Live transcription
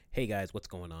Hey guys, what's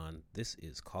going on? This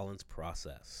is Colin's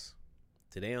Process.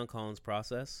 Today on Colin's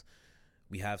Process,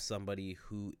 we have somebody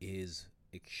who is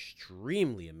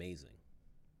extremely amazing.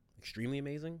 Extremely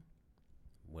amazing?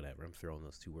 Whatever, I'm throwing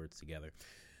those two words together.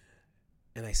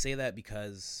 And I say that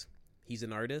because he's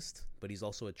an artist, but he's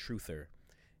also a truther.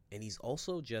 And he's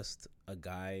also just a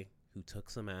guy who took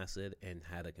some acid and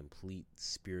had a complete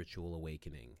spiritual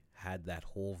awakening. Had that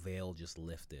whole veil just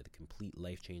lifted, complete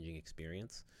life-changing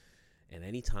experience. And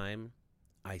anytime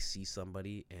I see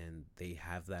somebody and they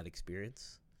have that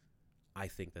experience, I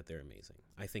think that they're amazing.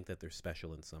 I think that they're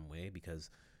special in some way because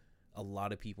a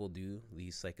lot of people do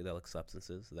these psychedelic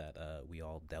substances that we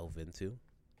all delve into.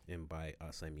 And by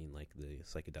us, I mean like the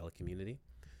psychedelic community.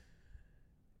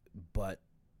 But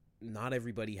not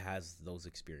everybody has those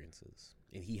experiences.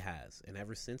 And he has. And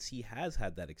ever since he has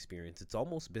had that experience, it's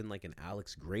almost been like an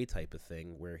Alex Grey type of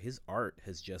thing where his art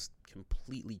has just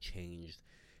completely changed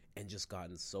and just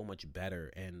gotten so much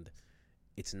better. And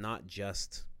it's not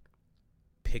just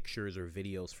pictures or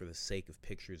videos for the sake of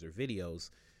pictures or videos.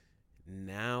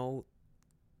 Now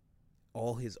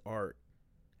all his art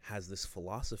has this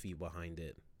philosophy behind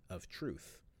it of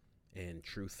truth. And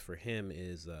truth for him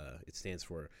is it stands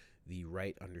for the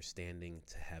right understanding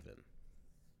to heaven.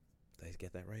 Did I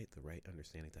get that right? The right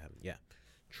understanding to heaven. Yeah,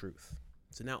 truth.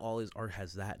 So now all his art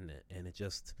has that in it, and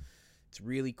it's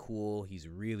really cool. He's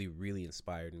really, really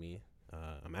inspired me.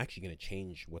 I'm actually going to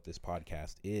change what this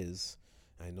podcast is.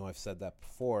 I know I've said that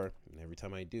before, and every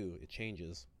time I do, it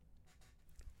changes.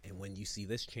 And when you see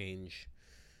this change,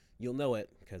 you'll know it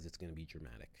because it's going to be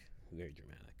dramatic, very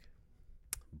dramatic.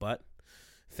 But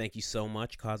thank you so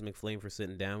much, Cosmic Flame, for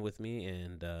sitting down with me,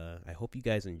 and I hope you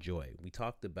guys enjoy. We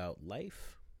talked about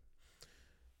life,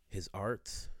 his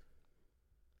art,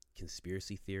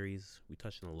 conspiracy theories. We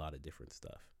touched on a lot of different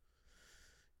stuff.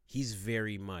 He's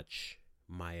very much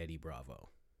my Eddie Bravo.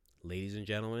 Ladies and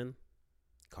gentlemen,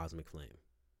 Cosmic Flame.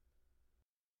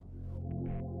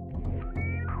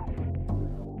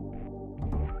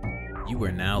 You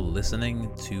are now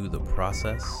listening to The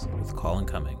Process with Colin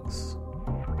Cummings.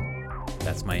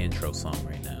 That's my intro song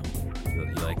right now. You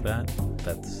like that?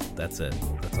 That's it.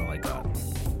 That's all I got.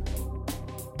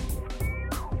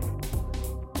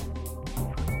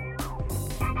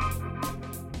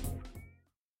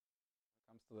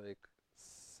 Comes to like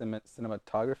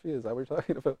cinematography, is that what you're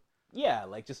talking about? Yeah,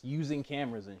 like just using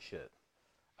cameras and shit.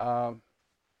 Yeah,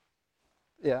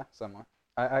 somewhat.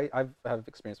 I have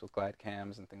experience with glide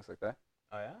cams and things like that.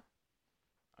 Oh yeah?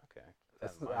 Okay.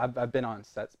 I've been on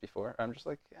sets before. I'm just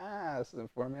like, this isn't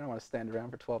for me. I don't want to stand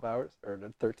around for 12 hours or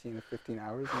 13 or 15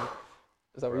 hours.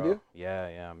 Is that what you do?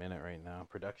 Yeah, I'm in it right now.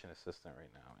 Production assistant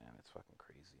right now, man. It's fucking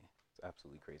crazy. It's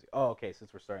absolutely crazy. Oh, okay,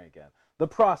 since we're starting again. The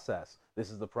Process.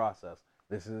 This is The Process.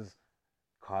 This is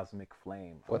Cosmic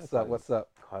Flame. What's up?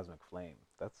 Cosmic Flame.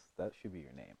 That should be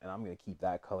your name. And I'm going to keep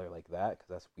that color like that because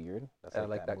that's weird. That's I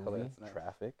like that color. movie, That's nice.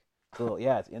 Traffic. So,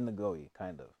 yeah, it's indigo-y,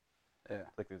 kind of. Yeah.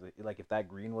 Like if that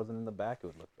green wasn't in the back, it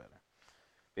would look better.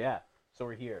 But yeah, so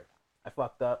we're here. I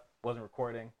fucked up, wasn't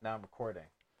recording, now I'm recording.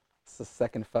 It's the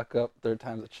second fuck up, third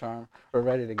time's a charm. We're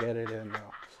ready to get it in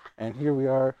now. And here we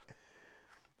are.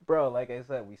 Bro, like I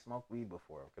said, we smoked weed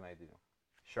before. What can I do?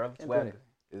 Charlotte's Web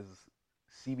is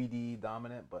CBD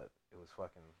dominant, but it's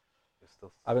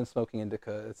still... I've been smoking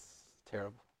indica. It's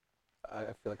terrible.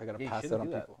 I feel like I gotta pass it on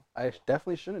people. I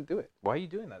definitely shouldn't do it. Why are you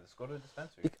doing that? Just go to a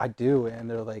dispensary. I do, and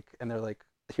they're like,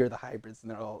 here are the hybrids, and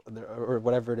they're or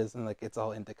whatever it is, and like it's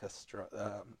all indica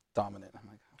dominant. I'm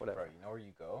like, whatever. Bro, you know where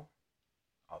you go?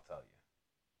 I'll tell you.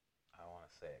 I don't want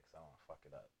to say it because I don't want to fuck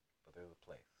it up, but there's a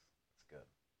place. It's good,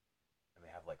 and they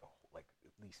have like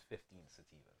at least 15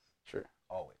 sativas. Sure.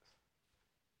 Always,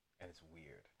 and it's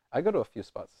weird. I go to a few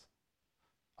spots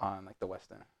on like the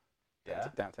West End. Yeah.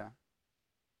 Downtown.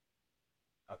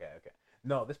 Okay.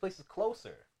 No, this place is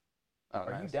closer. Oh,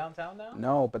 Are nice. you downtown now?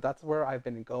 No, but that's where I've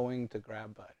been going to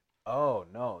grab bud. Oh,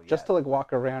 no. Yeah. Just to like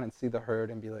walk around and see the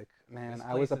herd and be like, man,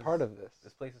 I was a part of this.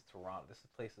 This place is Toronto. This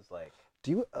place is like...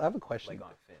 I have a question. Like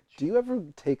on Finch. Do you ever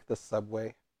take the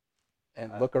subway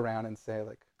and look around and say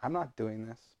like, I'm not doing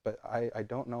this, but I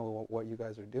don't know what you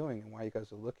guys are doing and why you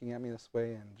guys are looking at me this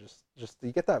way, and just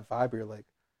you get that vibe where you're like,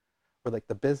 where like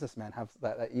the businessmen have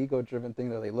that ego-driven thing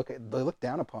that they look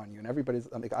down upon you, and everybody's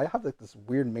like, I have like this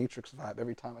weird Matrix vibe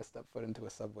every time I step foot into a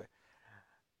subway.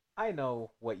 I know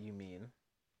what you mean.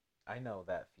 I know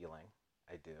that feeling.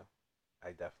 I do. I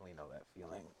definitely know that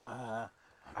feeling. I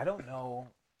don't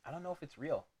know if it's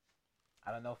real.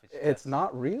 I don't know if it's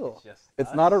not real.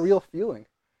 It's not a real feeling.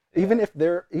 Yeah. Even if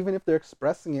they're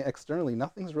expressing it externally,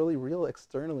 nothing's really real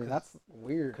externally. That's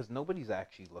weird. Because nobody's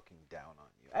actually looking down on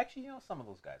you. Actually, some of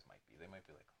those guys might be. They might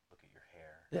be like, look at your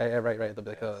hair. Yeah, right, right. They'll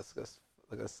be like, oh, It's,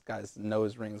 look at this guy's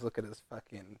nose rings. Look at his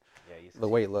fucking, yeah, he's the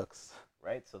way cheap, he looks.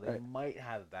 right? So they Right. might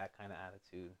have that kind of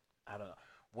attitude. I don't know.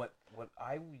 What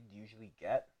I would usually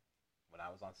get when I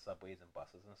was on subways and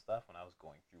buses and stuff, when I was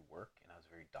going through work and I was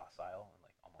very docile and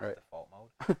like almost Right. default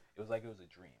mode, it was like it was a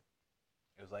dream.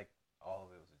 It was like all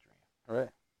of it was a dream.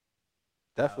 Right.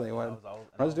 And I, Definitely. and I When was all,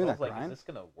 and I I was was doing always that like, is grind, this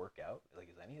gonna work out? Like,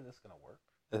 is any of this gonna work?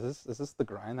 is this the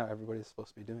grind that everybody's supposed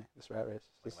to be doing? This rat race.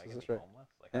 Like, am I Is gonna this be right? homeless?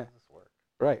 Like, how Yeah. does this work?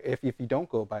 Right. If you don't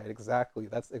go by it exactly,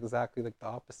 that's exactly like the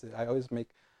opposite. I always make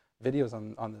videos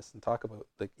on this and talk about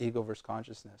like ego versus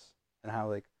consciousness and how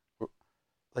like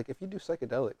if you do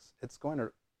psychedelics, it's going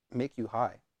to make you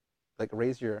high, like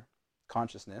raise your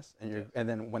consciousness, and Yes. and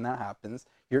then when that happens,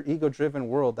 your ego-driven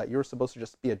world that you're supposed to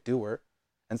just be a doer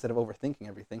instead of overthinking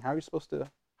everything. How are you supposed to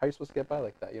get by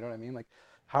like that? You know what I mean? Like,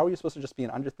 how are you supposed to just be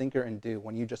an underthinker and do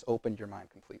when you just opened your mind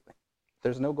completely?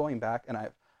 There's no going back, and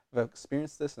I've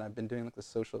experienced this, and I've been doing like this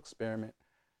social experiment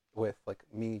with like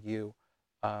me, you,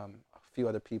 a few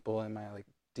other people in my like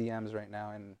DMs right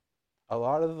now, and a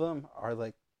lot of them are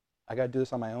like, I gotta do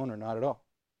this on my own or not at all.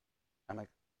 I'm like,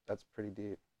 that's pretty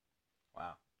deep.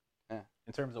 Wow. Yeah.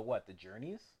 In terms of what, the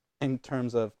journeys? In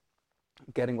terms of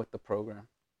getting with the program.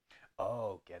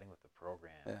 Oh, getting with the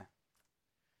program. Yeah.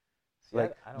 See,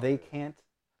 Like I don't they really. can't,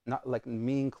 not like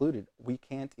me included, we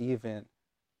can't even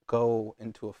go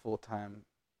into a full-time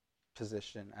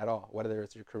position at all, whether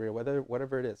it's your career,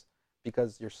 whatever it is,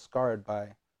 because you're scarred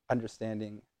by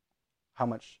understanding how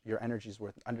much your energy is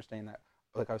worth, understanding that,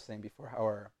 like I was saying before,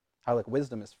 how like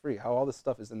wisdom is free, how all this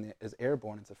stuff is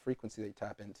airborne. It's a frequency that you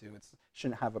tap into. It's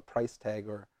shouldn't have a price tag,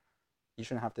 or you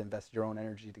shouldn't have to invest your own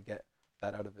energy to get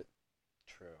that out of it.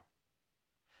 True.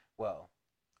 Well,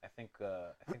 I think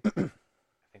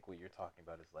what you're talking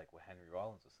about is like what Henry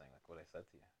Rollins was saying, like what I said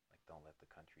to you, like don't let the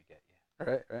country get you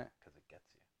Right, right. because it gets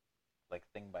you, like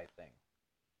thing by thing,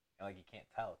 and like you can't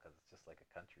tell because it's just like a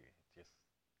country. It's just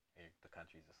the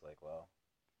country's just like, well,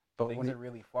 But things when are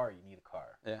really far. You need a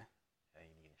car, yeah, and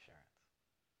you need insurance.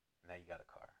 And now you got a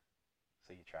car,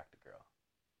 so you attract a girl,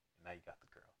 and now you got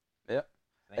the girl. yep.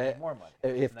 So now you need more money.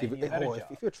 If So now you need a better job.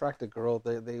 if you attract a girl,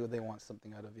 they want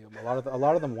something out of you. A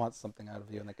lot of them want something out of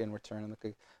you, and like in return, and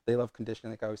like they love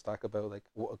conditioning. Like I always talk about, like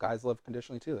guys love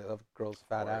conditioning too. They love girls'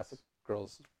 fat ass, course.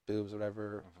 girls' boobs,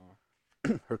 whatever,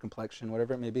 Mm-hmm. her complexion,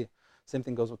 whatever it may be. Same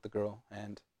thing goes with the girl,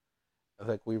 and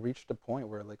like we reached a point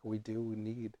where like we do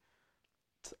need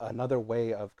another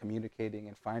way of communicating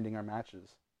and finding our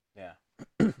matches. Yeah,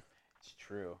 it's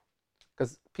true.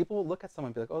 Because people will look at someone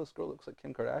and be like, "Oh, this girl looks like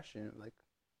Kim Kardashian." Like,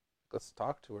 let's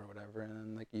talk to her or whatever, and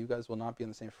then like you guys will not be on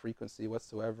the same frequency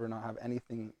whatsoever, not have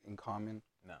anything in common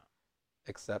No.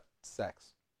 except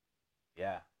sex.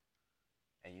 Yeah.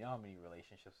 And you know how many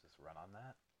relationships just run on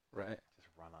that? Right. Just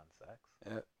run on sex?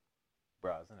 Yeah.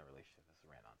 Bro, I was in a relationship that just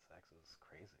ran on sex. It was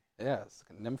crazy. Yeah. It's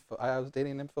like a nympho. I was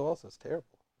dating a nympho also. It's terrible.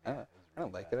 Yeah, I it don't, was I don't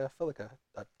really like bad. it. I feel like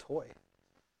a toy.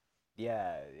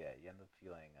 Yeah, yeah. You end up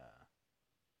feeling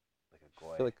like a I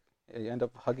goy. feel like you end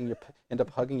up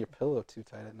hugging your pillow too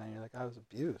tight at night. You're like, I was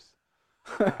abused.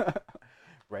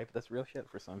 Right? But that's real shit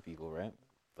for some people, right?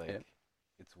 Like, Yeah.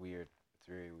 it's weird. It's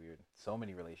very weird. So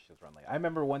many relationships run like. I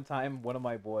remember one time, one of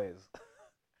my boys,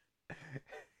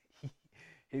 he,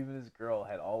 him and his girl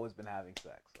had always been having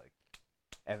sex, like,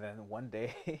 and then one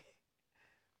day,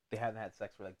 they hadn't had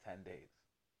sex for like 10 days,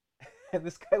 and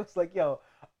this guy was like, "Yo,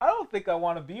 I don't think I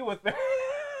want to be with her."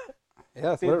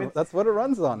 Yeah, They've been- that's what it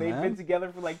runs on, They've man. been together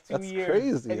for like 2 That's years,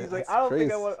 crazy. and he's like, That's "I don't think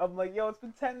I crazy. want." I'm like, "Yo, it's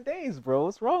been 10 days, bro.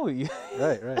 What's wrong with you?"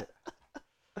 Right, right.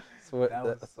 That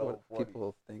was That's so what funny.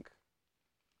 people think.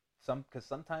 Because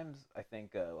sometimes I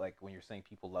think like when you're saying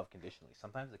people love conditionally,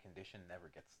 sometimes the condition never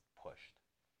gets pushed.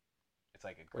 It's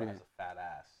like a What do girl you has a fat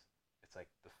ass. It's like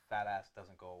the fat ass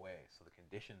doesn't go away, so the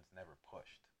condition's never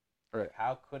pushed. Right. Like,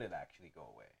 how could it actually go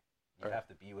away? You'd Right. have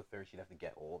to be with her. She'd have to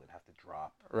get old. It'd have to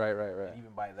drop. Right, right, right. And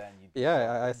even by then, you'd be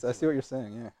Yeah, so I into see what it, you're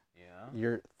saying. Yeah. you know?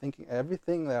 You're thinking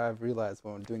everything that I've realized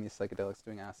when I'm doing these psychedelics,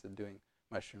 doing acid, doing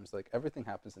mushrooms, like everything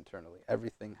happens internally.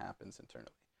 Everything happens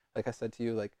internally. Like I said to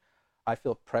you, like I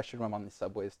feel pressured when I'm on these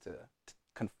subways to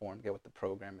conform, get with the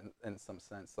program in some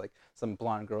sense. Like some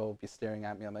blonde girl will be staring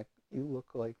at me. I'm like, you look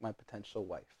like my potential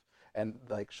wife. And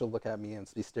like she'll look at me and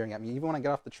be staring at me. Even when I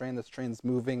get off the train, this train's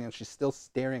moving and she's still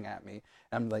staring at me.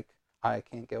 And I'm like, I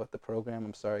can't get with the program.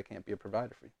 I'm sorry, I can't be a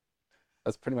provider for you.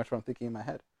 That's pretty much what I'm thinking in my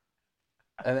head.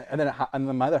 And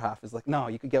then my other half is like, no,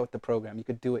 you could get with the program. You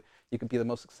could do it. You could be the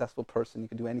most successful person. You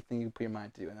could do anything you put your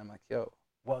mind to. And I'm like, yo,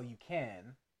 Well, you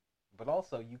can, but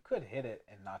also you could hit it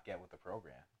and not get with the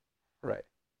program. right.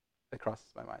 It crosses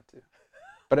my mind too.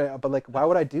 But like, why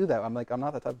would I do that? I'm like, I'm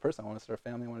not that type of person. I want to start a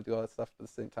family. I want to do all that stuff at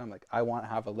the same time. Like, I want to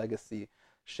have a legacy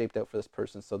shaped out for this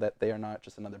person so that they are not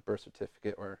just another birth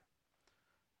certificate or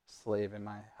slave in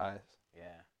my eyes.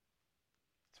 Yeah.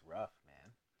 It's rough,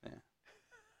 man.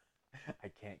 Yeah. I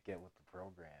can't get with the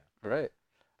program. Right.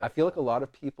 I feel like a lot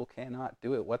of people cannot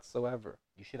do it whatsoever.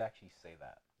 You should actually say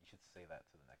that. You should say that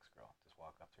to the next girl. Just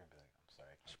walk up to her and be like, I'm sorry.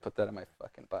 I Just put that in my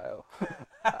fucking bio.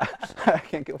 I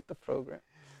can't get with the program.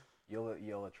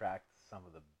 You'll attract some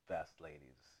of the best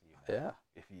ladies. You know, Yeah.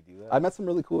 if you do that. I met some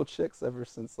really cool chicks ever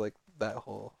since like that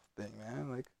whole thing, man.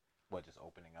 Like, What, just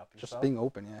opening up yourself? just being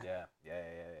open, yeah. Yeah.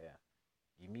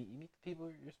 You meet the people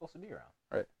you're supposed to be around.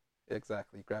 Right.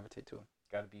 Exactly. You gravitate to them.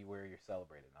 Got to be where you're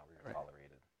celebrated, not where you're Right.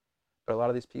 tolerated. But a lot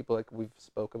of these people, like we've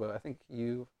spoke about, I think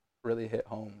you really hit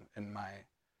home in my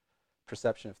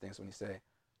perception of things when you say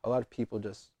a lot of people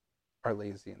just are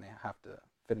lazy and they have to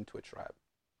fit into a tribe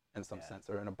in some sense,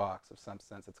 or in a box of some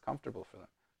sense. It's comfortable for them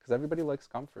because everybody likes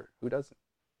comfort. Who doesn't?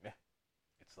 Yeah.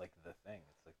 It's like the thing.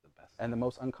 It's like the best. And the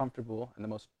most uncomfortable and the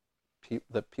most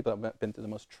the people that have been through the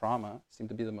most trauma seem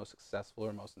to be the most successful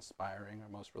or most inspiring or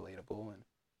most relatable. And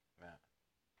Yeah.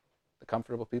 the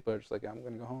comfortable people are just like, I'm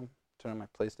going to go home, turn on my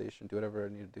PlayStation, do whatever I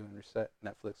need to do and reset,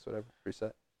 Netflix, whatever,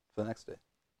 reset for the next day.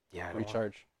 Yeah.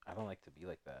 Recharge. I don't like to be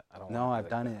like that. I don't. No, I've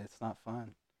done it. It's not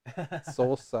fun.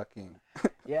 Soul sucking.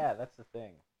 Yeah, that's the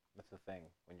thing. That's the thing.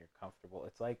 When you're comfortable,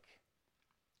 it's like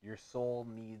your soul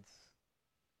needs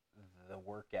the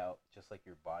workout just like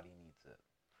your body needs it.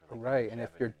 For like Right, and if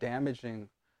you're longevity. damaging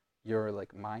your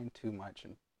like mind too much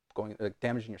and going like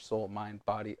damaging your soul, mind,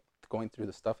 body, going through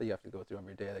the stuff that you have to go through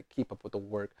every day, like keep up with the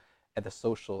work and the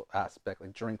social aspect,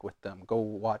 like drink with them, go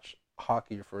watch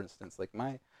hockey, for instance. Like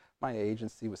my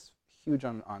agency was huge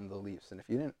on the Leafs, and if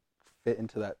you didn't fit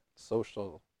into that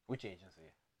social, Which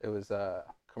agency? it was a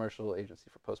commercial agency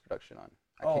for post production on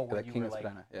When you King were of like,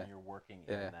 Spadina. Yeah, when you're working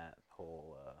Yeah. in that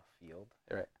whole field.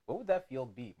 right. What would that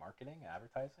field be? Marketing,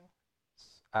 advertising?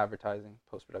 Advertising,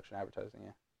 post production advertising.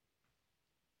 Yeah.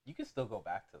 You can still go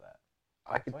back to that.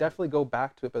 I could Why- definitely go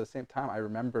back to it, but at the same time, I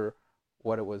remember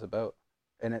what it was about.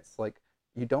 And it's like,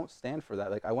 you don't stand for that.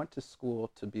 Like, I went to school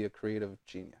to be a creative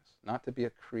genius, not to be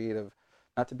a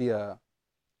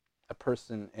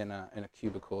person in a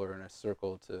cubicle or in a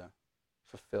circle to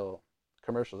fulfill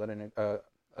commercials I didn't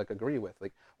like agree with.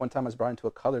 Like, one time I was brought into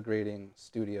a color grading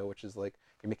studio, which is like,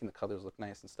 you're making the colors look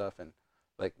nice and stuff and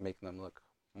like making them look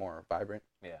more vibrant.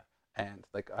 Yeah. And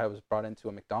like, I was brought into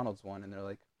a McDonald's one, and they're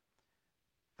like,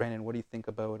 Brandon, what do you think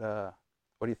about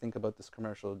this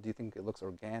commercial? Do you think it looks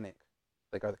organic?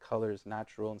 Like, are the colors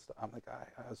natural and stuff? I'm like,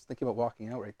 I was thinking about walking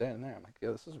out right then and there. I'm like,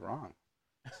 yeah, this is wrong.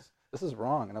 This is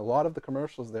wrong. And a lot of the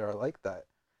commercials there are like that.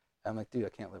 I'm like, dude, I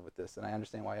can't live with this. And I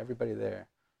understand why everybody there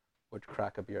would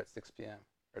crack a beer at 6 p.m.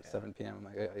 or at 7 p.m. I'm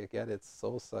like, I get it. It's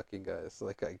soul sucking, guys.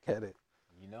 Like, I get it.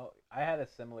 You know, I had a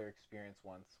similar experience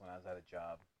once when I was at a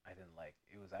job I didn't like.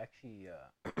 It was actually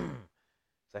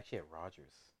it's actually at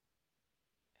Rogers,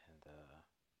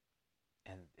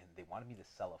 and they wanted me to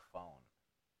sell a phone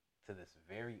to this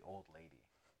very old lady.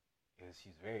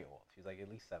 She's very old. She's like at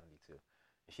least 72. And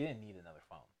she didn't need another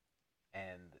phone.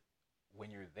 And when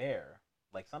you're there,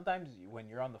 like sometimes when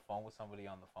you're on the phone with somebody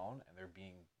on the phone and they're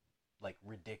being like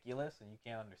ridiculous and you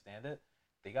can't understand it,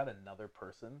 they got another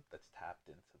person that's tapped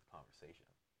into the conversation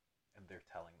and they're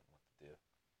telling them what to do,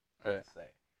 what to say.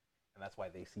 And that's why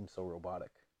they seem so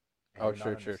robotic. And Oh, you're not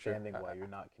sure. understanding why you're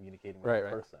not communicating with Right, the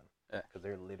right. person. Yeah. Because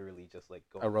they're literally just like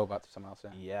going. A robot to someone else,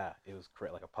 yeah. Yeah, it was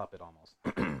like a puppet almost.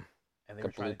 And they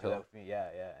were trying to do that with me. Yeah.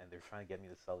 And they were trying to get me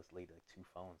to sell this lady like 2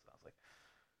 phones. And I was like,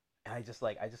 and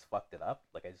I just fucked it up.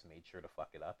 Like I just made sure to fuck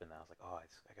it up. And I was like, oh,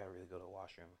 I gotta really go to the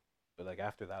washroom. But like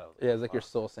after that, I was like, Yeah, it's like your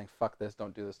soul saying, fuck this,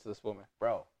 don't do this to this woman.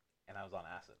 bro. And I was on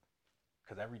acid.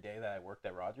 Because every day that I worked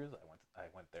at Rogers, I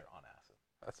went there on acid.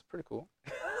 That's pretty cool.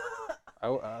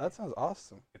 That sounds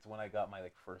awesome. It's when I got my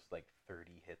like first like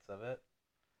 30 hits of it.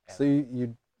 And So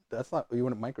you that's not, you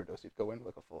wouldn't microdose, you'd go in with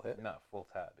like a full hit. no, full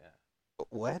tab, yeah.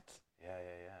 What? Yeah.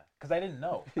 Because I didn't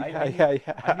know. Yeah.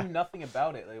 I knew nothing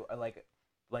about it.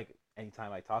 Like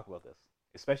anytime I talk about this,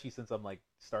 especially since I'm like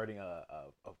starting a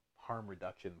harm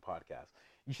reduction podcast,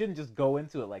 you shouldn't just go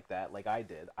into it like that. Like I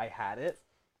did. I had it,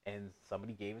 and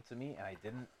somebody gave it to me, and I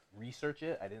didn't research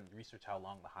it. I didn't research how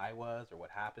long the high was or what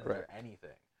happened or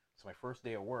anything. So my first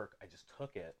day of work, I just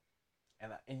took it,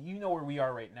 and you know where we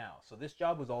are right now. So this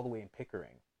job was all the way in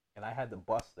Pickering, and I had the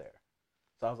bus there.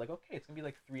 So I was like, okay, it's gonna be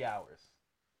like 3 hours.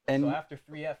 And so after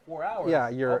 4 hours, yeah,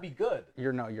 I'll be good.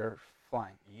 You're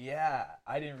flying. Yeah,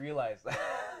 I didn't realize that.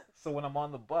 So when I'm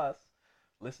on the bus,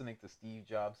 listening to Steve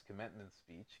Jobs' commencement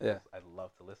speech, 'cause I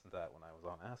love to listen to that when I was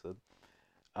on acid,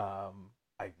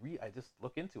 I just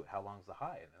look into it. How long's the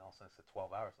high? And then all of a sudden it said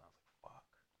 12 hours, and I was like, fuck.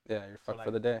 Yeah, you're So fucked when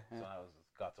for the day. so Yeah. when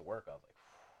I got to work, I was like,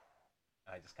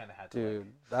 and I just kind of had to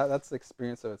Dude, that's the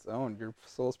experience of its own. Your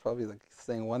soul's probably like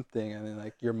saying one thing, and then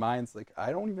like your mind's like,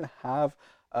 I don't even have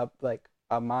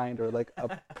a mind or like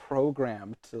a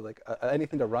program to like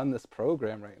anything to run this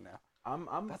program right now.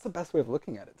 I'm That's the best way of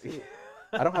looking at it too.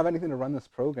 I don't have anything to run this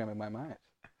program in my mind.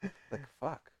 Like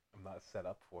fuck. I'm not set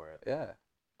up for it. Yeah.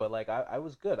 But like I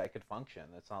was good. I could function.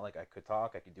 It's not like I could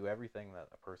talk. I could do everything that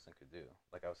a person could do.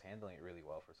 Like I was handling it really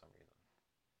well for some reason.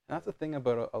 And that's the thing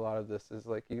about a lot of this is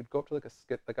like you'd go up to like a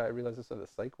skit. Like I realize this are the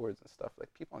psych wards and stuff.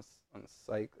 Like people on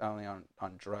psych, only on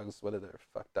drugs, whether they're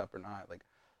fucked up or not, like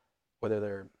whether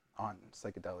they're on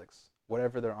psychedelics,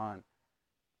 whatever they're on,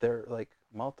 they're like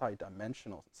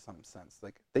multi-dimensional in some sense.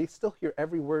 Like they still hear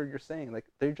every word you're saying. Like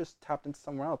they're just tapped into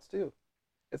somewhere else too.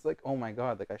 It's like, oh my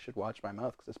god, like I should watch my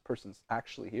mouth because this person's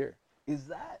actually here. Is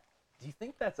that? Do you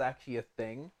think that's actually a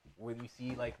thing when you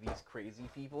see like these crazy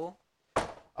people?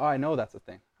 Oh, I know that's a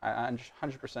thing. I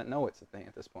 100% know it's a thing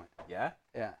at this point. Yeah.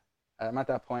 Yeah. I'm at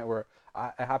that point where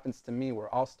it happens to me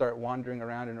where I'll start wandering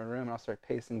around in a room and I'll start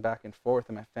pacing back and forth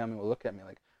and my family will look at me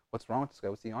like, what's wrong with this guy?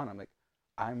 What's he on? I'm like,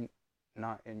 I'm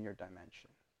not in your dimension.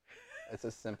 It's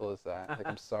as simple as that. Like,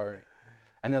 I'm sorry.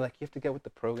 And they're like, you have to get with the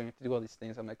program. You have to do all these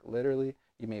things. I'm like, literally,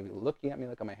 you may be looking at me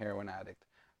like I'm a heroin addict,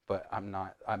 but I'm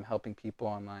not. I'm helping people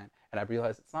online. And I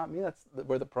realize it's not me. That's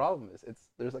where the problem is.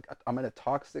 There's like, I'm in a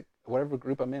toxic, whatever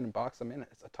group I'm in, box I'm in,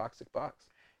 it's a toxic box.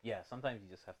 Yeah. Sometimes you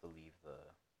just have to leave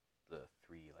the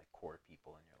three like core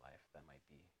people in your life that might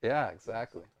be. Yeah,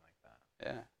 exactly. Something like that.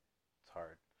 Yeah. It's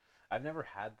hard. I've never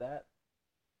had that,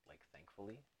 like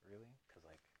thankfully, really, because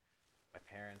like my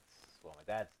parents, well, my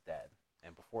dad's dead,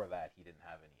 and before that, he didn't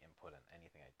have any input in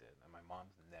anything I did, and my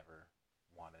mom's never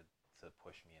wanted to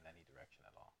push me in any direction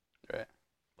at all. Right.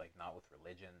 Like not with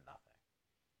religion, nothing.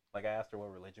 Like I asked her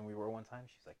what religion we were one time,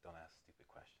 she's like, "Don't ask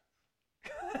stupid questions."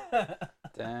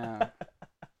 Damn.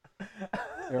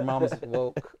 Your mom's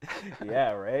woke.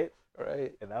 Yeah, right?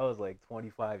 Right. And that was like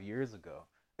 25 years ago.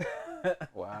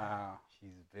 Wow.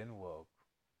 She's been woke.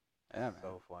 Yeah, man.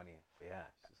 So funny. But yeah,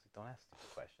 she's like, don't ask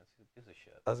stupid questions. Who gives a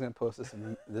shit? I was gonna post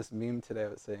this meme today. I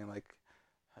was saying like,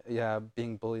 yeah,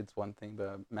 being bullied's one thing,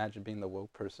 but imagine being the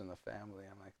woke person in the family.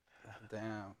 I'm like,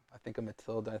 damn. I think of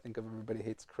Matilda. I think of Everybody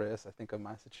Hates Chris. I think of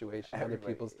my situation.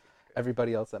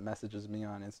 Everybody else that messages me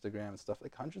on Instagram and stuff.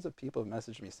 Like hundreds of people have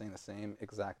messaged me saying the same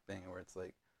exact thing, where it's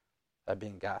like,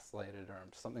 being gaslighted or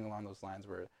something along those lines,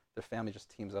 where their family just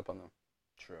teams up on them.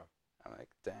 True. I'm like,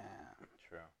 damn.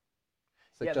 True.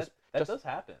 It's like yeah, that does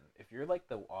happen. If you're like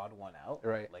the odd one out,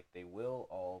 right? Like they will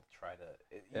all try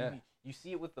to. Yeah. You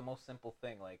see it with the most simple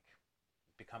thing, like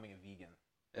becoming a vegan.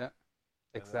 Yeah.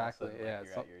 And Exactly. Sudden, yeah. Like,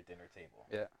 you're at your dinner table.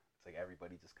 Yeah. It's like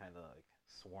everybody just kind of like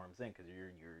swarms in because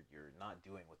you're not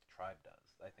doing what the tribe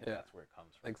does. I think Yeah. that's where it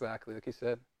comes from. Exactly, like you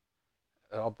said,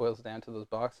 it all boils down to those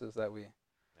boxes that we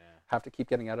Yeah. have to keep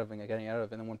getting out of and getting out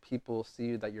of. And then when people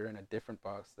see that you're in a different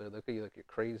box, they look at you like you're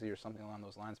crazy or something along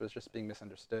those lines. But it's just being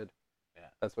misunderstood. Yeah.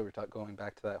 That's what we're going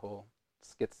back to that whole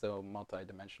schizo,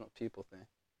 multi-dimensional people thing.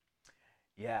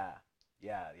 Yeah.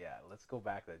 Let's go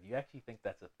back to that. Do you actually think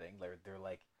that's a thing? They're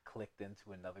like clicked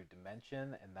into another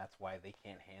dimension, and that's why they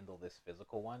can't handle this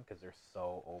physical one because they're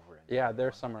so over it. Yeah,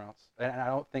 they're somewhere else. And I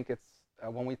don't think it's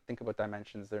when we think about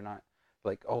dimensions, they're not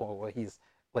like, oh, well, he's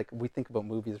like, we think about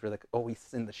movies where like, oh,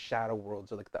 he's in the shadow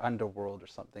worlds or like the underworld or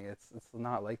something. It's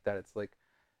not like that. It's like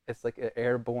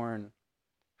airborne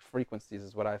frequencies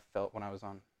is what I felt when I was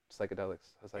on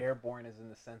psychedelics. I was like, airborne is in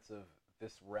the sense of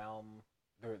this realm.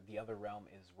 The other realm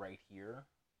is right here,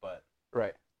 but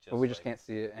right. But we just like, can't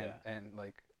see it, and yeah. and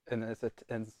like,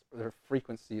 and their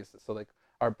frequencies. So like,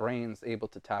 our brain's able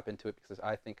to tap into it because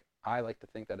I like to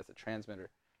think that it's a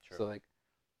transmitter. True. So like,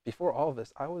 before all of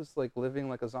this, I was like living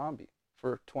like a zombie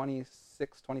for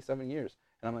 26, 27 years,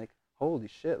 and I'm like, holy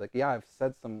shit! Like, yeah,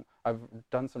 I've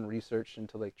done some research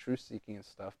into like truth seeking and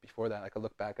stuff. Before that, I could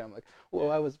look back, and I'm like, whoa,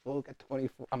 I was woke at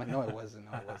 24. I'm like, no, I wasn't.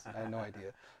 I had no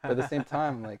idea. But at the same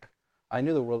time, like, I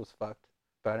knew the world was fucked,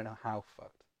 but I didn't know how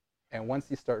fucked. And once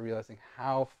you start realizing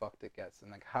how fucked it gets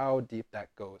and like how deep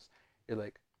that goes, you're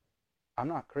like, I'm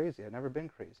not crazy. I've never been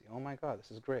crazy. Oh my God, this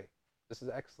is great. This is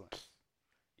excellent.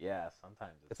 Yeah,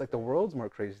 sometimes it's like the world's more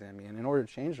crazy than me. And in order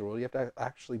to change the world, you have to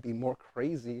actually be more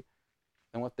crazy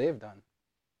than what they've done.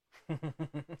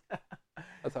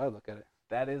 That's how I look at it.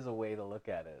 That is a way to look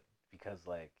at it because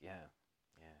like, it's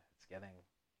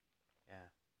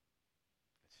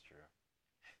true.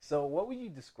 So what would you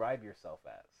describe yourself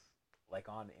as? Like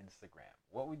on Instagram,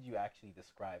 what would you actually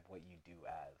describe what you do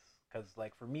as? Because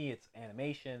like for me, it's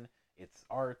animation, it's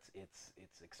art, it's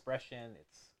expression,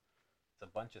 it's It's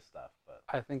a bunch of stuff, but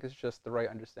I think it's just the right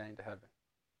understanding to heaven,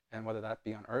 and whether that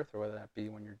be on earth or whether that be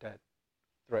when you're dead,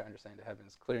 the right understanding to heaven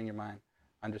is clearing your mind,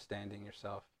 understanding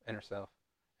yourself, inner self,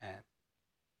 and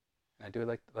I do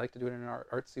like to do it in an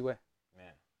artsy way.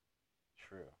 man,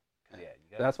 true. 'Cause, yeah,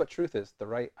 you That's what truth is, the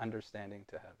right understanding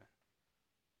to heaven.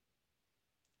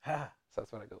 got. So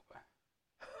that's what I go by.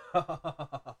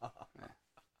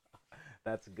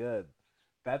 That's good.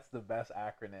 That's the best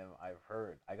acronym I've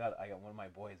heard. I got one of my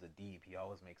boys, Adib. He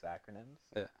always makes acronyms.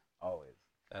 Yeah. Always.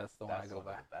 That's the one I go one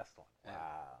by. of the best one. Yeah.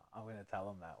 Wow. I'm gonna tell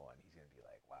him that one. He's gonna be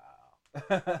like, wow.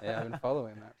 Yeah, I've been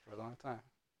following that for a long time.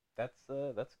 That's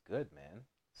good, man.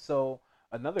 So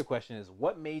another question is,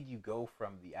 what made you go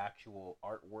from the actual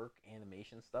artwork,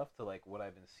 animation stuff to like what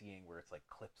I've been seeing, where it's like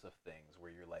clips of things,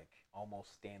 where you're like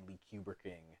almost Stanley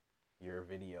Kubricking your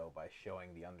video by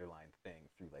showing the underlined thing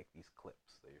through like these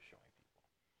clips that you're showing people.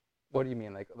 What do you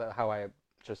mean, like how I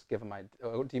just give them my?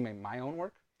 Do you mean my own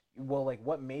work? Well, like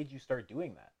what made you start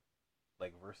doing that,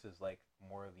 like versus like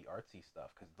more of the artsy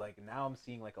stuff? Because like now I'm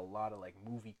seeing like a lot of like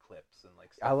movie clips and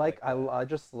like stuff I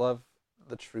just love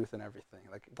the truth and everything.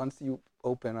 Like once you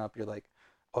open up, you're like,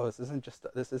 oh, this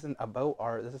isn't about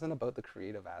art. This isn't about the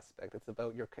creative aspect. It's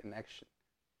about your connection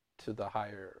to the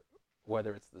higher,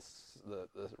 whether it's the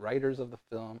writers of the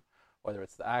film, whether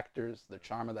it's the actors, the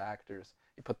charm of the actors.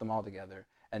 You put them all together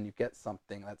and you get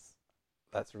something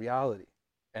that's reality.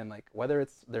 And like whether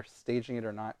it's they're staging it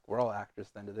or not, we're all actors.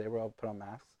 At the end of the day, we're all put on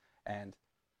masks, and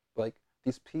like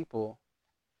these people,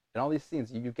 in all these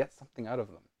scenes, you get something out of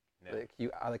them. Yeah.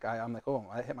 I'm like, oh,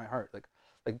 I hit my heart.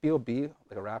 Like B.O.B.,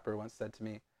 like a rapper once said to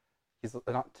me, he's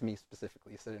not to me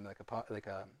specifically. He said in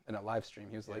in a live stream,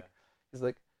 he's like,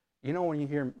 you know, when you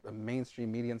hear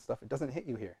mainstream media and stuff, it doesn't hit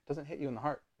you here. It doesn't hit you in the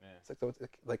heart. Yeah. It's like, so it's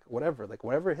like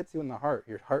whatever hits you in the heart,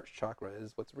 your heart chakra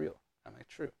is what's real. I'm like,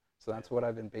 true. So that's what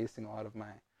I've been basing a lot of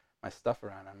my stuff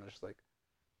around. I'm just like,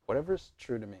 whatever's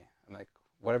true to me, and like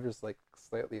whatever's like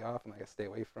slightly off, and like I stay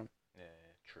away from. Yeah,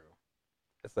 true.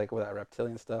 It's like with that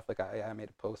reptilian stuff. Like I made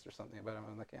a post or something about it.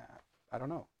 I'm like, yeah, I don't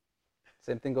know.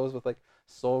 Same thing goes with like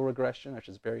soul regression, which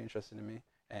is very interesting to me.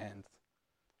 And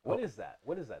what is that?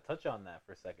 What is that? Touch on that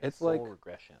for a second. It's soul like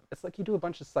regression. It's like you do a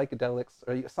bunch of psychedelics,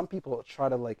 or some people try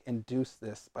to like induce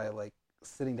this by like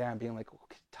sitting down, and being like, well,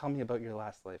 tell me about your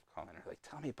last life, Colin, or like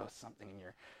tell me about something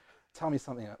tell me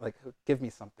something, like give me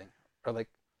something, or like,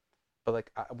 but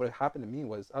like what happened to me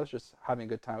was I was just having a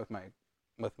good time with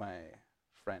my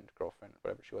friend, girlfriend,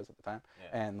 whatever she was at the time,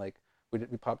 and like we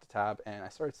popped a tab, and I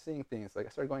started seeing things. Like I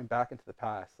started going back into the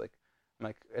past. Like I'm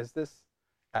like, is this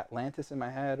Atlantis in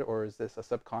my head, or is this a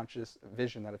subconscious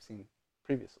vision that I've seen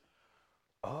previously?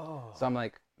 Oh. So I'm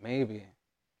like, maybe,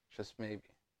 just maybe,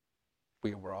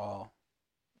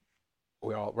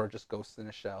 we're just ghosts in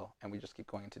a shell, and we just keep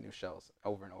going into new shells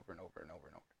over and over and over and over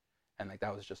and over. And like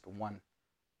that was just one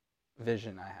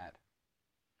vision I had.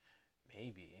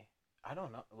 Maybe. I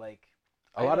don't know. Like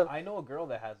I know a girl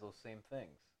that has those same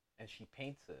things, and she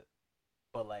paints it,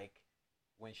 but like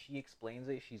when she explains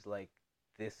it, she's like,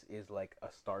 this is like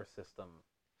a star system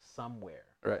somewhere.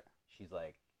 Right. She's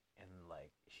like,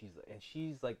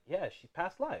 she's like, yeah, she's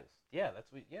past lives. Yeah,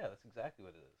 that's exactly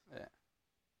what it is. Yeah.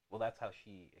 Well, that's how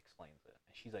she explains it,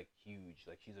 and she's like huge.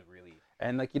 Like she's a really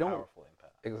and like you don't powerful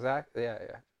impact. Exactly.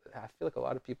 Yeah. I feel like a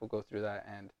lot of people go through that,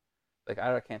 and like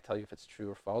I can't tell you if it's true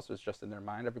or false. It's just in their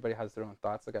mind. Everybody has their own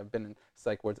thoughts. Like I've been in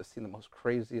psych wards. I've seen the most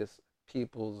craziest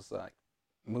people's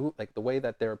like the way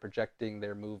that they're projecting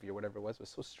their movie or whatever it was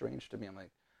so strange to me. I'm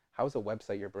like, how is a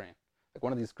website your brain? Like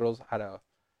one of these girls had a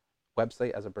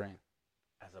website as a brain.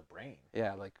 As a brain?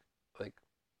 Yeah, like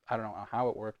I don't know how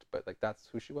it worked, but like that's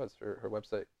who she was. Her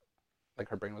website, like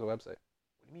her brain was a website.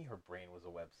 What do you mean her brain was a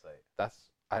website?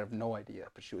 I have no idea,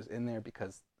 but she was in there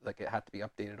because like it had to be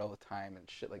updated all the time and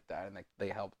shit like that, and like they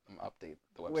helped them update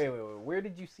the website. Wait, where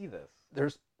did you see this?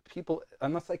 There's people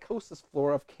on the psychosis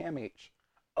floor of CAMH.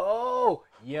 Oh,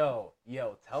 yo,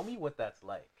 tell me what that's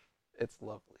like. It's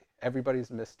lovely. Everybody's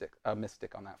a mystic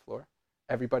on that floor.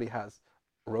 Everybody has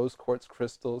rose quartz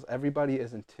crystals. Everybody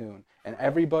is in tune, and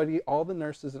all the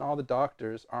nurses and all the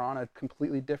doctors are on a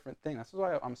completely different thing. That's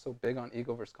why I'm so big on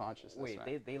ego versus consciousness. Wait,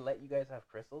 man. they let you guys have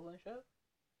crystals and shit?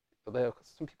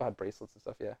 Some people had bracelets and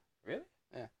stuff. Yeah. Really?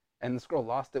 Yeah. And this girl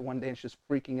lost it one day, and she's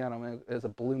freaking out. I'm like, it was a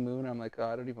blue moon. I'm like, oh,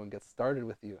 I don't even get started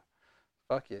with you.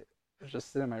 Fuck it.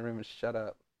 Just sit in my room and shut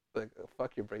up. Like, oh,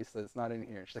 fuck your bracelet. It's not in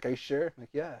here. She's like, are you sure? I'm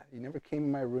like, yeah. You never came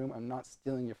in my room. I'm not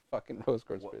stealing your fucking rose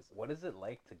quartz bracelet. What is it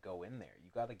like to go in there? You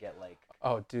got to get like.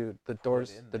 Oh, dude, the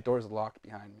door's locked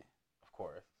behind me. Of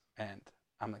course. And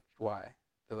I'm like, why?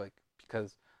 They're like,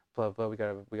 because blah blah. We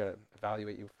gotta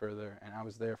evaluate you further. And I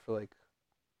was there for like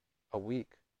a week.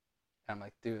 And I'm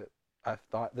like, dude, I've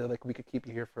thought they're like, we could keep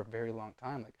you here for a very long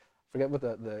time. Like, forget what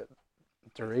the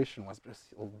duration was, but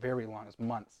it's very long. It's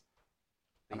months.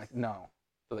 I'm like, no.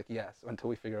 They're like, yes, until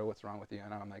we figure out what's wrong with you.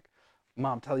 And I'm like,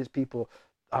 Mom, tell these people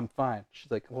I'm fine.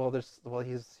 She's like, well,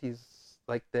 he's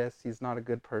like this. He's not a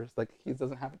good person. Like, he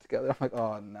doesn't have it together. I'm like,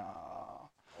 oh no,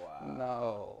 Wow.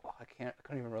 no, I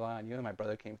couldn't even rely on you. And my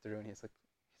brother came through, and he's like,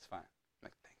 he's fine. I'm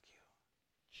like, thank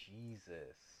you.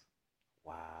 Jesus.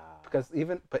 Wow. Because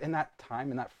but in that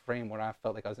time, in that frame where I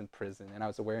felt like I was in prison and I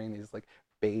was wearing these like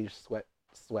beige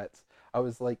sweats,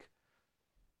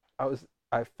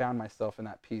 I found myself in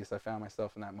that peace. I found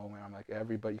myself in that moment. I'm like,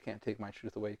 everybody, you can't take my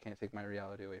truth away. You can't take my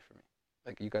reality away from me.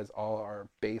 Like, you guys all are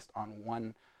based on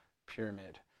one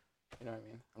pyramid. You know what I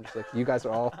mean? I'm just like, you guys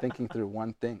are all thinking through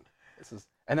one thing.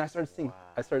 And then I started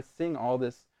seeing all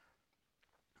this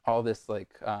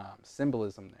like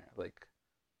symbolism there, like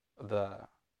the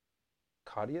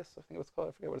Cadius, I think it was called.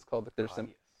 I forget what it's called. Like, there's the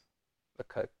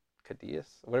Cadius,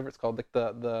 whatever it's called, like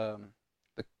the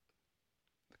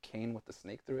cane with the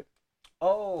snake through it.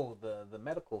 Oh, the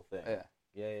medical thing. Yeah.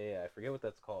 Yeah. I forget what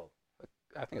that's called.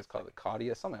 I think it's called the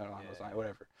Cadius, something along those lines,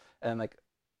 whatever. And like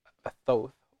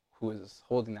Thoth, who was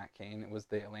holding that cane, it was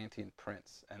the Atlantean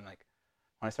prince. And like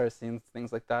when I started seeing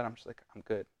things like that, I'm just like, I'm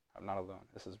good. I'm not alone.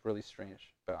 This is really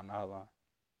strange, but I'm not alone.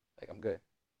 Like, I'm good.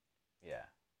 Yeah.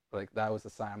 Like, that was the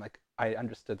sign. Like, I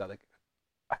understood that, like,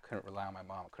 I couldn't rely on my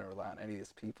mom. I couldn't rely on any of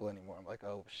these people anymore. I'm like,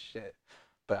 oh shit.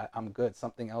 But I'm good.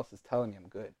 Something else is telling me I'm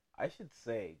good. I should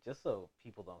say, just so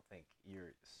people don't think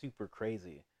you're super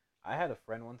crazy, I had a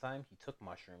friend one time, he took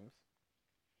mushrooms.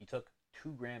 He took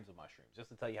 2 grams of mushrooms, just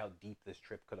to tell you how deep this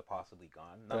trip could have possibly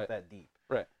gone. Not that deep.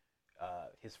 Right.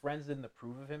 His friends didn't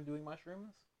approve of him doing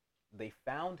mushrooms. They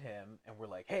found him and were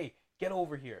like, "Hey, get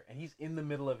over here!" And he's in the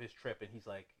middle of his trip, and he's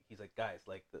like, "Guys,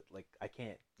 like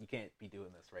you can't be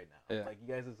doing this right now. Yeah. Like,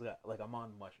 you guys is like, I'm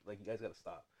on mushroom. Like, you guys gotta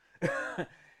stop."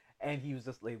 And he was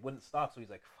just like, wouldn't stop. So he's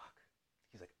like, "Fuck."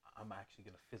 He's like, "I'm actually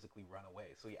gonna physically run away."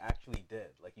 So he actually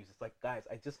did. Like, he was just like, "Guys,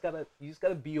 you just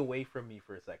gotta be away from me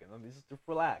for a second. I mean, just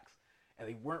relax." And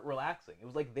they weren't relaxing. It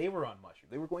was like they were on mushroom.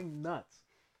 They were going nuts.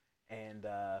 And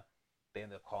they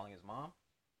ended up calling his mom.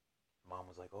 Mom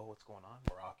was like, "Oh, what's going on?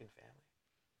 Moroccan family,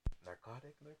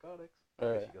 narcotics."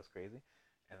 Right. She goes crazy,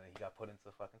 and then he got put into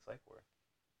the fucking psych ward.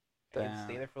 Damn. And he had to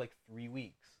stay there for like 3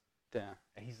 weeks. Damn.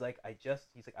 And he's like, I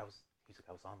was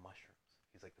on mushrooms.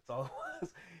 He's like, that's all it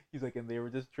was. He's like, and they were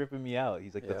just tripping me out.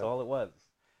 He's like, that's all it was.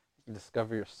 You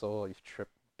discover your soul. You've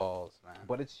tripped balls, man.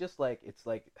 But it's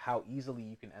like how easily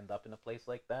you can end up in a place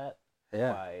like that.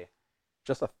 Yeah. By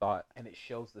just a thought. And it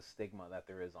shows the stigma that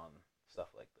there is on stuff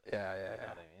like this. Yeah. You know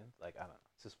what I mean? Like, I don't know.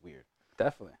 It's just weird.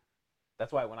 Definitely.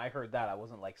 That's why when I heard that, I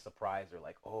wasn't like surprised or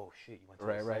like, oh shit, you went to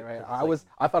Right. the psych.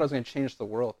 I thought I was gonna change the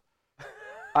world.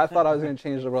 I thought I was gonna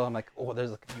change the world. I'm like, oh,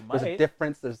 there's a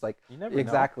difference. There's like, you never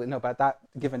exactly. know. No, but at that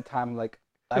given time, like,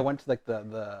 I went to like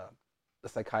the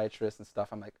psychiatrist and stuff.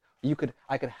 I'm like,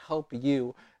 I could help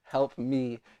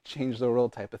me change the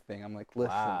world type of thing. I'm like,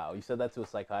 listen. Wow, you said that to a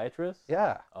psychiatrist?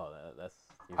 Yeah. Oh, that's.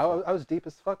 I was deep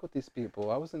as fuck with these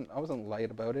people. I wasn't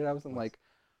light about it. I wasn't like,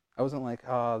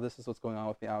 oh, this is what's going on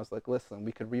with me. I was like, listen,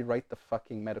 we could rewrite the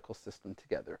fucking medical system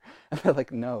together. And they're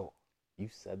like, no. You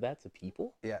said that to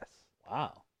people? Yes.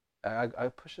 Wow. I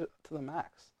push it to the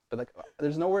max. But like,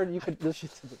 there's nowhere you could.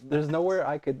 There's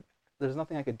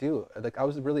nothing I could do. Like, I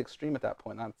was really extreme at that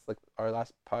point. That's like our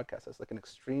last podcast. I was like an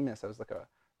extremist. I was like a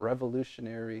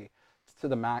revolutionary to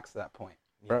the max at that point.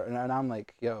 Yeah. And I'm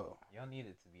like, yo. Y'all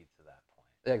needed to be to that point.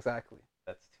 Yeah, exactly.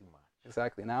 That's too much.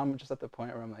 Exactly. Now I'm just at the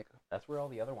point where I'm like. That's where all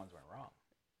the other ones went wrong.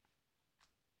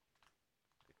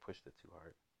 They pushed it too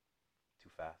hard, too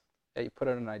fast. Yeah, you put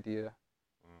out an idea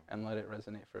and let it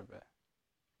resonate for a bit.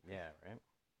 Yeah, right?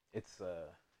 It's,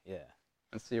 yeah.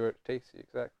 And see where it takes you,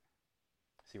 exactly.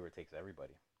 See where it takes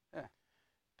everybody. Yeah.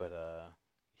 But,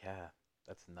 yeah,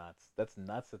 that's nuts. That's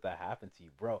nuts that happened to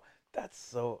you, bro. That's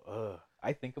so,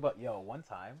 I think about, one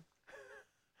time,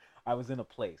 I was in a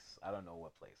place. I don't know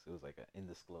what place. It was like an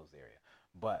undisclosed area.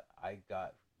 But I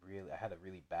had a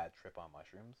really bad trip on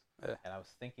mushrooms. Yeah. And I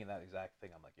was thinking that exact thing.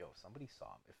 I'm like, if somebody saw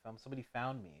me, if somebody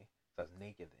found me, I was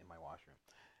naked in my washroom.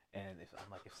 And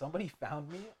if somebody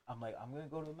found me, I'm like, I'm going to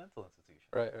go to a mental institution.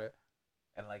 Right.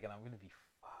 And I'm going to be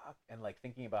fucked. And like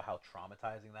thinking about how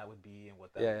traumatizing that would be and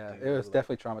what that would do. It was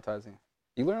definitely traumatizing.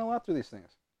 You learn a lot through these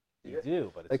things. You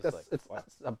do, but it's like just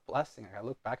that's a blessing. Like, I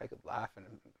look back, I could laugh and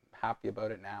I'm happy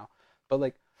about it now. But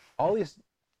like all these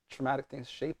traumatic things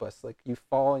shape us. Like, you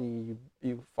fall and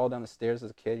you fall down the stairs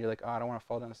as a kid. You're like, oh, I don't want to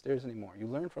fall down the stairs anymore. You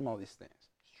learn from all these things.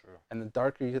 True. And the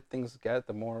darker things get,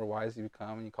 the more wise you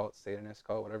become, and you call it Satanist,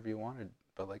 call it whatever you wanted.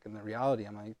 But like in the reality,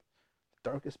 I'm like, the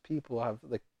darkest people have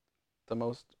like the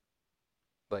most,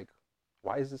 like,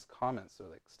 why is this comments or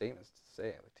like statements to say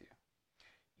like to you?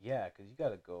 Yeah, because you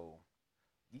gotta go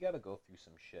through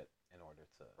some shit in order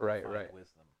to Right, find right.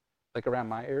 wisdom. Like around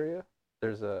my area,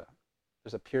 there's a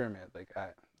pyramid like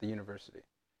at the university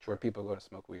where people go to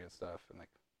smoke weed and stuff and like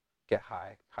get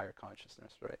higher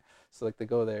consciousness, right? So like they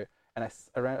go there, and I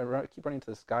keep running into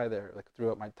this guy there like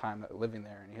throughout my time living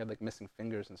there, and he had like missing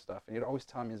fingers and stuff, and he'd always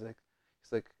tell me he's like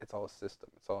it's all a system,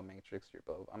 it's all a matrix, you're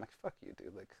blah, blah, blah. I'm like, fuck you,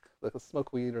 dude. Like let's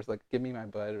smoke weed, or like give me my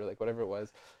bud, or like whatever it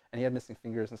was. And he had missing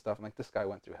fingers and stuff. I'm like, this guy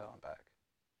went through hell and back.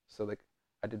 So like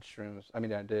I did shrooms. I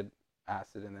mean, I did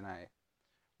acid, and then I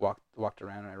walked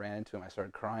around and I ran into him. I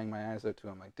started crying my eyes out to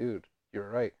him, like, dude, you're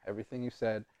right. Everything you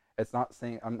said, it's not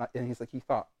saying I'm not. And he's like,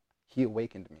 he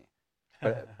awakened me,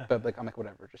 but like I'm like,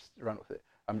 whatever, just run with it.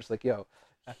 I'm just like, yo,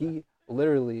 he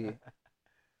literally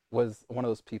was one of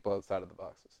those people outside of the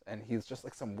boxes, and he's just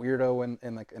like some weirdo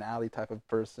in like an alley type of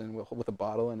person with a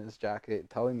bottle in his jacket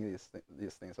telling me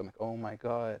these things. I'm like, oh my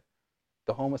god,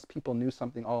 the homeless people knew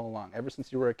something all along. Ever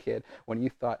since you were a kid, when you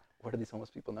thought, what do these homeless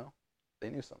people know? They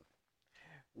knew something.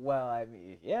 Well, I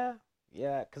mean, yeah,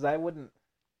 because I wouldn't,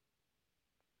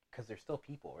 because they're still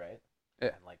people, right? Yeah.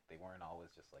 And like they weren't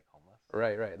always just like homeless.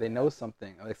 Right. They know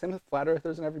something. Like same with flat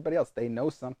earthers and everybody else. They know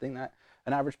something that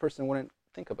an average person wouldn't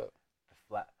think about.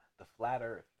 The flat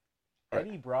Earth. Right.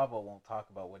 Eddie Bravo won't talk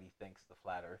about what he thinks the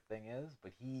flat Earth thing is,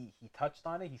 but he touched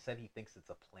on it. He said he thinks it's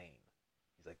a plane.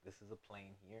 He's like, this is a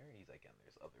plane here. He's like, and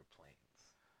there's other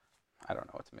planes. I don't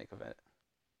know what to make of it.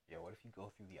 Yeah, what if you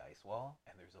go through the ice wall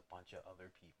and there's a bunch of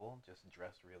other people just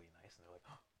dressed really nice, and they're like,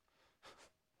 oh,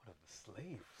 what are the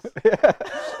slaves? Yeah.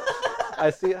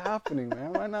 I see it happening,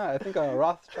 man. Why not? I think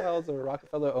Rothschilds or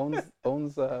Rockefeller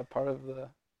owns part of the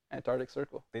Antarctic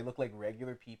Circle. They look like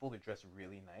regular people. They're dressed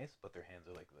really nice, but their hands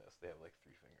are like this. They have like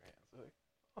 3-finger hands. They're like,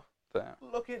 oh,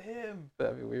 Damn. look at him.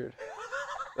 That'd be weird.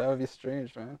 That would be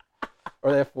strange, man.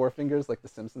 Or they have 4 fingers like the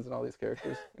Simpsons and all these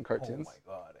characters in cartoons. Oh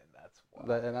my god, and that's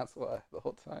why. And that's why the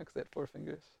whole time, because they had 4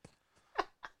 fingers.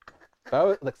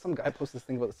 Like some guy posted this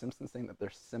thing about the Simpsons saying that they're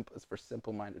simple. It's for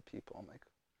simple-minded people. I'm like,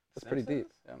 that's pretty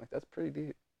deep. Yeah, I'm like, that's pretty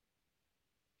deep.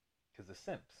 Because the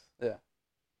Simps. Yeah,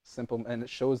 simple, and it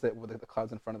shows that with the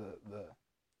clouds in front of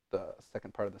the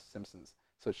second part of the Simpsons.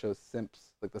 So it shows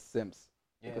simps, like the simps,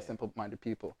 like the simple-minded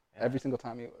people. Yeah. Every single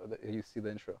time you see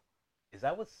the intro. Is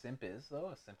that what simp is though?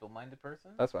 A simple-minded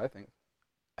person? That's what I think.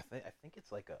 I think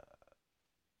it's like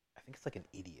an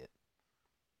idiot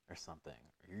or something.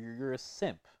 You're a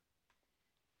simp.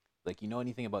 Like, you know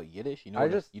anything about Yiddish? You know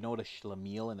what a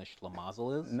schlemiel and a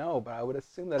schlemazel is? No, but I would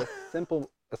assume that a simp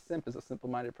is a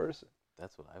simple-minded person.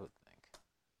 That's what I would think.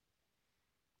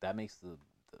 That makes the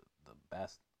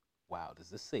best. Wow, does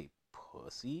this say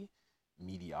pussy?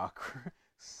 Mediocre?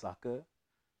 Sucker?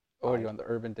 Oh, you're on the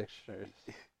Urban Dictionary.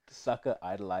 Sucker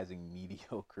idolizing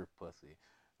mediocre pussy.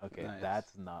 Okay, nice.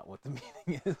 That's not what the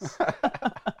meaning is.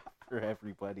 For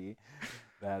everybody.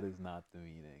 That is not the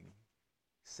meaning.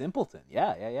 Simpleton.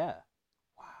 Yeah.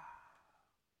 Wow.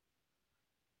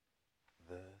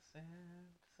 The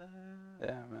Simpsons.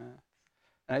 Yeah, man.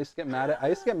 And I used to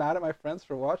get mad at my friends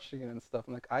for watching it and stuff.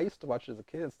 I'm like, I used to watch it as a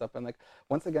kid and stuff. And like,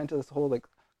 once I got into this whole like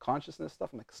consciousness stuff,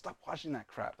 I'm like, stop watching that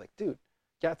crap. Like, dude,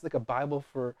 yeah, it's like a Bible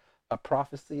for a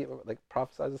prophecy, or like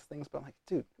prophesizes things. But I'm like,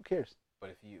 dude, who cares? But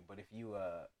if you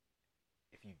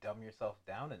dumb yourself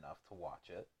down enough to watch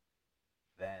it,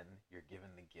 then you're given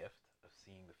the gift of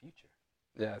seeing the future.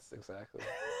 Yes, exactly.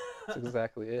 That's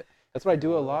exactly it. That's what I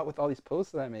do a lot with all these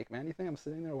posts that I make, man. You think I'm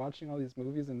sitting there watching all these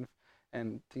movies and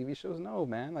TV shows? No,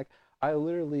 man. Like, I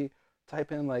literally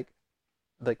type in like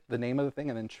the name of the thing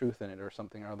and then truth in it or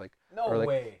something, or like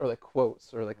way, or like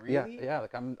quotes, or like really? yeah.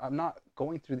 Like I'm not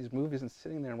going through these movies and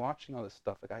sitting there and watching all this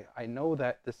stuff. Like I know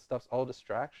that this stuff's all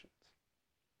distractions.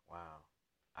 Wow,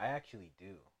 I actually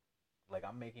do. Like,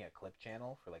 I'm making a clip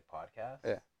channel for like podcasts.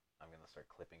 Yeah. I'm gonna start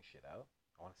clipping shit out.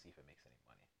 I want to see if it makes any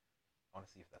money. I want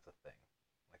to see if that's a thing.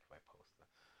 Like, if I post it,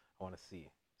 I want to see.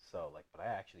 So like, but I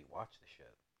actually watch the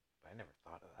shit. But I never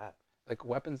thought of that. Like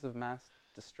weapons of mass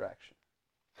distraction.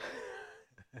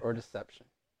 Or deception.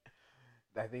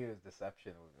 I think it was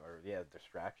deception or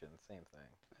distraction, same thing.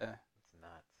 Yeah. It's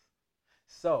nuts.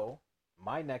 So,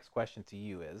 my next question to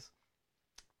you is,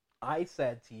 I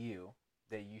said to you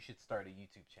that you should start a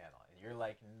YouTube channel, and you're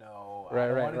like, no, I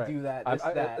don't want to do that,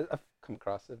 that. I've come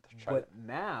across it. But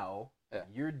now,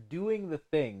 you're doing the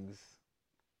things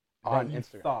on that you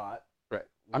Instagram. Thought. Right.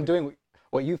 I'm doing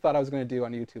what you thought I was going to do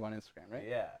on YouTube on Instagram, right?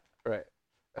 Yeah. Right.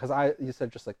 Because you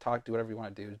said just like do whatever you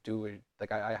want to do. Do it.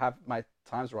 Like I have my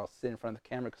times where I'll sit in front of the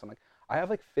camera because I'm like, I have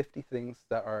like 50 things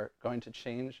that are going to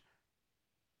change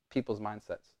people's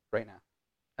mindsets right now.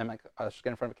 I'm like, I'll just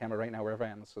get in front of a camera right now, wherever I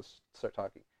am. Let's just start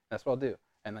talking. And that's what I'll do.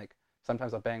 And like,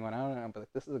 sometimes I'll bang one out, and I'll be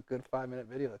like, this is a good 5-minute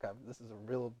video. Like, this is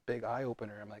a real big eye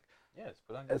opener. I'm like, Yeah, it's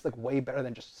put on. it's like way better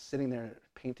than just sitting there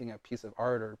painting a piece of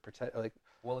art or pretend like,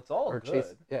 Well, it's all or good. or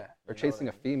You know what chasing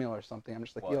I a mean? female or something. I'm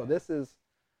just like, Well, yo, yeah.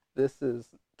 this is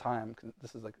time.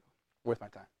 This is like worth my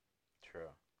time. True.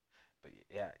 But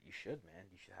yeah, you should, man.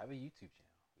 You should have a YouTube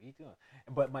channel. What are you doing?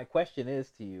 But my question is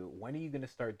to you: when are you gonna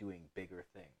start doing bigger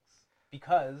things?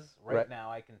 Because right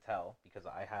now I can tell, because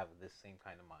I have this same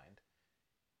kind of mind,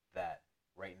 that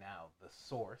right now the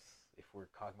source, if we're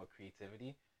talking about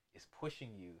creativity, is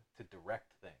pushing you to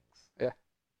direct things. Yeah.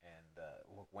 And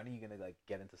when are you gonna like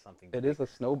get into something? It bigger? is a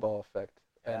snowball effect,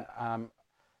 Yeah.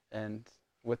 and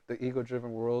with the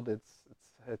ego-driven world, it's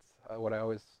what I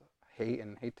always hate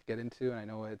to get into, and I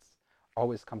know it's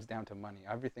always comes down to money.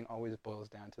 Everything always boils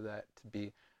down to that, to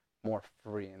be more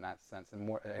free in that sense, and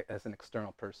more as an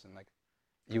external person. Like,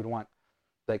 you'd want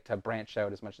like to branch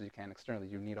out as much as you can externally.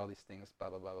 You need all these things, blah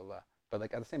blah blah blah blah. But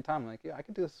like at the same time, like, yeah, I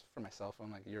could do this from my cell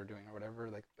phone, like you're doing or whatever.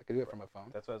 Like, I could do it from my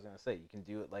phone. That's what I was gonna say. You can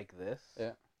do it like this.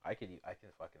 Yeah. I can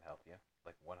fucking help you,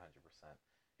 like 100%.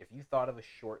 If you thought of a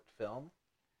short film,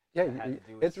 Yeah, that had to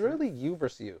do with it's truth, really you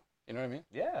versus you. You know what I mean?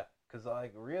 yeah, because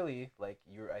like really, like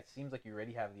you're. It seems like you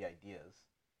already have the ideas.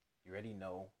 You already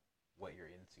know what you're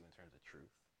into in terms of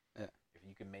truth. Yeah. If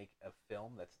you can make a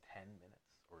film that's 10 minutes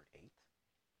or 8,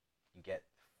 you get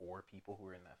 4 people who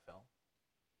are in that film.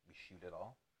 You shoot it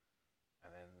all,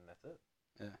 and then that's it.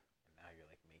 Yeah. And now you're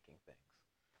like making things.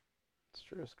 It's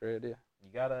true. It's a great idea. You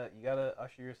gotta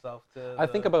usher yourself to. I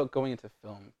think about going into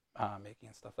film making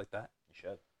and stuff like that. You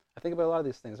should. I think about a lot of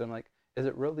these things. I'm like, is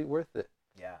it really worth it?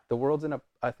 Yeah. The world's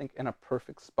I think in a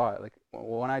perfect spot. Like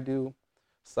when I do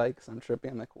psychs, I'm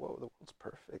tripping. I'm like, whoa, the world's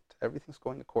perfect. Everything's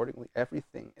going accordingly.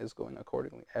 Everything is going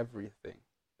accordingly. Everything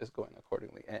is going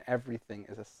accordingly, and everything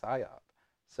is a psyop.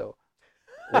 So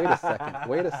wait a second.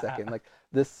 Wait a second. Like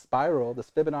this spiral,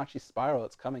 this Fibonacci spiral,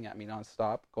 it's coming at me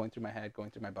nonstop, going through my head, going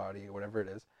through my body, or whatever it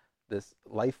is. This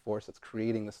life force that's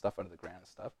creating the stuff out of the ground and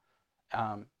stuff.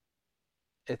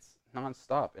 It's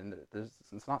nonstop, and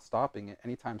it's not stopping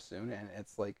anytime soon. And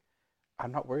it's like,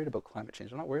 I'm not worried about climate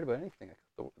change. I'm not worried about anything.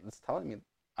 It's telling me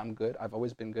I'm good. I've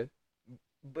always been good.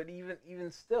 But even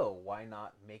still, why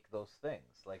not make those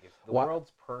things? Like if the Why-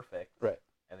 world's perfect, Right.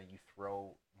 and then you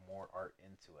throw more art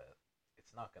into it,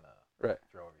 it's not gonna Right.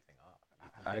 throw everything off. You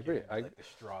I think you're agree. gonna be like the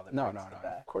straw that No, breaks no, the no.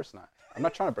 back. Of course not. I'm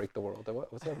not trying to break the world.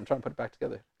 What's up? I'm trying to put it back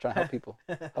together. I'm trying to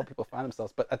help people find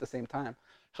themselves. But at the same time,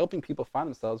 helping people find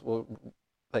themselves will,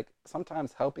 like,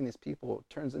 sometimes helping these people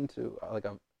turns into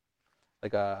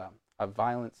a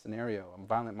violent scenario, a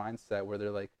violent mindset where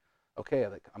they're like, okay,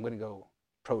 like I'm gonna go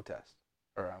protest,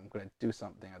 or I'm gonna do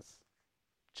something that's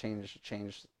change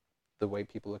the way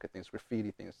people look at things,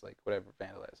 graffiti things, like whatever,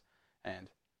 vandalize, and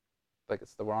like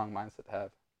it's the wrong mindset to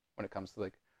have when it comes to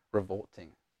like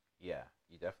revolting. Yeah,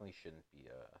 you definitely shouldn't be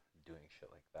doing shit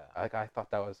like that. Like I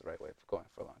thought that was the right way of going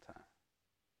for a long time.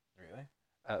 Really?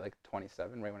 At like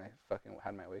 27, right when I fucking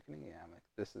had my awakening, yeah, I'm like,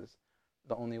 this is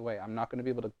the only way. I'm not gonna be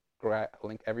able to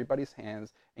link everybody's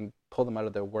hands and pull them out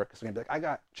of their work. Because they're gonna be like, I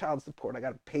got child support, I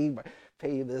gotta pay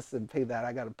this and pay that,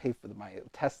 I gotta pay for my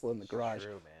Tesla in the garage.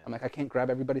 True, man. I'm like, I can't grab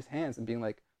everybody's hands and being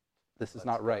like, this is Let's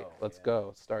not right. go, Let's yeah.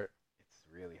 go. Start. It's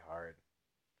really hard.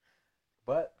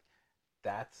 But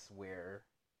that's where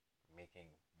making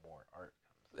more art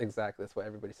comes in. Exactly. That's what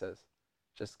everybody says.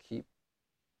 Just keep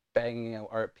banging out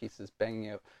art pieces, banging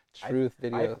out truth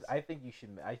videos. I think you should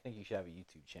have a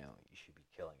YouTube channel. You should be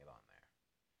killing it on there.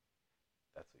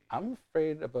 That's what you should. I'm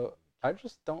afraid about. I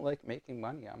just don't like making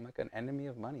money. I'm like an enemy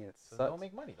of money. It So sucks. don't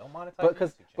make money. Don't monetize But your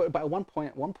YouTube channel. but at one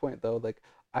point though, like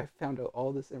I found out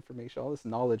all this information, all this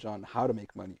knowledge on how to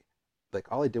make money.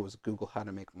 Like all I did was Google how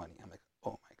to make money. I'm like,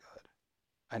 oh my god,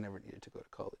 I never needed to go to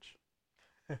college.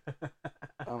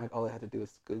 I'm like, all I had to do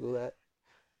was Google that,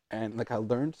 and like I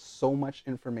learned so much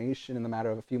information in the matter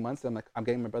of a few months. I'm like, I'm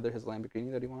getting my brother his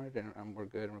Lamborghini that he wanted, and we're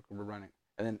good, and we're running.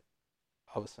 And then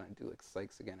all of a sudden I do like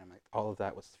psychs again. I'm like, all of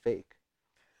that was fake.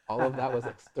 All of that was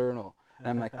external. And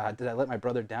I'm like, did I let my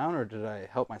brother down, or did I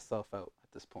help myself out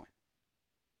at this point?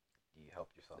 You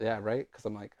helped yourself. Yeah, right? Because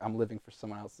I'm like, I'm living for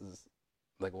someone else's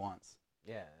like wants.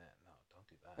 Yeah, no, don't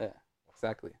do that. Yeah,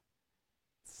 exactly.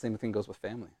 Same thing goes with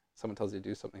family. Someone tells you to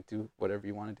do something, do whatever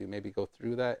you want to do. Maybe go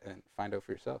through that and find out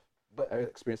for yourself. But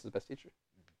Experience is the best teacher.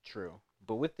 true.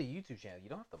 But with the YouTube channel, you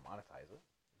don't have to monetize it.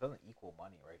 It doesn't equal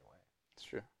money right away It's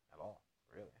true. at all,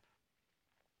 really.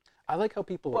 I like how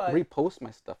people But- repost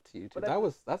my stuff to YouTube. but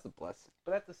at That's a blessing.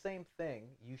 But at the same thing,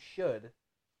 you should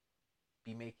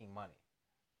be making money.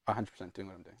 100% doing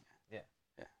what I'm doing. Yeah.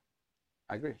 Yeah.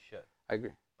 I agree. You should. I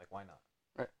agree. Like, why not?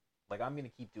 Right. Like, I'm gonna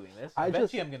keep doing this. I Eventually,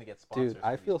 just- I'm gonna get sponsors. Dude,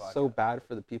 I for these feel so podcasts. bad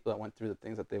for the people that went through the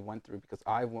things that they went through because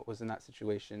was in that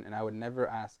situation, and I would never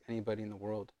ask anybody in the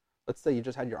world. Let's say you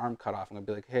just had your arm cut off, and I'd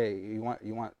be like, "Hey, you want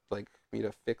like me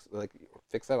to fix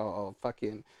that? I'll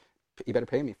fucking you better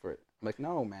pay me for it." I'm like,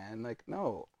 "No, man, like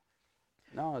no,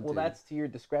 Well, dude." that's to your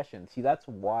discretion. See, that's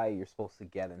why you're supposed to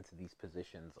get into these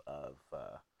positions of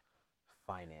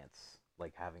finance,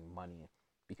 like having money,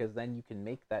 because then you can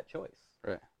make that choice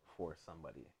Right. for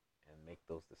somebody and make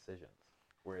those decisions.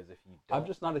 Whereas if you don't, I'm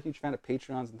just not a huge fan of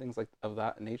Patreons and things like of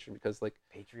that nature because like,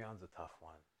 Patreon's a tough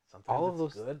one. Sometimes All of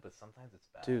it's those- good, but sometimes it's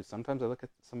bad. dude, sometimes I look at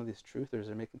some of these truthers,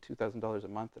 they're making $2,000 a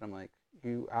month, and I'm like,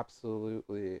 you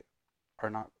absolutely are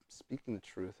not speaking the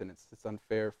truth, and it's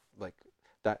unfair, like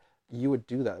that you would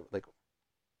do that, like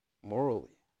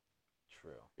morally.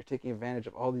 True. You're taking advantage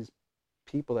of all these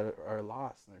people that are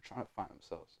lost and they're trying to find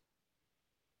themselves,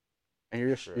 and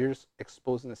you're just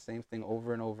exposing the same thing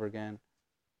over and over again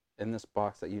in this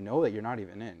box that you know that you're not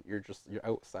even in. You're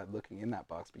outside looking in that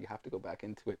box, but you have to go back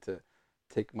into it to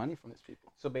take money from these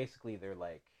people. So basically, they're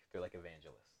like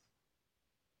evangelists.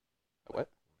 What?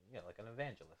 Yeah, like an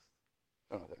evangelist.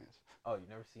 I don't know what that means. Oh, you've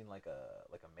never seen like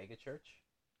a mega church,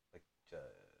 like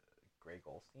Gray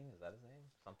Goldstein? Is that his name?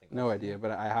 Something. No Goldstein? idea,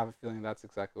 but I have a feeling that's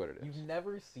exactly what it is. You've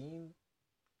never seen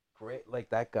Gray, like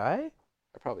that guy?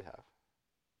 I probably have.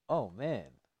 Oh man,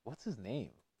 what's his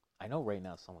name? I know right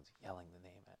now someone's yelling the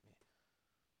name at me.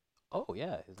 Oh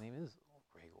yeah, his name is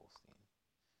Gray Goldstein.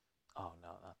 Oh no,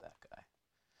 not that guy.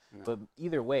 No. But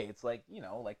either way, it's like,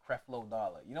 like Creflo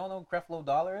Dollar. You don't know who Creflo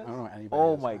Dollar is? I don't know what anybody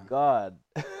Oh is, my man. god.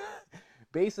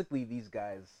 Basically, these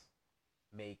guys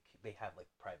they have like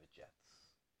private jets.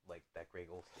 Like that Greg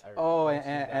Olsen. Oh,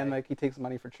 and like he takes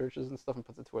money for churches and stuff and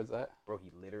puts it towards that. Bro, he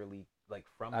literally, like,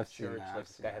 from I've the seen church, that, like, I've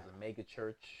this seen guy that. has a mega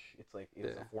church. It's like,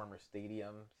 it's Yeah. a former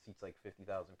stadium, seats like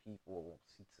 50,000 people,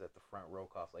 seats at the front row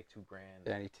cost like $2,000.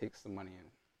 Yeah, and he takes the money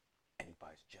And he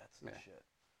buys jets and Yeah. shit.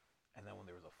 And then when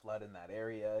there was a flood in that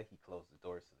area, he closed the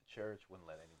doors to the church, wouldn't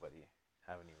let anybody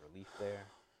have any relief there.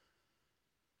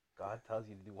 God tells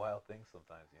you to do wild things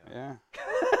sometimes, you know?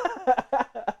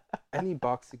 Yeah. Any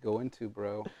box you go into,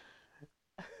 bro,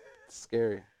 it's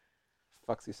scary.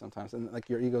 Fucks you sometimes. And like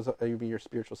your ego's, your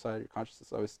spiritual side, your consciousness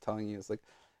is always telling you, it's like,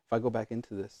 if I go back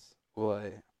into this, will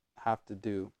I have to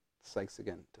do psychs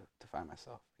again to find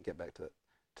myself and get back to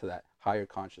that higher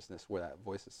consciousness where that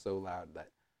voice is so loud that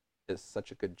is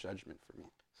such a good judgment for me.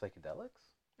 Psychedelics?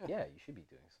 Yeah. Yeah, you should be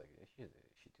doing psychedelics. You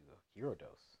should do a hero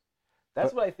dose.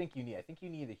 That's But- what I think you need. I think you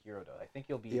need a hero dose. I think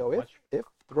you'll be Yo, much. it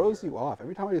throws clearer. you off.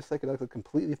 Every time I do psychedelics, it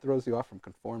completely throws you off from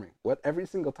conforming. Every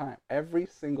single time,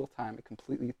 it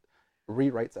completely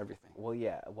rewrites everything. Well,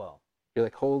 yeah. Well, You're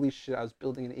like, holy shit, I was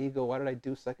building an ego. Why did I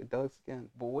do psychedelics again?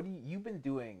 but what do you've been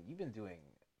doing? You've been doing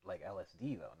like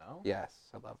LSD though, no? Yes,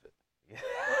 I love it.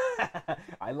 Yeah.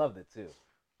 I loved it too.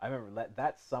 I remember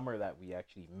that summer that we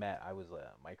actually met. I was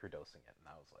microdosing it, and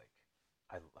I was like,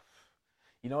 I love.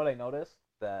 You know what I noticed?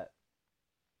 That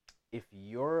if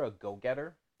you're a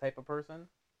go-getter type of person,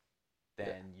 then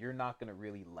Yeah. you're not gonna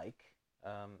really like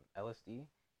LSD.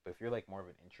 But if you're like more of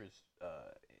an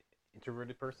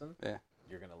introverted person, Yeah.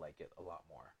 you're gonna like it a lot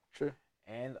more. Sure.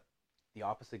 And the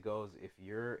opposite goes, if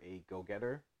you're a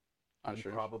go-getter, On you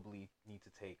sure. probably need to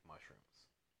take mushrooms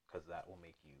because that will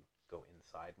make you go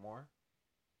inside more,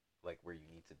 like where you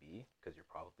need to be, because you're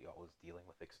probably always dealing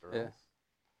with externals.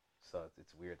 So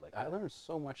it's weird. Like I learned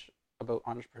so much about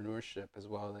entrepreneurship as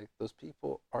well. Like those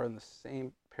people are in the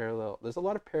same parallel. There's a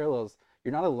lot of parallels.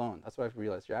 You're not alone. That's what I've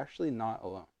realized. You're actually not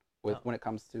alone with No. when it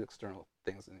comes to external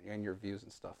things and your views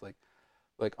and stuff. Like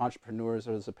entrepreneurs,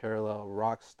 there's a parallel.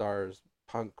 Rock stars,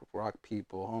 punk rock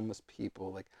people, homeless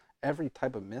people, like every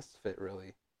type of misfit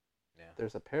really. Yeah.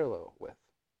 There's a parallel with.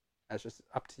 And it's just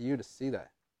up to you to see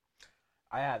that.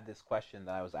 I had this question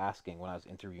that I was asking when I was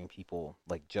interviewing people,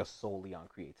 like just solely on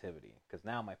creativity, because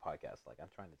now my podcast, like I'm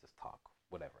trying to just talk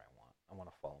whatever I want. I want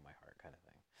to follow my heart, kind of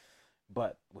thing.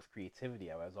 But with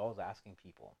creativity, I was always asking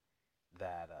people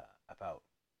that about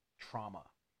trauma,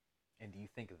 and do you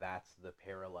think that's the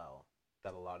parallel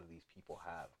that a lot of these people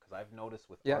have? Because I've noticed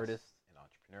with Yes. artists and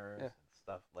entrepreneurs Yeah. and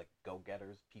stuff like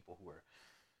go-getters, people who are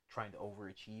trying to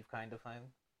overachieve, kind of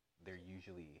thing, they're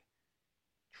usually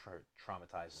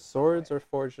traumatized. in some Swords way. are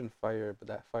forged in fire, but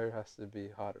that fire has to be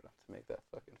hot enough to make that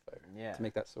fucking fire. Yeah. To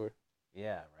make that sword,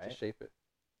 Yeah, to right. shape it.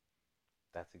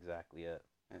 That's exactly it.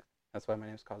 That's why my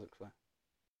name's Cosmic Flame.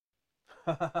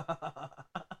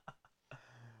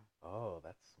 Oh,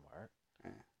 that's smart.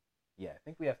 Yeah. Yeah, I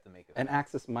think we have to make it. And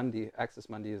Axis Mundi. Axis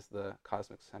Mundi is the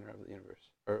cosmic center of the universe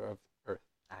or of Earth.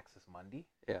 Axis Mundi.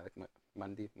 Yeah, like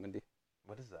Mundi.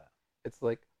 What is that? It's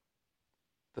like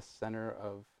the center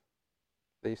of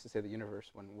They used to say the universe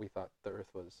when we thought the Earth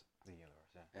was The universe,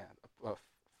 yeah. a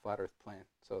flat Earth plane.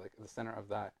 So like the center of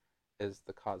that is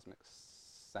the cosmic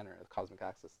center, the cosmic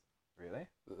axis. Really?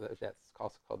 Yeah, it's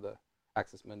also called the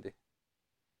axis mundi.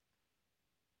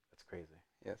 That's crazy.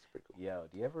 Yeah, it's pretty cool. Yo,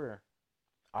 do you ever?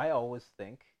 I always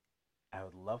think I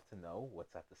would love to know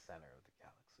what's at the center of the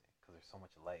galaxy because there's so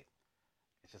much light.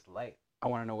 It's just light. I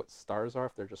want to know what stars are,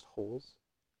 if they're just holes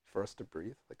for us to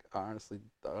breathe. Like I honestly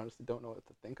don't know what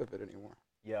to think of it anymore.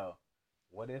 Yo,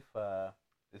 what if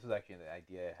this was actually an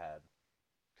idea I had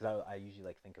because I usually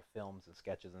like think of films and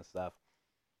sketches and stuff,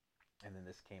 and then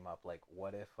this came up like,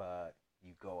 what if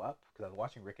you go up? Because I was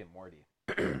watching Rick and Morty,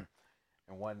 and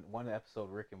one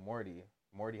episode Rick and Morty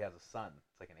has a son.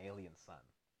 It's like an alien son,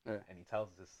 Yeah. and he tells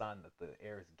his son that the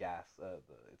air is gas,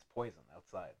 it's poison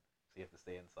outside, so you have to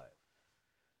stay inside.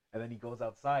 And then he goes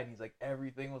outside, and he's like,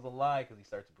 everything was a lie because he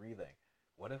starts breathing.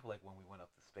 What if like when we went up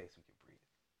to space we could breathe,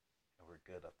 and we're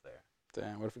good up there?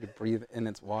 Damn, what if we could breathe in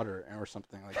its water or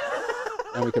something like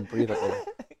and we could breathe up there?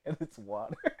 And it's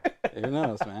water. Who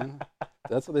knows, man?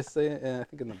 That's what they say, I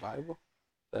think, in the Bible.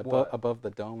 That What? above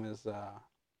the dome is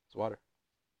water.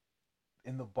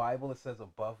 In the Bible, it says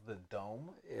above the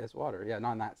dome. It's water. Yeah,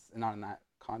 not in that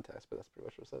context, but that's pretty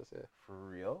much what it says. Yeah. For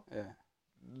real? Yeah.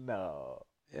 No.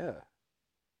 Yeah.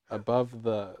 Above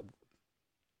the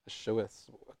showeth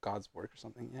God's work or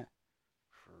something. Yeah.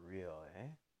 For real, eh?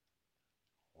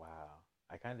 Wow.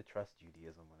 I kind of trust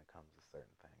Judaism when it comes to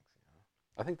certain things, you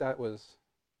know? I think that was.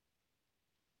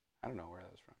 I don't know where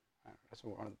that was from. I don't know, that's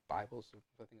one of the Bibles. I think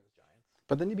it was. Giants.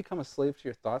 But then you become a slave to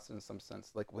your thoughts in some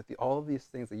sense. Like with all of these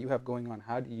things that you have going on,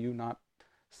 how do you not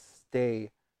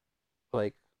stay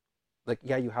like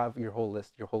yeah, you have your whole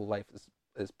list, your whole life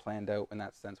is planned out in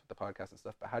that sense with the podcast and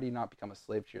stuff, but how do you not become a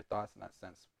slave to your thoughts in that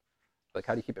sense? Like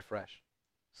how do you keep it fresh?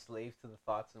 Slave to the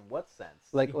thoughts in what sense?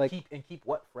 Like keep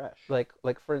what fresh?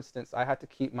 Like for instance, I had to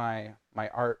keep my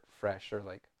art fresh, or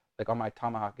like on my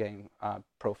Tomahawk Gang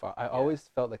profile. I always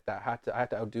felt like that I had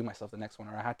to outdo myself the next one,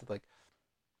 or I had to like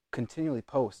continually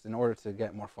post in order to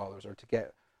get more followers or to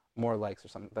get more likes or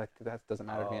something. That doesn't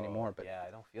matter to me anymore. But yeah,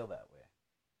 I don't feel that way.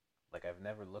 Like I've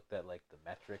never looked at like the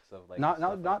metrics of like not the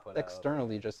stuff I not put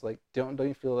externally, out. just like don't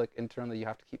you feel like internally you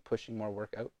have to keep pushing more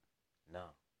work out No,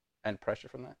 and pressure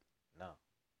from that? no.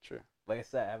 True. Like I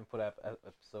said, I haven't put an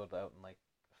episode out in like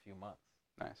a few months.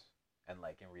 Nice. And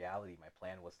like in reality, my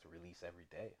plan was to release every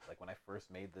day. Like when I first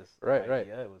made this Right.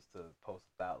 idea, it was to post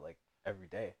out like every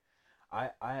day.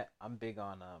 I'm big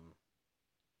on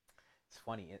It's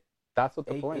funny. That's what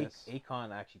the point is.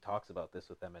 Akon actually talks about this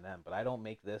with Eminem, but I don't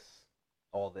make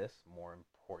all this more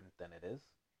important than it is.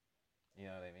 You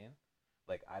know what I mean?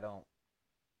 Like I don't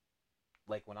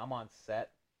like when I'm on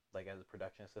set, like as a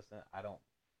production assistant,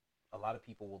 a lot of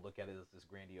people will look at it as this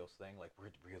grandiose thing, like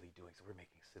we're really doing so, we're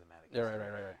making cinematic. Yeah,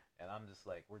 right. And I'm just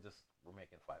like, we're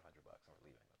making $500 and we're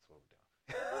leaving. That's what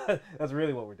we're doing. That's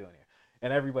really what we're doing here.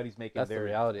 And everybody's making the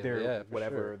reality of it, yeah, for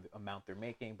whatever sure. amount they're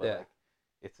making, but like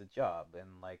it's a job.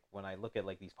 And like when I look at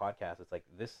like these podcasts, it's like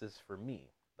this is for me.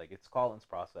 Like it's Colin's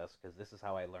process because this is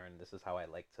how I learn. This is how I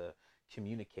like to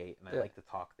communicate, and I like to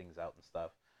talk things out and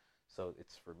stuff. So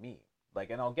it's for me. Like,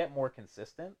 and I'll get more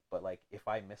consistent, but like if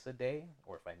I miss a day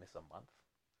or if I miss a month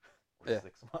or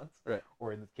 6 months, right,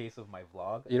 or in the case of my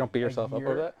vlog, you don't beat yourself up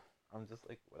over that. I'm just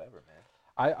like, whatever,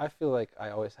 man. I feel like I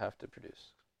always have to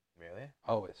produce. Really?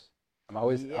 Always. I'm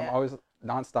always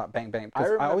nonstop bang bang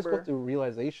because I always go through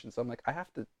realizations. So I'm like, I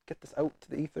have to get this out to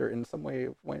the ether in some way,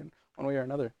 one way or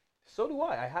another. So do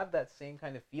I. I have that same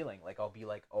kind of feeling. Like I'll be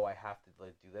like, oh, I have to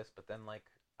like do this, but then like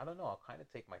I don't know. I'll kind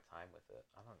of take my time with it.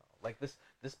 I don't know. Like this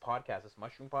podcast, this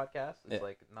mushroom podcast, it's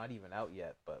like not even out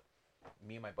yet, but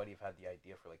me and my buddy have had the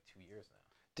idea for like 2 years now.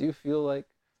 Do you feel like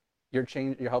you're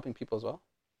helping people as well?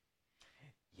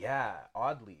 Yeah,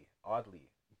 oddly.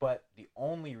 But the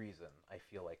only reason I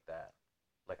feel like that,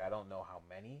 like I don't know how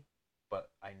many, but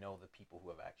I know the people who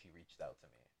have actually reached out to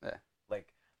me. Yeah.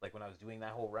 Like when I was doing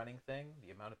that whole running thing,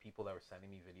 the amount of people that were sending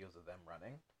me videos of them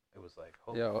running, it was like,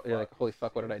 holy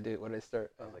fuck, what did I do? What did I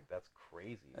start? I was like, that's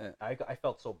crazy. Yeah. I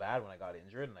felt so bad when I got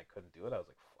injured and I couldn't do it. I was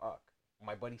like, fuck.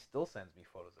 My buddy still sends me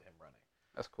photos of him running.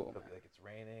 That's cool, man. Like, it's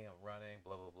raining, I'm running,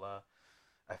 blah, blah, blah.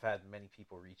 I've had many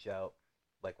people reach out.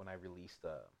 Like when I released,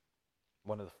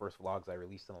 one of the first vlogs I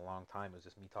released in a long time was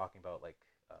just me talking about like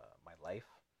my life.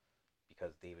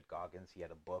 Because David Goggins, he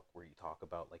had a book where you talk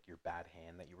about like your bad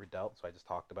hand that you were dealt. So I just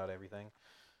talked about everything.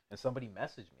 And somebody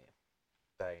messaged me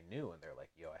that I knew, and they're like,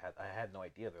 yo, I had no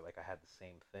idea. They're like, I had the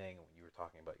same thing when you were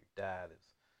talking about your dad.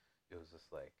 It was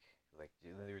just like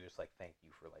they were just like, thank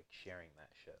you for like sharing that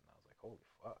shit. And I was like, holy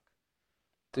fuck.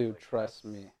 Dude, like, trust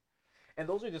me. And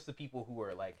those are just the people who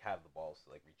are like have the balls to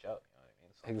like reach out, you know what I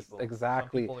mean? Some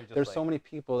Exactly. people are just There's like, so many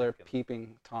people that are thinking-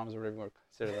 peeping Toms or whatever you want to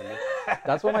consider them.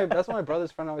 That's what my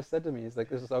brother's friend always said to me. He's like,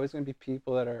 there's always going to be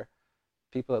people that are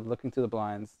looking through the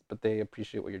blinds, but they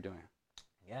appreciate what you're doing.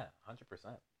 Yeah,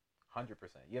 100%. 100%.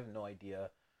 You have no idea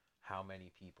how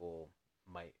many people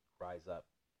might rise up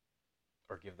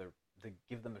or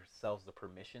give themselves the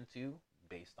permission to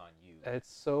based on you.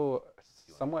 It's so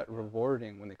Doing somewhat it, yeah.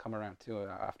 rewarding when they come around too.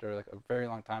 After like a very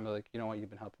long time, they're like, you know what, you've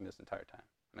been helping me this entire time.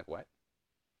 I'm like, what?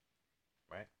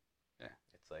 Right? Yeah.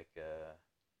 It's like,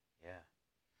 yeah.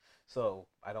 So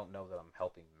I don't know that I'm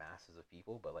helping masses of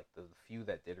people, but like the few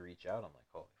that did reach out, I'm like,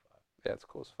 holy fuck. Yeah, it's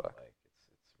cool as fuck. Like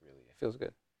it's really It feels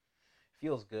good.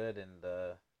 feels good and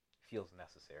feels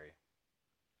necessary.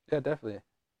 Yeah, definitely.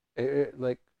 It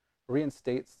like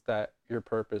reinstates that your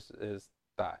purpose is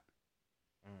that.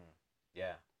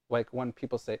 Yeah. Like when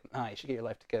people say, "Nah, you should get your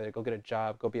life together. Go get a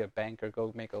job. Go be a banker.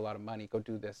 Go make a lot of money. Go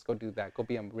do this. Go do that. Go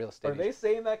be a real estate." Are they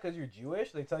saying that because you're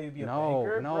Jewish? They tell you to be a No,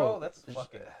 banker, no. bro. That's Just-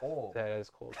 fucking cold. That is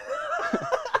cold.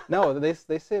 No, they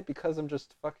say it because I'm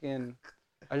just fucking.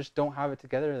 I just don't have it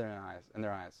together in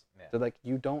their eyes. Yeah. They're like,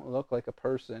 you don't look like a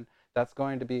person that's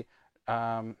going to be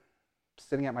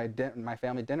sitting at my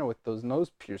family dinner with those nose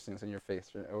piercings in your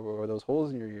face or those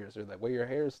holes in your ears or the way your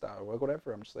hair is styled or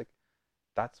whatever. I'm just like,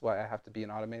 that's why I have to be an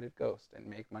automated ghost and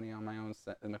make money on my own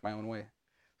and my own way.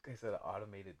 This guy said an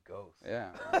automated ghost. Yeah,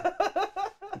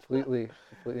 completely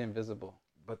invisible.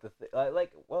 But I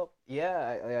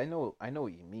know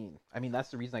what you mean. I mean, that's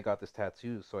the reason I got this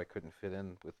tattoo, so I couldn't fit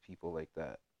in with people like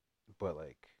that. But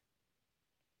like,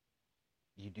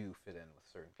 you do fit in with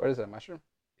certain. What is that, mushroom?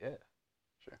 Yeah.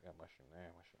 Sure. Got mushroom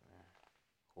there,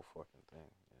 whole fucking thing.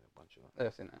 Yeah, a bunch of Yeah,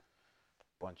 I've seen that.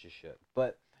 bunch of shit.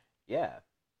 But yeah,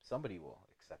 somebody will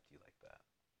accept you like that.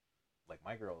 Like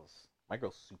my girl's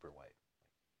super white.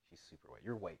 Like, she's super white.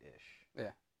 You're white-ish.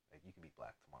 Yeah. Like you can be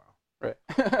black tomorrow.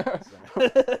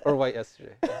 Right. Or white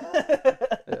yesterday.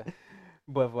 Yeah.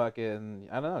 But fucking,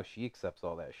 I don't know. She accepts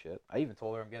all that shit. I even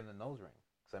told her I'm getting a nose ring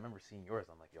because I remember seeing yours.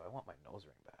 I'm like, yo, I want my nose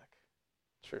ring back.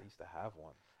 True. I used to have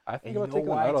one. I And think you about know taking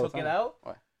why them I out all the took it time. out?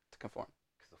 Why? To conform.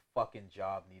 Because the fucking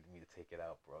job needed me to take it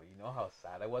out, bro. You know how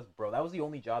sad I was, bro. That was the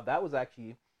only job. That was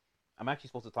actually, I'm actually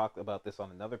supposed to talk about this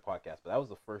on another podcast, but that was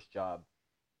the first job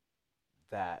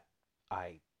that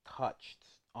I touched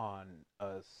on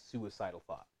a suicidal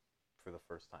thought for the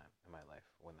first time in my life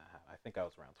when that happened. I think I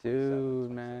was around 27.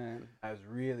 Dude, 26. man.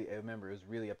 I remember it was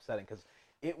really upsetting because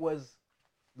it was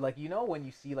like, you know, when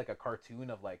you see like a cartoon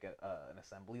of like an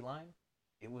assembly line,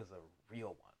 it was a real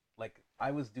one. Like I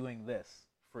was doing this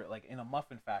for like in a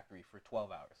muffin factory for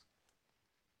 12 hours.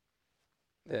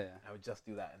 Yeah. I would just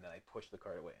do that and then I'd push the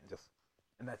cart away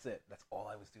and that's it. That's all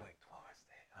I was doing 12 hours a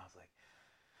day. And I was like,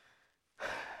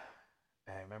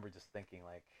 and I remember just thinking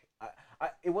like,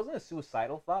 it wasn't a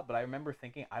suicidal thought, but I remember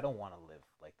thinking, I don't want to live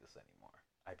like this anymore.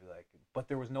 I'd be like, but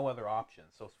there was no other option.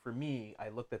 So for me, I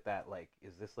looked at that like,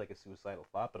 is this like a suicidal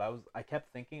thought? But I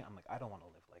kept thinking, I'm like, I don't want to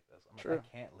live like this. I'm like, True.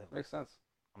 I can't live like Makes this. sense.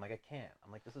 I'm like, I can't.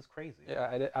 I'm like, this is crazy. Yeah,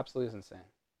 it absolutely is insane.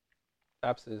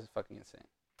 Absolutely is fucking insane.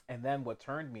 And then what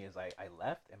turned me is I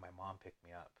left and my mom picked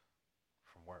me up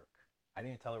from work. I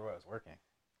didn't even tell her where I was working.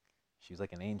 She was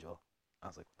like an angel. I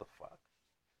was like, what the fuck?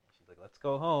 And she's like, let's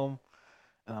go home.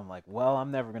 And I'm like, well,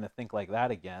 I'm never going to think like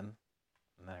that again.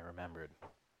 And then I remembered.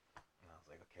 And I was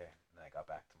like, okay. And then I got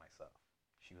back to myself.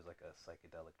 She was like a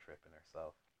psychedelic trip in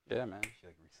herself. Yeah, man. She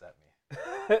like reset me.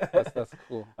 That's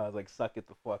cool. I was like, suck it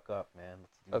the fuck up, man.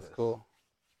 Let's do That's this. cool.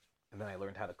 And then I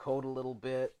learned how to code a little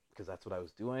bit because that's what I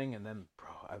was doing. And then, bro,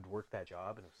 I would work that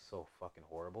job and it was so fucking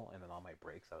horrible. And then on my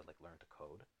breaks, I would like learn to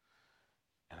code.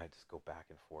 And I just go back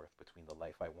and forth between the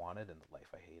life I wanted and the life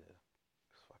I hated.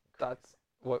 It was fucking crazy. That's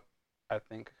what I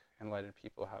think enlightened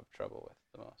people have trouble with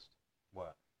the most.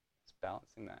 What? It's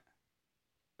balancing that.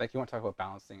 Like, you want to talk about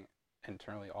balancing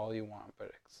internally all you want,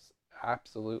 but it's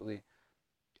absolutely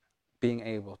being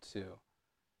able to,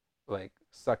 like,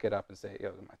 suck it up and say,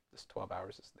 yo, this 12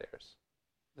 hours is theirs.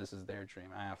 This is their dream.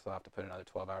 I also have to put another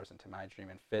 12 hours into my dream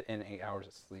and fit in 8 hours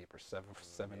of sleep or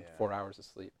 4 hours of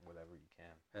sleep. Whatever you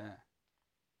can. Yeah.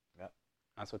 Yep.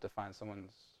 That's what defines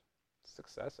someone's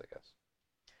success, I guess.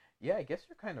 Yeah, I guess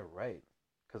you're kind of right.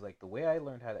 Because, like, the way I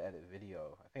learned how to edit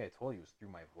video, I think I told you, was through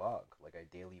my vlog. Like, I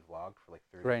daily vlogged for, like,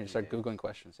 30 Right, and you start days. Googling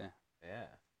questions, yeah. Yeah.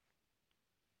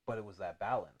 But it was that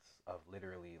balance of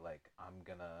literally, like, I'm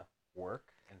going to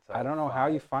work until I don't know how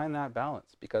you 5. find that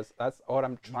balance, because that's what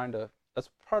I'm trying to, that's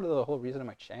part of the whole reason of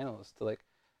my channel is to, like,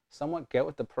 somewhat get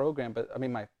with the program, but, I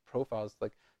mean, my profile is,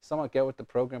 like, somewhat get with the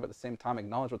program, but at the same time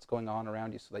acknowledge what's going on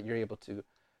around you so that you're able to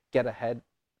get ahead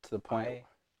to the point.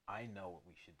 I know what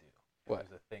we should do. What?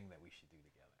 There's a thing that we should do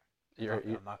together.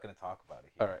 You're I'm not going to talk about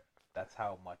it here. all right, That's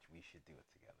how much we should do it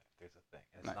together. There's a thing.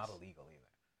 And it's not Nice. illegal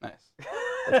either.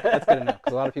 Nice. That's good enough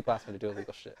because a lot of people ask me to do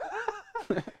illegal shit.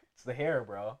 It's the hair,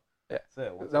 bro. Yeah. That's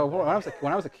it. What's No, with that?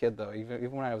 when I was a kid though,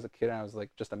 even when I was a kid, and I was like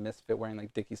just a misfit wearing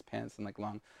like Dickies pants and like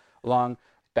long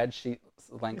bed sheet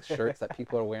length shirts that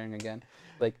people are wearing again.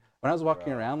 Like when I was walking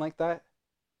Bro. around like that,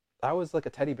 I was like a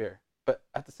teddy bear. But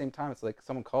at the same time, it's like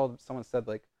someone said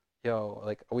like, "Yo,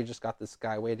 like we just got this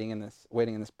guy waiting in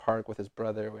this park with his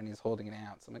brother and he's holding an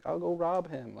ounce." I'm like, "I'll go rob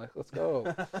him. Like, let's go."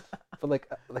 But like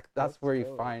that's Let's where you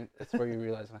go. find it's where you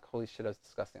realize like, holy shit, I was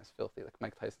disgusting. I was filthy. Like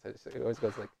Mike Tyson said, he always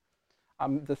goes like,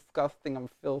 "I'm disgusting. I'm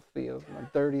filthy. I'm a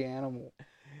dirty animal."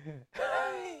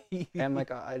 And like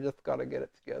I just gotta get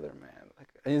it together, man. Like,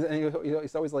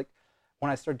 he's always like, when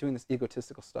I start doing this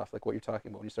egotistical stuff, like what you're talking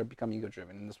about, when you start becoming ego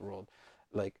driven in this world,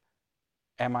 like,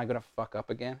 am I gonna fuck up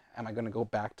again? Am I gonna go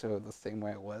back to the same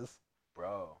way it was?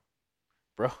 bro,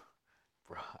 bro,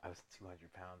 bro. I was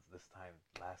 200 pounds this time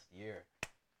last year,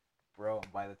 bro.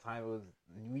 By the time it was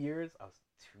New Year's, I was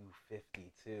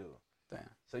 252. Damn.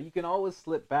 So you can always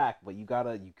slip back, but you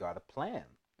gotta plan.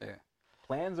 Yeah.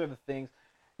 Plans are the things.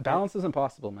 Balance is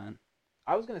impossible, man.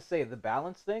 I was gonna say the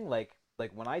balance thing, like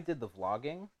when I did the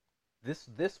vlogging, this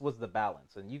was the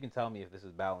balance, and you can tell me if this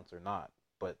is balance or not.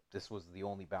 But this was the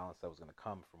only balance that was gonna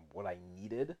come from what I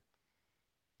needed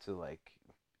to like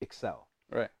excel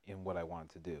Right. in what I wanted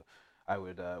to do. I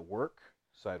would work,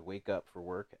 so I'd wake up for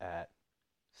work at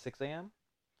 6 a.m.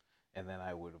 and then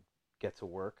I would get to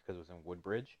work because it was in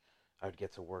Woodbridge. I would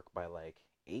get to work by like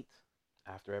 8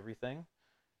 after everything.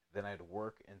 Then I'd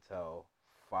work until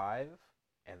 5,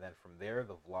 and then from there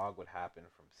the vlog would happen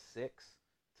from 6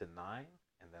 to 9,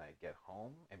 and then I'd get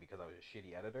home, and because I was a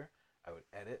shitty editor, I would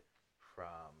edit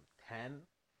from 10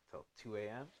 till 2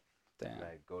 a.m. Damn. and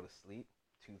I'd go to sleep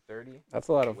 2:30. That's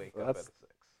a lot of Wake up at 6.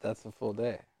 that's a full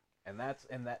day. And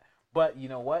that. But you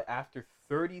know what? After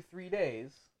 33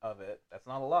 days of it, that's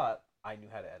not a lot. I knew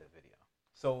how to edit video,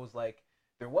 so it was like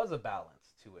there was a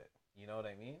balance to it. You know what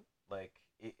I mean? Like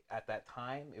at that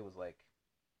time, it was like,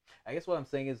 I guess what I'm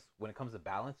saying is when it comes to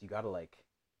balance, you gotta like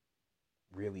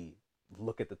really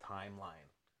look at the timeline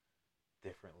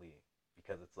differently,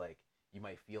 because it's like you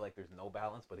might feel like there's no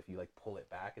balance, but if you like pull it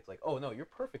back, it's like, oh no, you're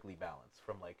perfectly balanced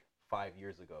from like 5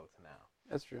 years ago to now.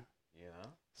 That's true. You know?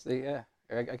 See, yeah,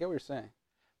 I get what you're saying,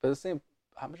 but at the same,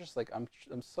 I'm just like I'm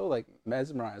so like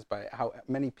mesmerized by how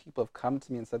many people have come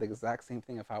to me and said the exact same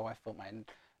thing of how I felt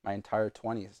my entire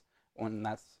 20s. When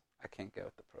that's I can't get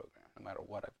with the program, no matter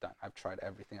what I've done. I've tried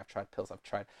everything. I've tried pills. I've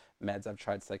tried meds. I've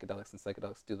tried psychedelics, and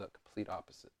psychedelics do the complete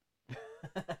opposite.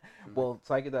 Well,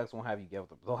 psychedelics won't have you get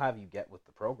with they'll have you get with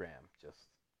the program. Just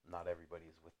not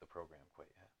everybody's with the program quite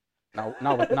yet.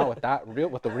 Not with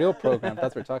the real program.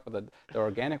 That's what we're talking about, the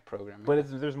organic program. But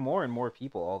there's more and more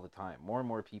people all the time. More and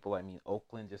more people. I mean,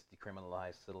 Oakland just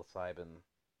decriminalized psilocybin.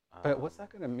 But what's that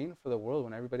going to mean for the world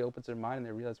when everybody opens their mind and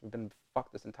they realize we've been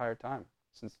fucked this entire time?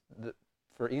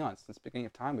 For eons, since the beginning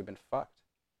of time, we've been fucked.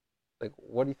 Like,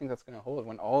 what do you think that's going to hold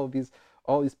when all these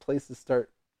places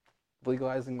start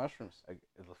legalizing mushrooms?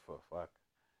 Fuck.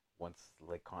 Once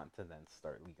like continents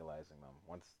start legalizing them,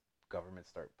 once governments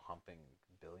start pumping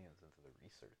billions into the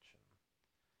research,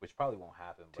 which probably won't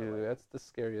happen. But Dude, like, that's the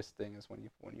scariest thing is when you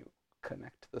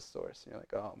connect to the source and you're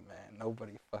like, oh man,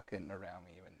 nobody fucking around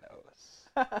me even knows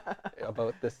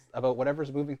about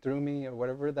whatever's moving through me or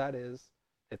whatever that is.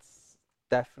 It's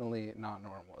definitely not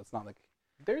normal. It's not like,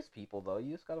 there's people though.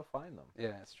 You just gotta find them.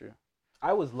 yeah, it's true.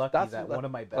 I was lucky That's that what- one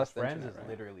of my plus best the friends internet, is right?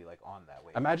 literally like on that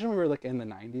way. Imagine we were like in the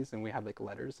 90s and we had like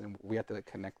letters and we had to like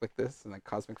connect like this and like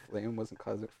Cosmic Flame wasn't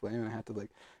Cosmic Flame and I had to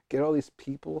like get all these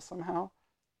people somehow,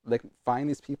 like find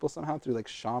these people somehow through like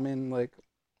shaman, like,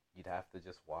 You'd have to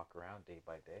just walk around day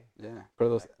by day. yeah,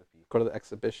 go to Connect the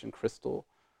exhibition crystal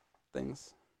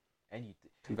things, and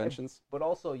conventions. but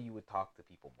also you would talk to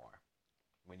people more.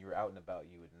 When you were out and about,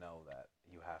 you would know that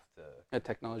you have to. Yeah,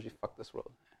 technology fucked this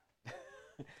world.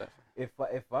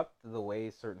 Definitely. It fucked the way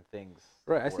certain things.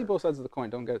 Right, I see work. both sides of the coin.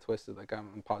 Don't get it twisted. Like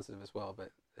I'm positive as well,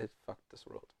 but it fucked this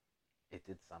world. It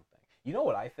did something. You know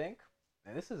what I think?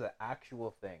 And this is an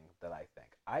actual thing that I think.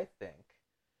 I think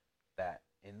that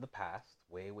in the past,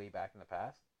 way back in the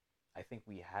past, I think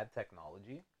we had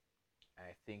technology, and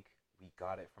I think we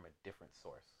got it from a different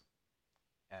source.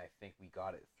 And I think we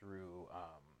got it through,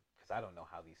 because I don't know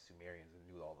how these Sumerians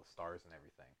knew all the stars and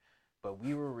everything, but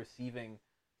we were receiving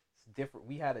different.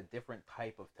 We had a different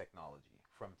type of technology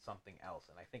from something else,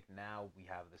 and I think now we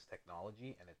have this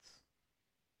technology, and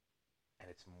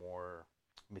it's more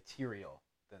material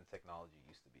than technology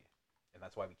used to be, and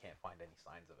that's why we can't find any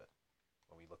signs of it.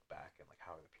 when we look back and like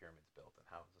how are the pyramids built and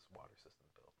how is this water system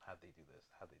built? How'd they do this?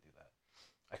 How'd they do that?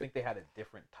 I think they had a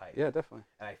different type. Yeah, definitely.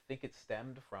 And I think it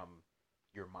stemmed from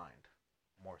your mind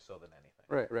more so than anything.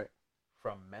 Right.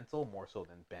 From mental more so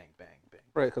than bang, bang, bang.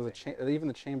 Right, because even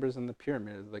the chambers in the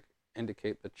pyramid like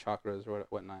indicate the chakras or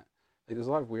whatnot. Like, there's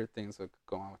a lot of weird things that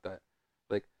go on with that.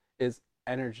 Like, is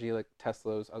energy like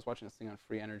Tesla's? I was watching this thing on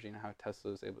free energy and how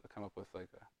Tesla was able to come up with like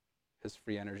his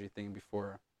free energy thing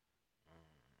before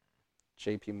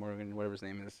J.P. Morgan, whatever his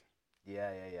name is. Yeah.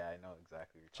 I know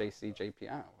exactly. What you're talking about. J.P.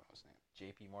 I don't know what his name.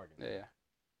 J.P. Morgan. Yeah.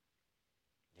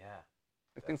 Yeah.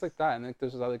 Like things like that. And like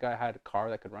there's this other guy had a car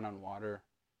that could run on water.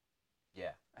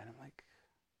 Yeah. And I'm like,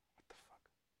 what the fuck?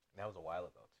 That was a while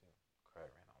ago too. Car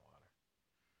ran on water.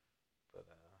 But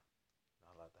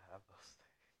not allowed to have those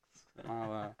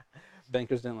things.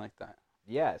 Bankers didn't like that.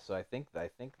 Yeah, so I think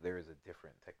there is a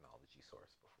different technology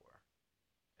source before,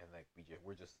 and like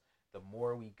we're just the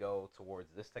more we go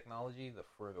towards this technology, the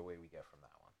further away we get from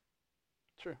that one.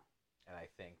 True. And I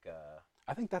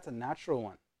think that's a natural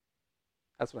one.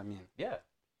 That's what I mean. Yeah.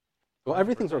 Well,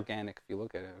 everything's 100%. organic if you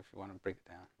look at it. If you want to break it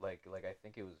down. Like I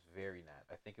think it was very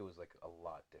I think it was like a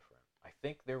lot different. I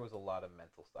think there was a lot of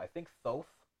mental stuff. I think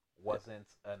Thoth wasn't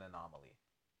an anomaly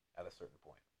at a certain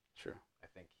point. True. I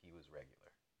think he was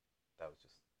regular. That was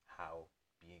just how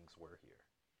beings were here.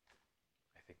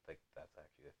 I think like that's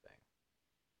actually a thing.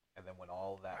 And then when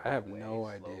all that I have went no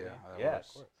away idea slowly- how that yeah, works.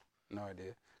 of course. No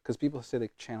idea. Because people say they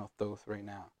channel Thoth right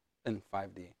now in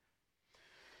 5D.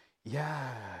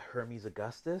 Yeah, Hermes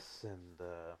Augustus and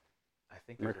I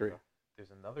think Mercury.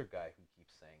 There's another guy who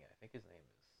keeps saying it. I think his name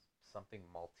is something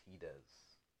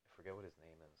Maltides. I forget what his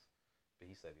name is, but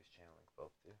he said he's channeling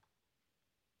Thoth too.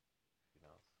 Who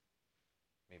knows?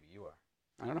 Maybe you are.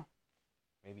 I don't know.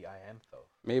 Maybe I am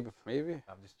Thoth. Maybe.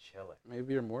 I'm just chilling.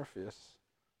 Maybe you're Morpheus.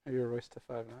 Maybe you're Royce to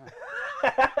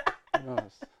 5'9". Who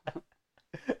knows?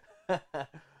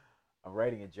 I'm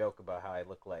writing a joke about how I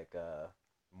look like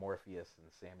Morpheus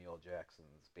and Samuel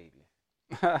Jackson's baby.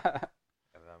 And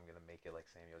then I'm going to make it like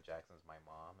Samuel Jackson's my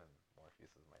mom and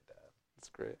Morpheus is my dad. That's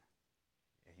great.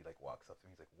 And he like walks up to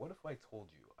me. He's like, "What if I told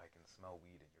you I can smell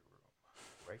weed in your room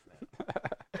right now?"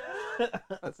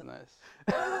 That's nice.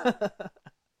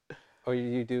 Oh,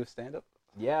 you do stand up?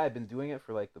 Yeah, I've been doing it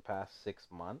for like the past 6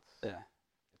 months. Yeah.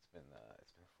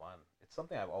 It's been fun. It's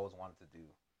something I've always wanted to do.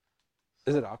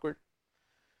 Is it awkward?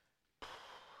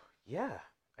 Yeah,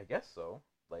 I guess so.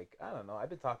 Like, I don't know. I've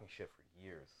been talking shit for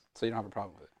years. So you don't have a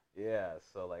problem with it? Yeah,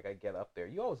 so like I get up there.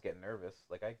 You always get nervous.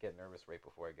 Like I get nervous right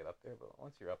before I get up there, but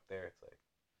once you're up there, it's like,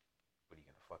 what are you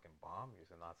gonna fucking bomb? You're just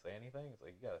gonna not say anything? It's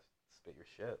like you gotta spit your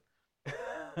shit.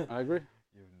 I agree.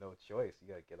 You have no choice. You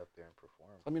gotta get up there and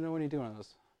perform. Let me know when you do one of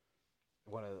those.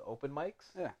 One of the open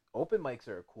mics? Yeah. Open mics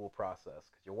are a cool process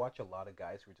because you watch a lot of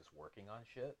guys who are just working on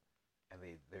shit, and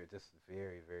they're just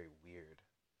very, very weird.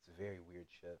 It's very weird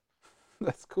shit.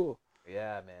 That's cool.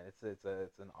 Yeah, man,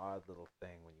 it's an odd little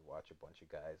thing when you watch a bunch of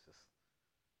guys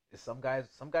some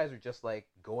guys are just like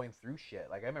going through shit.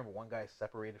 Like I remember one guy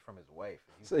separated from his wife.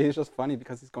 And So he's just funny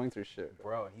because he's going through shit.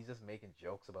 bro, and he's just making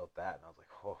jokes about that, and I was like,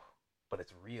 oh, but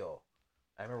it's real.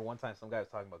 I remember one time some guy was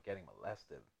talking about getting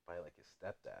molested by like his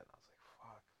stepdad, and I was like,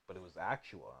 fuck, but it was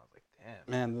actual. And I was like,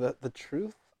 damn. Man, the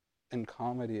truth in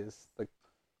comedy is like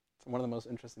one of the most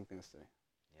interesting things to me.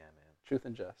 Yeah, man. Truth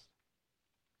and jest.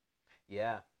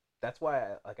 Yeah, that's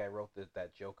why I wrote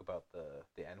that joke about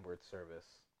the N-word service,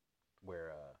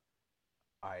 where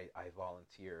I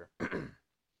volunteer.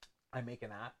 I make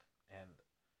an app, and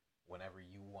whenever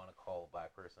you want to call a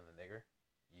black person a nigger,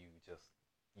 you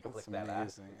That's click that app.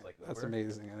 It's amazing. like That's Uber,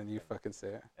 amazing. And then you fucking say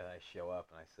it. and I show up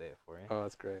and I say it for you. Oh,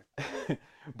 that's great.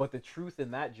 But the truth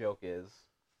in that joke is,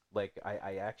 like,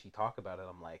 I actually talk about it.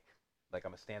 I'm like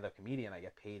I'm a stand-up comedian. I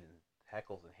get paid in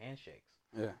heckles and handshakes.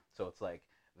 Yeah. So it's like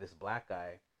this black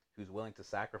guy who's willing to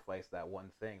sacrifice that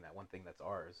one thing that's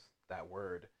ours, that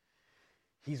word.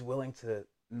 He's willing to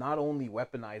not only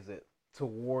weaponize it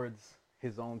towards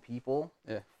his own people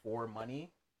for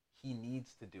money, he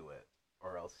needs to do it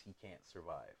or else he can't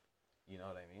survive. You know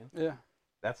what I mean? Yeah.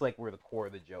 That's like where the core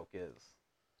of the joke is.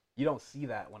 You don't see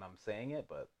that when I'm saying it,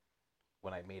 but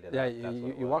when I made it Yeah, up, that's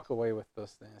what it you was. walk away with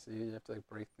those things. You have to like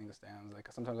break things down. Like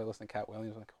sometimes I listen to Cat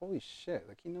Williams, I'm like, holy shit,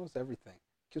 like he knows everything.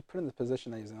 He was put in the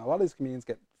position that he's in. A lot of these comedians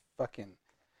get fucking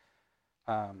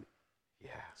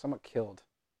somewhat killed.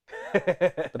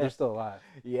 But they're still alive.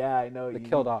 Yeah, I know. They're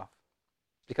killed off.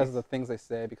 Because of the things they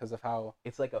say, because of how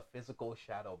It's like a physical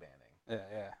shadow banning.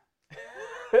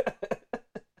 yeah.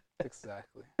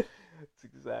 Exactly. It's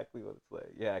exactly what it's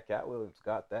like. Yeah, Cat Williams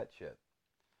got that shit.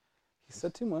 He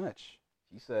said too much.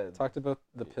 He said Talked about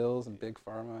the pills and big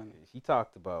pharma and he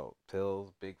talked about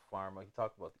pills, big pharma. He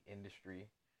talked about the industry.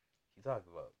 He talked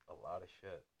about a lot of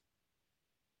shit.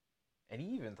 And he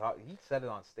even talked. He said it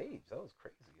on stage. That was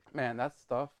crazy. man, that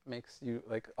stuff makes you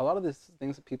like a lot of these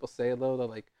things that people say though. That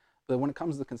like when it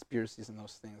comes to conspiracies and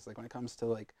those things, like when it comes to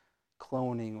like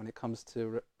cloning, when it comes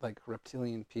to like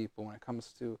reptilian people, when it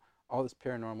comes to all this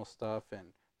paranormal stuff and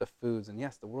the foods, and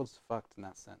yes, the world's fucked in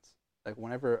that sense. Like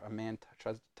whenever a man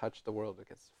tries to touch the world, it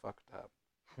gets fucked up.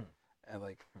 And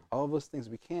like all of those things,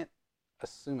 we can't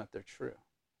assume that they're true.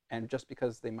 And just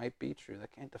because they might be true,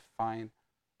 that can't define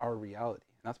our reality.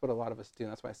 And that's what a lot of us do.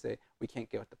 And that's why I say we can't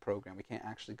get with the program. We can't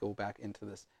actually go back into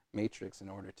this matrix in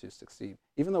order to succeed.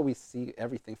 Even though we see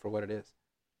everything for what it is,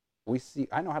 we see.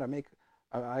 I know how to make.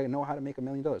 I know how to make $1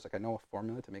 million. Like I know a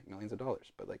formula to make millions of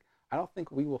dollars. But like I don't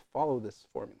think we will follow this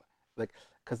formula. Like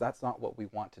because that's not what we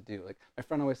want to do. Like my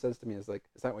friend always says to me is like,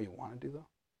 is that what you want to do though?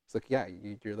 It's like, yeah,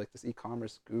 you're like this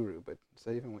e-commerce guru, but is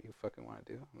that even what you fucking want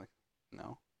to do? I'm like,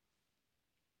 no.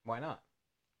 Why not?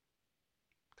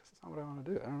 Because it's not what I want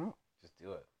to do. I don't know. Just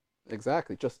do it.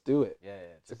 Exactly. Just do it. Yeah,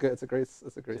 yeah. It's a great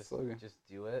slogan. Just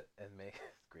do it and make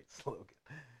great slogan.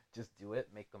 Just do it,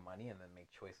 make the money, and then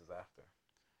make choices after.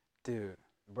 Dude.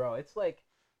 Bro, it's like,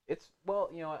 well,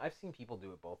 you know, I've seen people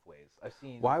do it both ways. I've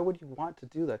seen. Why would you want to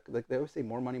do that? Like they always say,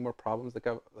 more money, more problems.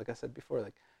 Like I said before,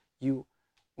 like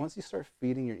once you start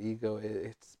feeding your ego,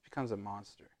 it becomes a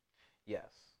monster.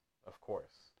 Yes, of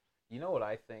course. You know what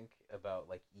I think about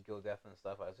like ego death and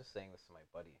stuff? I was just saying this to my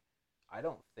buddy. I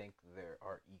don't think there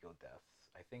are ego deaths.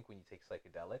 I think when you take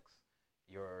psychedelics,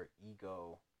 your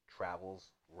ego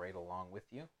travels right along with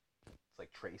you. It's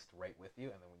like traced right with you,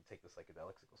 and then when you take the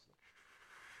psychedelics, it goes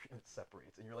and it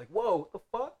separates, and you're like, "Whoa, what the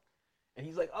fuck?" And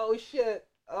he's like, "Oh shit,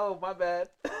 oh my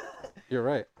bad." You're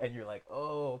right. And you're like,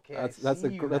 "Oh, okay." That's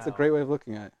a great way of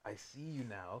looking at it. I see you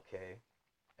now, okay.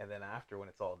 And then after, when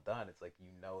it's all done, it's like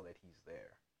you know that he's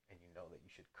there, and you know that you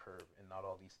should curve, and not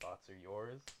all these thoughts are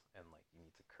yours, and like you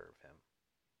need to curve him.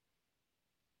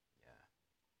 Yeah,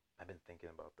 I've been thinking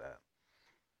about that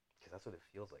because that's what it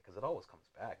feels like. Because it always comes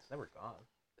back. It's never gone.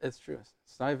 It's true.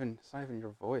 It's not even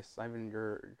your voice. It's not even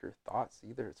your thoughts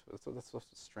either. That's what's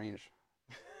strange.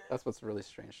 That's what's really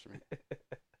strange to me.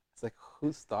 It's like,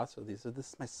 whose thoughts are these?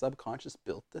 This my subconscious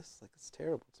built this? Like, it's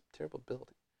terrible. It's a terrible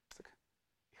building. It's like,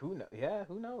 who knows? Yeah,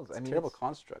 who knows? It's a terrible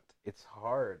construct. It's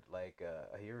hard. Like,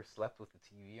 have you ever slept with the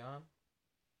TV on?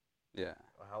 Yeah.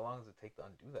 How long does it take to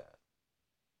undo that?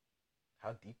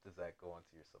 How deep does that go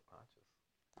into your subconscious?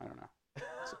 I don't know.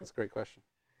 It's a great question.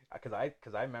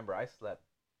 Because I remember I slept,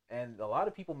 and a lot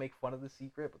of people make fun of The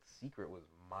Secret, but The Secret was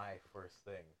my first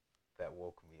thing that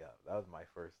woke me up. That was my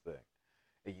first thing.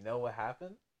 And you know what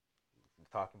happened?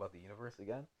 Talking about the universe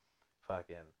again.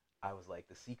 Fucking, I was like,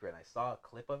 The Secret, and I saw a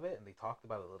clip of it, and they talked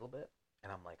about it a little bit,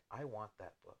 and I'm like, I want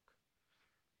that book.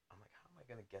 I'm like, how am I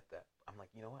gonna get that? I'm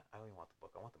like, you know what? I don't even want the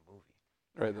book. I want the movie.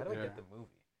 Right. How do I get the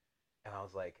movie? And I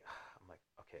was like,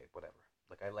 okay, whatever.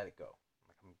 Like, I let it go.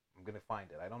 I'm gonna find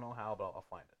it. I don't know how, but I'll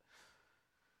find it.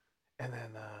 And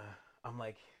then I'm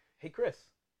like, hey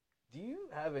Chris, do you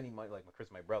have any money? Like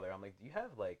Chris, my brother. I'm like, do you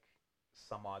have like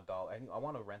some odd dollar? I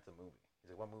want to rent a movie.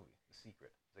 He's like, what movie? The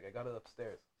Secret. He's like, I got it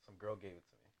upstairs. Some girl gave it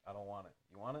to me. I don't want it.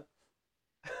 You want it?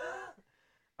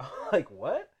 I'm like,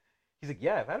 what? He's like,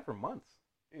 yeah, I've had it for months.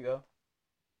 Here you go.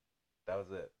 That was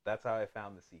it. That's how I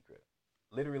found The Secret.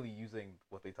 Literally using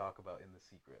what they talk about in The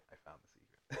Secret, I found The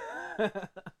Secret.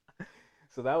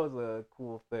 So that was a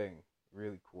cool thing.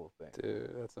 Really cool thing.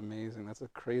 Dude, that's amazing. That's a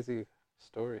crazy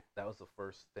story. That was the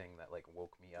first thing that like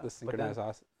woke me up. The synchronized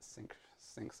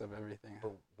syncs of everything.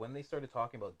 But when they started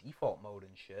talking about default mode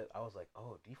and shit, I was like,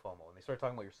 oh, default mode. And they started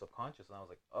talking about your subconscious, and I was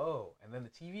like, oh. And then the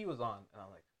TV was on, and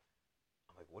I'm like,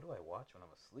 what do I watch when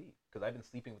I'm asleep? Because I've been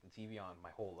sleeping with the TV on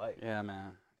my whole life. Yeah,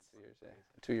 man. 2 years. Yeah.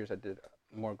 2 years I did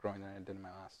more growing than I did in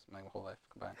my whole life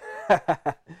combined.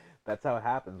 That's how it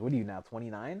happens. What are you now,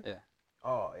 29? Yeah.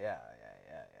 Oh, yeah.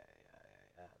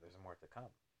 There's more to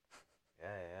come.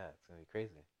 Yeah. It's going to be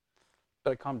crazy.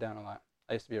 But I calmed down a lot.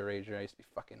 I used to be a rager. I used to be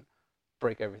fucking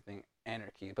break everything,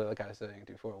 anarchy. But like I was saying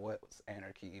before, what does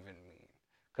anarchy even mean?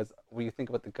 Because when you think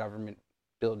about the government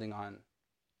building on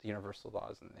the universal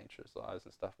laws and nature's laws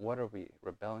and stuff, what are we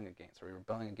rebelling against? Are we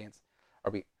rebelling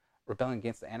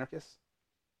against the anarchists?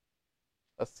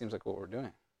 That seems like what we're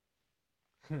doing.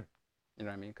 You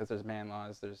know what I mean? Because there's man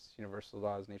laws, there's universal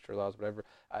laws, nature laws, whatever.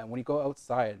 And when you go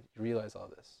outside, you realize all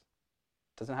this.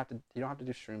 You don't have to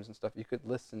do shrooms and stuff. You could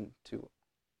listen to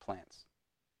plants.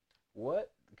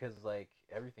 What? Because like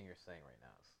everything you're saying right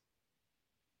now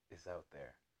is out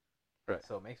there. Right.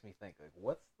 So it makes me think like,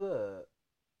 what's the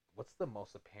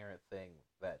most apparent thing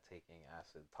that taking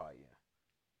acid taught you?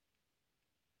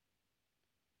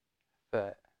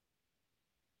 that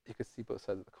you could see both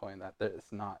sides of the coin. That there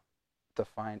it's not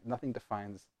defined. Nothing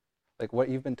defines, like what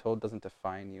you've been told doesn't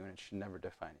define you, and it should never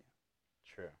define you.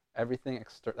 True. Everything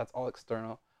that's all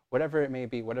external, whatever it may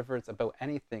be, whatever it's about,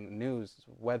 anything, news,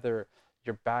 weather,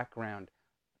 your background.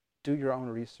 Do your own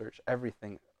research.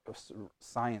 Everything,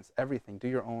 science, everything. Do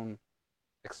your own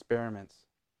experiments.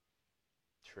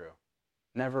 True.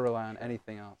 Never rely on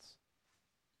anything else.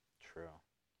 True.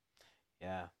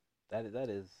 Yeah, that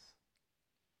is.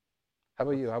 How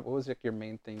about you? What was like your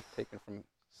main thing taken from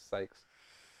psychs?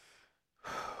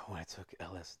 When I took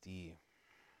LSD,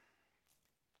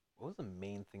 what was the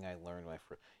main thing I learned when I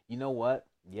first? You know what?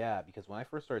 Yeah, because when I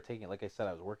first started taking it, like I said,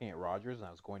 I was working at Rogers and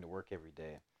I was going to work every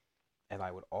day, and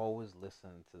I would always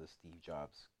listen to the Steve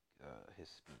Jobs, his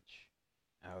speech,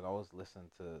 and I would always listen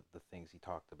to the things he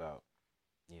talked about.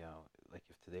 You know, like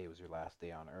if today was your last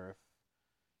day on Earth,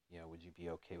 you know, would you be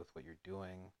okay with what you're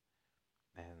doing?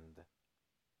 And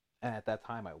at that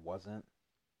time I wasn't.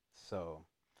 So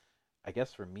I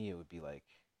guess for me it would be like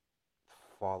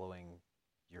following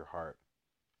your heart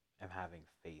and having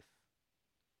faith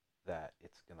that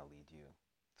it's going to lead you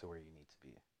to where you need to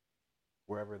be,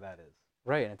 wherever that is.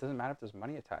 Right, and it doesn't matter if there's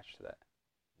money attached to that.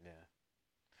 Yeah.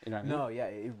 You know what I mean? No, yeah,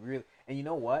 it really, and you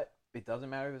know what? It doesn't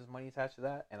matter if there's money attached to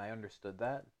that, and I understood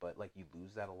that, but like you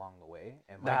lose that along the way.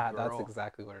 And that's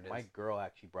exactly what it is. My girl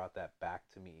actually brought that back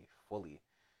to me fully,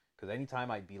 because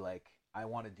anytime I'd be like, I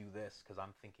want to do this because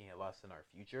I'm thinking of us in our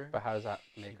future. But how does that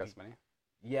make us money?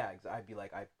 Yeah, I'd be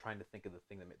like, I'm trying to think of the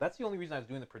thing that. That's the only reason I was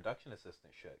doing the production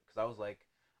assistant shit, because I was like,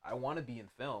 I want to be in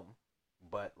film,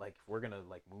 but like if we're gonna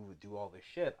like do all this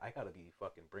shit, I gotta be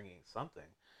fucking bringing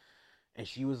something. And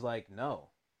she was like, no.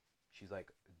 She's like,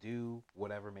 do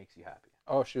whatever makes you happy.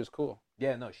 Oh, she was cool.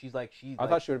 Yeah, no, she's like, I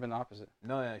thought she would have been the opposite.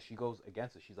 No, no, she goes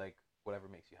against it. She's like, whatever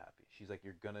makes you happy. She's like,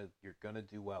 you're gonna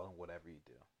do well in whatever you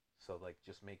do. So like,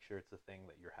 just make sure it's a thing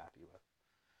that you're happy with.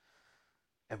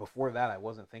 And before that, I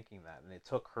wasn't thinking that, and it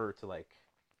took her to like.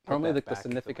 Normally, like the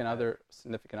significant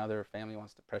other family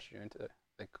wants to pressure you into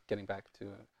like getting back to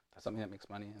something that makes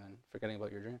money and then forgetting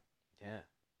about your dream. Yeah,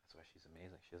 that's why she's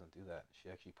amazing. She doesn't do that. She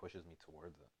actually pushes me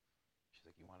towards it. She's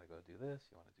like, you want to go do this?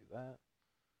 You want to do that?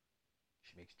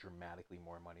 She makes dramatically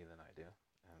more money than I do.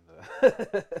 And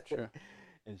Sure.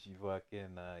 And she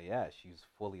fucking, yeah, she's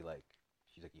fully like,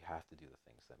 she's like, you have to do the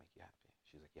things that make you happy.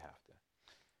 She's like, you have to.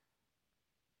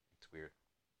 It's weird.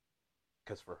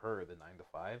 Because for her, the 9 to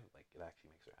 5, like, it actually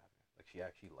makes her happy. Like, she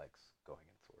actually likes going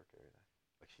into work every day.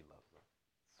 Like, she loves it.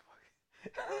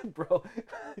 Bro,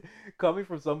 coming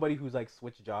from somebody who's like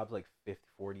switched jobs like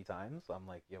 40 times, I'm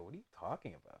like, yo, what are you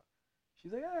talking about?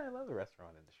 She's like, yeah, I love the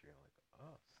restaurant industry. I'm like,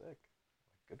 oh, sick.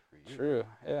 Like, good for you. True,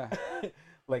 yeah.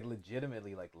 Like,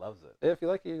 legitimately, like, loves it. Yeah, if you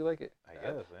like it, you like it. I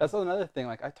guess. Yeah. That's another thing.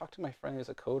 Like, I talked to my friend who's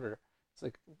a coder. It's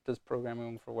like, does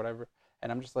programming for whatever.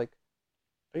 And I'm just like,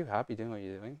 are you happy doing what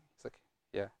you're doing? He's like,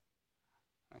 yeah.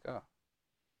 I'm like, oh.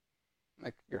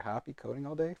 Like, you're happy coding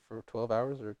all day for 12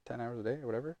 hours or 10 hours a day or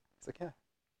whatever? It's like, yeah.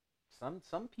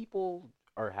 Some people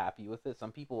are happy with it.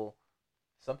 Some people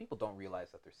don't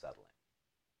realize that they're settling.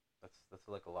 That's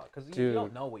like a lot, because you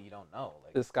don't know what you don't know.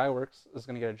 Like, this guy is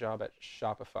going to get a job at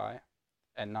Shopify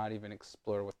and not even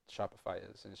explore what Shopify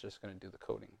is, and it's just going to do the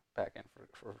coding back end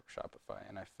for Shopify.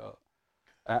 And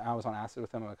I was on acid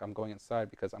with him. Like, I'm going inside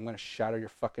because I'm going to shatter your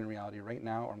fucking reality right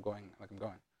now, or I'm going. Like,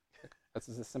 that's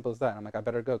as simple as that. And I'm like, I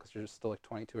better go because you're still like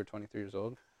 22 or 23 years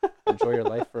old. Enjoy your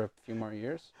life for a few more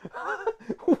years.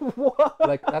 What?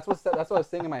 Like, that's what I was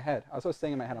saying in my head.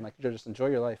 I'm like, just enjoy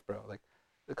your life, bro. Like,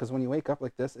 because when you wake up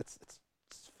like this, it's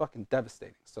fucking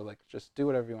devastating. So like, just do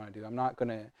whatever you want to do. I'm not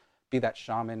gonna be that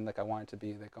shaman like I wanted to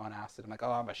be, like on acid. I'm like,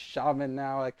 oh, I'm a shaman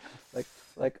now.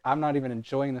 Like I'm not even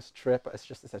enjoying this trip.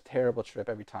 It's a terrible trip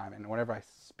every time. And whenever I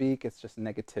speak, it's just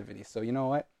negativity. So you know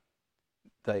what?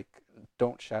 Like,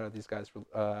 don't shatter these guys'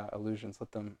 illusions.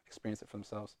 Let them experience it for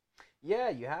themselves. Yeah,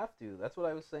 you have to. That's what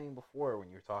I was saying before when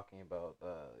you were talking about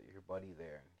your buddy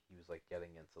there. And he was like getting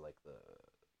into like the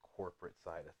corporate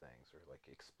side of things, or like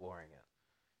exploring it.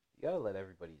 You gotta let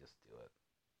everybody just do it.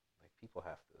 Like, people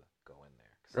have to go in there.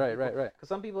 Right. Because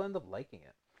some people end up liking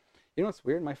it. You know what's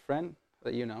weird? My friend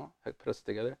that you know had put us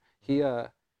together.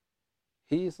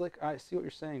 He's like, I see what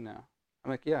you're saying now.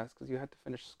 I'm like, yeah, it's because you had to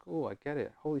finish school. I get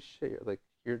it. Holy shit,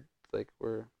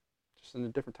 we're just in a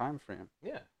different time frame.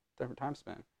 Yeah. Different time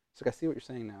span. It's like, I see what you're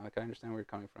saying now. Like, I understand where you're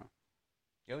coming from.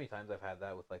 You know how many times I've had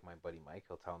that with like my buddy Mike?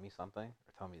 He'll tell me something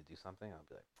or tell me to do something, and I'll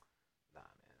be like, nah,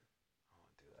 man, I don't want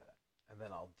to do that. And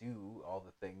then I'll do all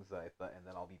the things that I thought, and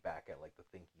then I'll be back at like the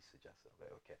thing he suggested. I'm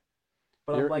like, okay.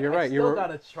 But I'm like, I still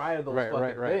gotta try those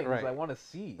fucking things. I want to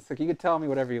see. It's like, you could tell me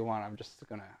whatever you want. I'm just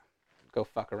gonna go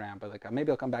fuck around, but like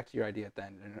maybe I'll come back to your idea at the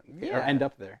end or Yeah. end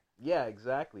up there. Yeah,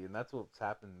 exactly, and that's what's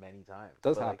happened many times. It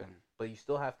does But, like, happen. but you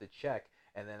still have to check,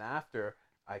 and then after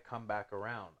I come back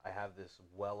around, I have this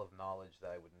well of knowledge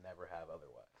that I would never have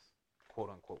otherwise. "Quote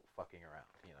unquote" fucking around,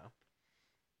 you know?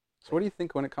 So what do you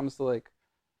think when it comes to like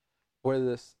where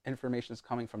this information is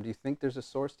coming from? Do you think there's a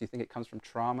source? Do you think it comes from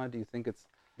trauma? Do you think it's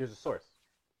There's a source.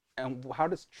 and how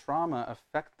does trauma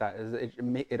affect that? Is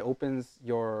it opens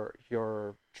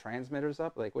your transmitters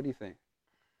up? Like what do you think?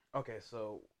 Okay,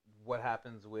 so what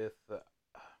happens with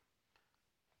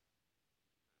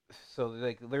so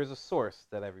like there's a source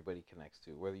that everybody connects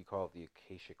to, whether you call it the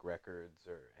Akashic records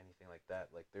or anything like that.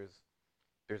 Like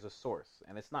there's a source,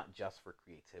 and it's not just for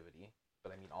creativity,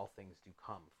 but I mean all things do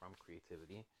come from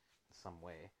creativity in some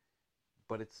way,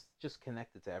 but it's just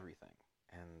connected to everything.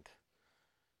 And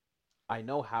I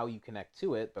know how you connect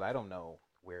to it, but I don't know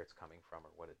where it's coming from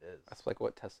or what it is. That's like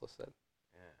what Tesla said.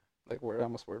 Yeah. Like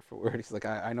almost word for word. He's like,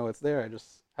 I know it's there. I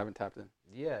just haven't tapped in.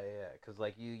 Yeah, because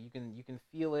like you can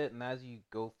feel it, and as you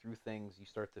go through things, you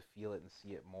start to feel it and see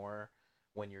it more.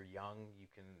 When you're young, you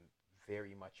can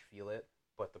very much feel it,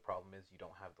 but the problem is you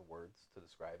don't have the words to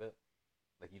describe it.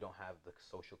 Like you don't have the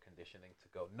social conditioning to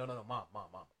go, no, mom,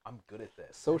 I'm good at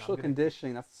this. Social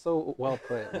conditioning. That's so well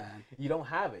put, man. You don't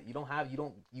have it.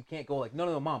 You can't go like,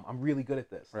 no, mom, I'm really good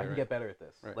at this. I can get better at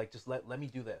this. Right. Like just let me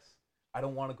do this. I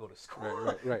don't want to go to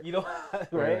school. Right. You don't,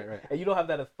 Right. And you don't have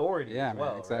that authority Yeah, as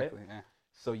well, man, exactly. right? Yeah.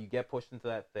 So you get pushed into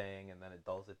that thing, and then it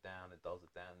dulls it down,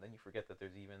 and then you forget that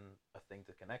there's even a thing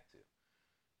to connect to,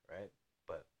 right?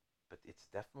 But it's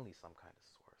definitely some kind of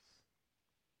source.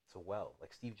 It's a well.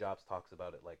 Like Steve Jobs talks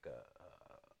about it like a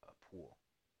pool.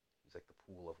 He's like the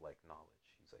pool of like knowledge.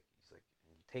 He's like,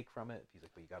 and you take from it. He's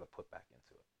like, but you got to put back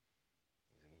into it.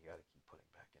 He's like, you got to keep putting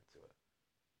back into it,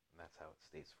 and that's how it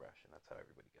stays fresh, and that's how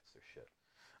everybody gets their shit.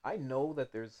 I know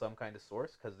that there's some kind of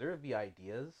source because there'll be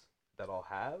ideas that I'll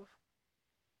have,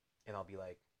 and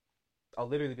I'll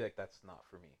literally be like, that's not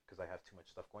for me because I have too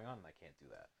much stuff going on and I can't do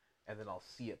that. And then I'll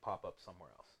see it pop up somewhere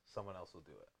else. Someone else will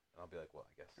do it, and I'll be like, well,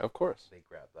 I guess Of course. they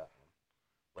grabbed that one.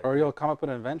 Like, Or you'll come up with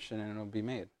an invention and it'll be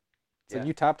made. It's like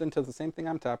you tapped into the same thing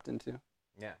I'm tapped into.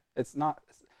 Yeah. It's not.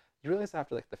 You realize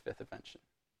after like the fifth invention,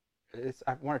 it's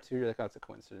one or two. You're like, oh, it's a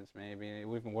coincidence, maybe.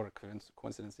 Even what a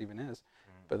coincidence even is.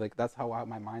 But like that's how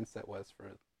my mindset was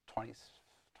for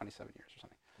 27 years or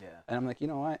something. Yeah. And I'm like, you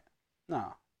know what?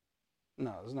 No,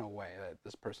 there's no way that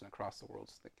this person across the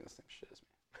world's thinking the same shit as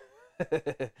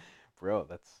me. Bro,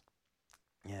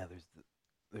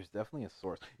 there's definitely a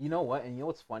source. You know what? And you know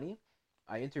what's funny?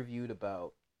 I interviewed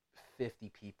about 50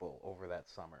 people over that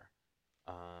summer,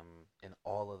 and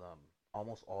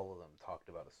almost all of them talked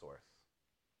about a source.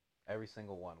 Every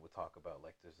single one would talk about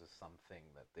like there's just something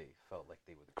that they felt like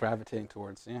they would Gravitating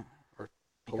towards, yeah, or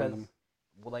pulling because them.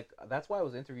 well, like that's why I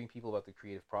was interviewing people about the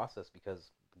creative process,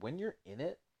 because when you're in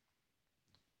it,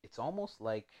 it's almost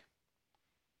like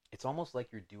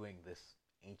you're doing this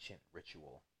ancient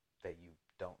ritual that you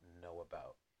don't know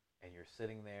about, and you're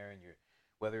sitting there and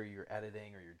whether you're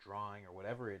editing or you're drawing or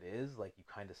whatever it is, like you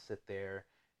kind of sit there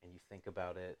and you think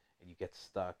about it and you get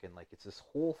stuck, and like it's this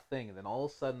whole thing, and then all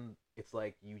of a sudden it's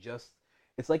like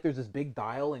it's like there's this big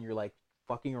dial and you're like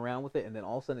fucking around with it, and then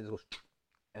all of a sudden it goes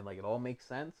and like it all makes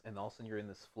sense, and all of a sudden you're in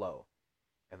this flow,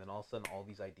 and then all of a sudden all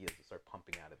these ideas just start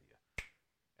pumping out of you.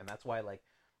 And that's why like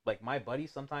my buddy,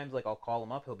 sometimes like I'll call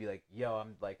him up, he'll be like, yo,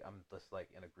 I'm just like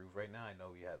in a groove right now, I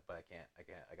know you have, but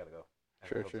I gotta go. And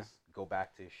Sure. just go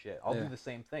back to his shit. I'll Yeah. do the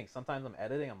same thing. Sometimes I'm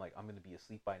editing, I'm like, I'm gonna be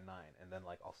asleep by 9, and then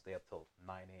like I'll stay up till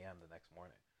 9 a.m. the next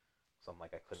morning. So I'm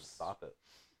like, I couldn't stop it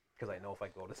because I know if I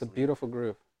go to It's sleep, a beautiful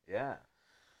groove. yeah,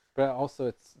 But also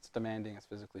it's demanding. It's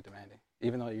physically demanding.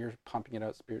 Even though you're pumping it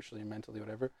out spiritually, mentally,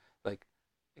 whatever, like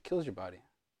it kills your body.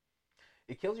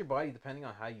 it kills your body depending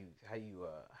on how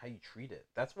you treat it.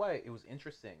 That's why it was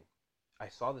interesting. I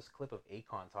saw this clip of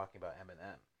Akon talking about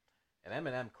Eminem, and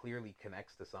Eminem clearly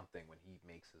connects to something when he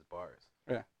makes his bars.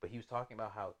 Yeah. But he was talking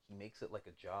about how he makes it like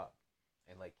a job,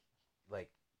 and like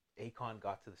Akon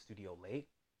got to the studio late,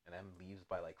 and M leaves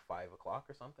by like 5 o'clock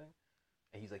or something,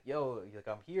 and he's like, "Yo,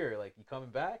 I'm here. Like, you coming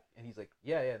back?" And he's like,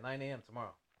 "Yeah, 9 a.m.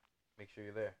 tomorrow. Make sure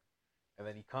you're there." And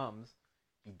then he comes.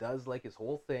 He does like his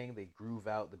whole thing. They groove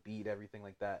out the beat, everything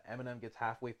like that. Eminem gets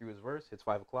halfway through his verse, hits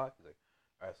 5 o'clock. He's like,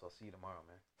 "All right, so I'll see you tomorrow,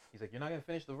 man." He's like, "You're not gonna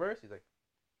finish the verse?" He's like,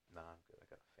 "Nah, I'm good. I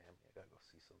got a family. I gotta go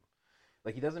see some."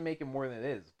 Like, he doesn't make it more than it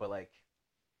is, but like,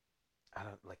 I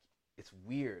don't like. It's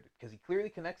weird because he clearly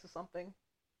connects to something,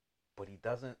 but he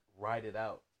doesn't ride it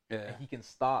out. Yeah. And he can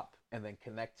stop and then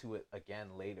connect to it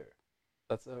again later.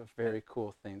 That's a very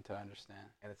cool thing to understand.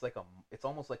 And it's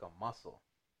almost like a muscle,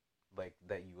 like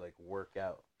that you like work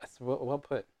out. That's well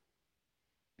put.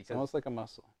 It's almost like a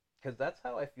muscle. Because that's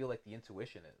how I feel like the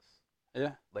intuition is.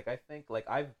 Yeah. Like I think like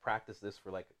I've practiced this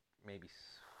for like maybe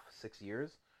 6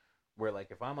 years, where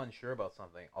like if I'm unsure about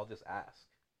something, I'll just ask,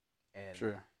 and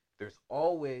True. there's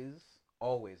always a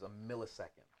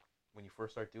millisecond when you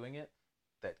first start doing it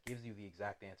that gives you the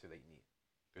exact answer that you need.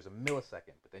 There's a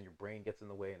millisecond, but then your brain gets in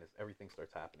the way and everything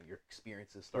starts happening. Your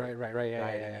experiences start Right. Yeah.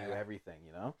 guiding you, everything,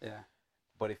 you know? Yeah.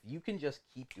 But if you can just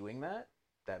keep doing that,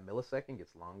 that millisecond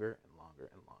gets longer and longer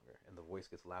and longer, and the voice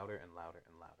gets louder and louder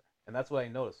and louder. And that's what I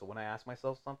notice. So when I ask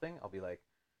myself something, I'll be like,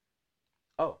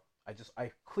 oh,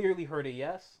 I clearly heard a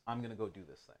yes. I'm going to go do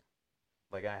this thing.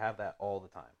 Like I have that all the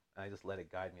time. And I just let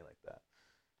it guide me like that.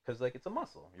 Because like it's a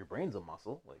muscle. Your brain's a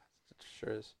muscle. Like It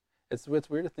sure is. It's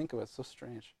weird to think about. It's so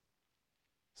strange.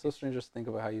 So strange just to think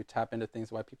about how you tap into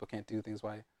things, why people can't do things,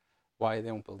 why they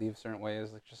don't believe certain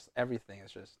ways. Like just everything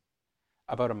is just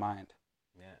about a mind.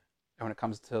 yeah. And when it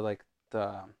comes to like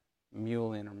the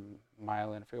myelin or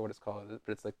myelin, I forget what it's called,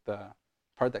 but it's like the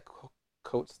part that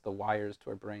coats the wires to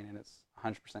our brain, and it's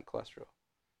 100% cholesterol.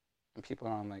 And people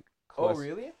are on like Oh,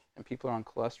 really? And people are on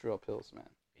cholesterol pills, man,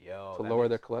 Yo, to lower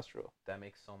their cholesterol. that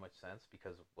makes so much sense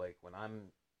because like when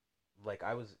I'm like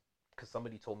because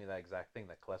somebody told me that exact thing,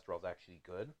 that cholesterol is actually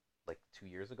good like 2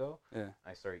 years ago. Yeah.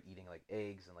 I started eating like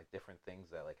eggs and like different things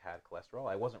that like had cholesterol.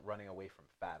 I wasn't running away from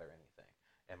fat or anything,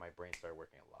 and my brain started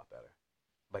working a lot better,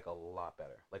 like a lot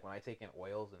better. Like when I take in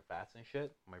oils and fats and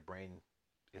shit, my brain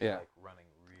is like running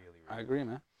really, really. I agree,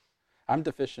 man. I'm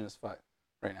deficient as fuck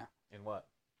right now. In what?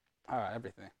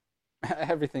 Everything.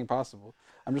 Everything possible.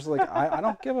 I'm just like, I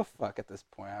don't give a fuck at this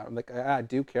point. I'm like, I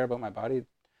do care about my body,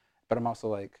 but I'm also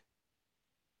like,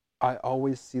 I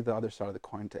always see the other side of the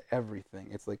coin to everything.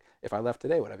 It's like, if I left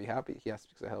today, would I be happy? Yes,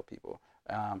 because I help people.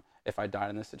 If I died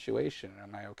in this situation,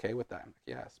 am I okay with that? I'm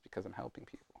like, yes, because I'm helping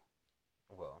people.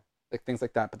 Well, Like things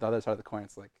like that. But the other side of the coin,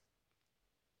 it's like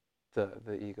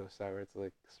the ego side where it's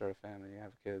like start a family,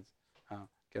 have kids,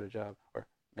 get a job, or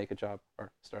make a job,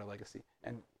 or start a legacy.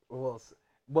 And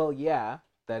well, yeah,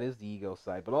 that is the ego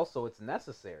side, but also it's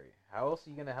necessary. How else are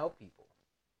you gonna help people?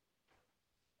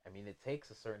 I mean, it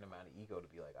takes a certain amount of ego to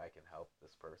be like, I can help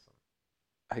this person.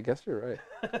 I guess you're right.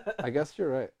 I guess you're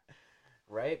right.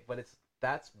 Right? But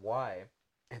that's why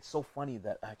it's so funny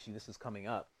that actually this is coming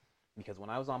up, because when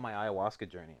I was on my ayahuasca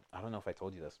journey, I don't know if I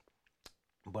told you this,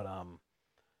 but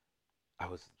I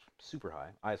was super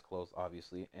high, eyes closed,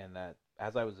 obviously, and that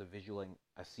as I was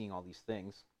seeing all these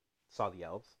things, saw the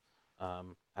elves.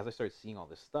 As I started seeing all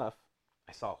this stuff,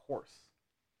 I saw a horse,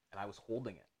 and I was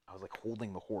holding it. I was like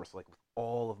holding the horse like with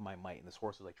all of my might, and this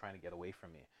horse was like trying to get away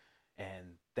from me,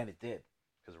 and then it did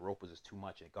because the rope was just too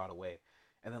much, and it got away.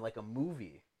 And then like a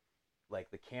movie,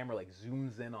 like the camera like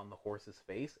zooms in on the horse's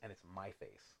face, and it's my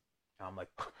face, and I'm like,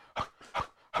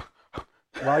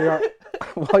 While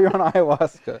you're on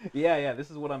ayahuasca. yeah, this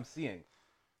is what I'm seeing.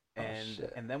 Oh, And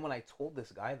shit. and then when I told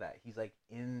this guy that, he's like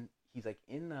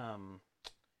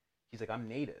I'm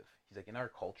native. He's like, in our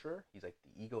culture, he's like,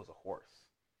 the ego's a horse.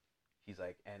 He's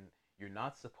like, and you're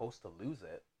not supposed to lose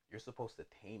it. You're supposed to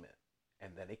tame it,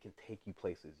 and then it can take you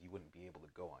places you wouldn't be able to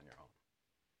go on your own.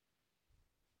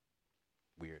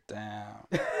 Weird.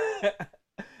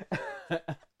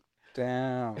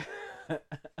 Damn.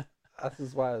 This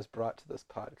is why I was brought to this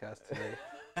podcast today,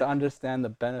 to understand the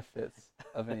benefits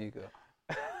of an ego.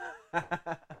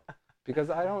 Because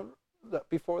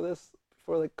before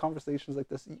like conversations like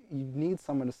this, you need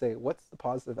someone to say, what's the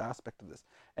positive aspect of this?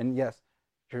 And yes,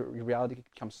 your reality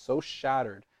becomes so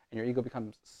shattered, and your ego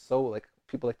becomes so, like,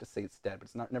 people like to say it's dead, but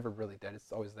it's never really dead.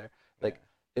 It's always there. Like,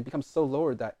 it becomes so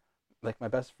lowered that, like, my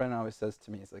best friend always says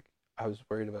to me, he's like, I was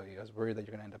worried about you. I was worried that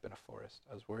you're going to end up in a forest.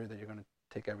 I was worried that you're going to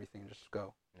take everything and just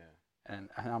go. Yeah. And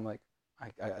I'm like,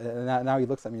 and now he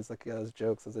looks at me, he's like, yeah, those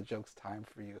jokes, it's a joke's time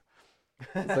for you.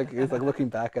 It's like looking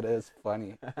back at it, it's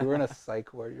funny. You were in a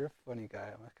psych ward, you're a funny guy.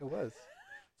 I'm like, it was.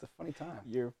 It's a funny time.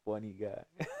 You're a funny guy.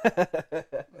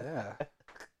 Yeah.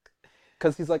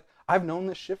 Because he's like, I've known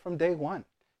this shit from day one.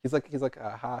 He's like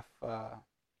a half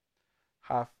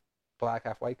black,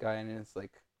 half white guy, and it's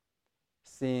like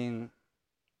seeing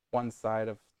one side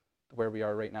of where we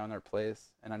are right now in our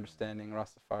place and understanding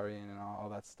Rastafarian and all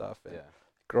that stuff. And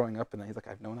growing up, and then he's like,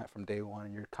 I've known that from day one,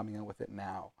 and you're coming out with it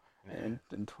now. In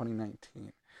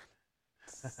 2019,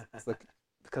 it's like,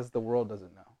 because the world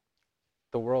doesn't know.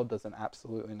 The world doesn't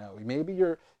absolutely know. Maybe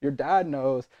your dad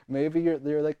knows. Maybe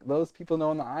you're like those people know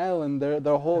on the island.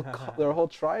 Their whole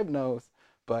tribe knows,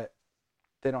 but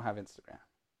they don't have Instagram.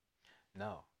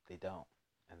 No, they don't,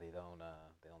 and they don't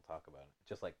talk about it.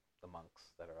 Just like the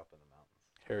monks that are up in the mountains.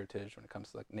 Heritage when it comes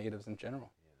to like natives in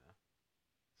general. You know,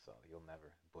 so you'll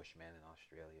never Bushmen in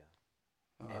Australia,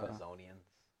 Amazonians.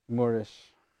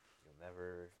 Moorish.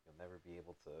 you'll never be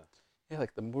able to. Yeah,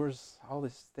 like the Moors, all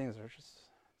these things are just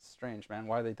strange, man.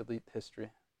 Why they delete history,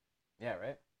 Yeah,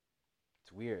 right.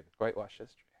 It's weird. whitewash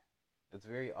history. It's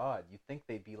very odd. You'd think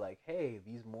they'd be like, hey,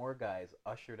 these Moor guys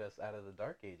ushered us out of the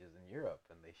Dark Ages in Europe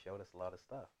and they showed us a lot of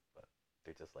stuff. But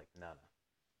they're just like, no.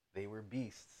 They were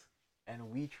beasts and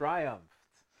we triumphed.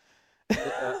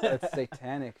 It's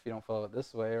satanic if you don't follow it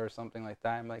this way or something like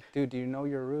that. I'm like, dude, do you know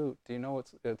your root? Do you know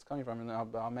what's it's coming from? And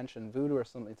I'll mention voodoo or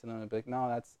something to them. And be like, no,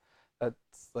 that's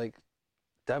like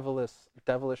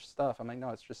devilish stuff. I'm like,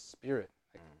 no, it's just spirit.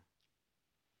 Like,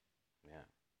 Yeah.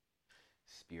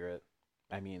 Spirit.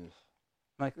 I mean,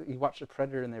 like you watch the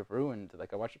Predator and they're ruined.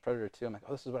 Like I watched the Predator too. I'm like,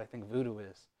 oh, this is what I think voodoo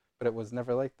is, but it was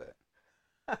never like that.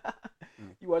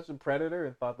 you watched The Predator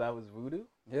and thought that was voodoo?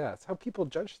 Yeah, it's how people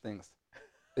judge things.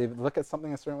 They look at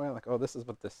something a certain way, like, oh, this is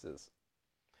what this is.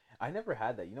 I never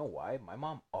had that. You know why? My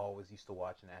mom always used to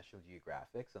watch National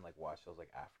Geographics and like watch those like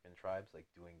African tribes like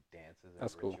doing dances and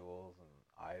That's cool. rituals and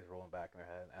eyes rolling back in their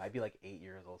head. And I'd be like 8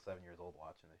 years old, 7 years old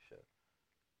watching this shit.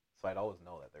 So I'd always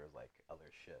know that there was like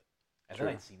other shit. And True.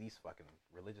 then I'd see these fucking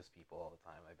religious people all the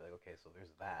time. I'd be like, okay, so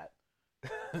there's that.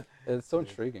 It's so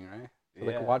intriguing, right? So,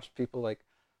 like, watch people like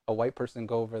a white person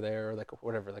go over there, or like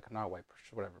whatever, like not a white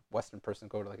person, whatever, Western person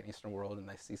go to like an Eastern world, and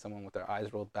they see someone with their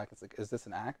eyes rolled back. It's like, is this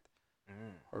an act,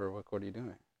 or what are you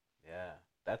doing? Yeah,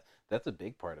 that's a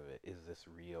big part of it. Is this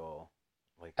real?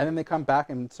 Like, And then they come back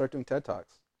and start doing TED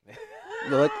Talks.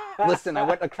 They're like, listen, I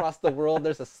went across the world.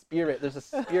 There's a spirit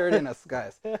in us,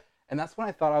 guys. And that's when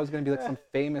I thought I was going to be like some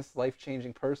famous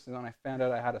life-changing person, and I found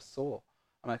out I had a soul.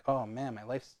 I'm like, oh man, my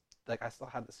life's like, I still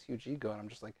had this huge ego, and I'm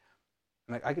just like,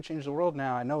 I could change the world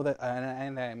now. I know that,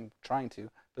 and I'm trying to. But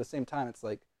at the same time, it's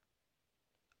like,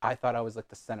 I thought I was like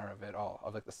the center of it all,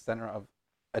 of like the center of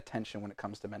attention when it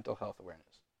comes to mental health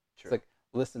awareness. True. It's like,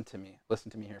 listen to me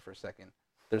here for a second.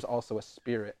 There's also a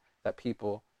spirit that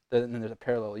people, then there's a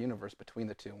parallel universe between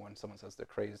the two when someone says they're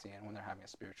crazy and when they're having a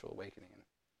spiritual awakening.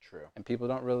 True. And people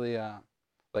don't really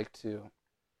like to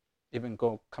even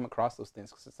come across those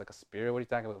things because it's like a spirit. What are you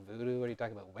talking about, voodoo? What are you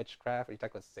talking about, witchcraft? What are you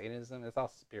talking about, Satanism? It's all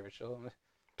spiritual.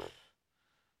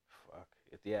 Fuck.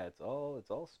 It's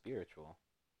all spiritual.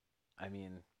 I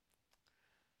mean,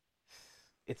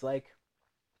 it's like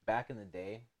back in the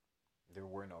day, there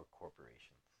were no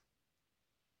corporations,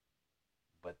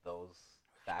 but those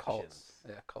factions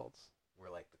cults were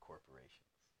like the corporations.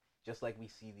 Just like we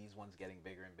see these ones getting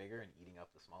bigger and bigger and eating up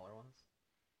the smaller ones,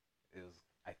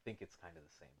 I think it's kind of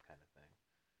the same kind of thing.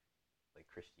 Like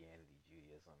Christianity,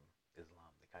 Judaism, Islam,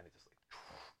 they kind of just like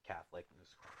Catholic, and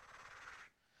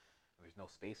there's no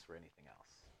space for anything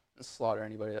else. Slaughter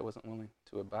anybody that wasn't willing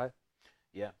to abide.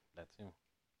 Yeah, that too.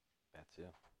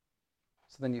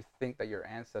 So then you think that your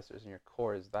ancestors and your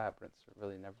core is that, but it's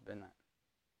really never been that.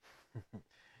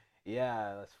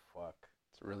 Yeah, that's fuck.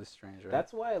 It's really strange, right?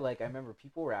 That's why, like, I remember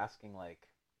people were asking, like,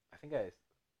 I think I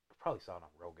probably saw it on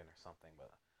Rogan or something,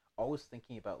 but always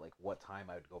thinking about, like, what time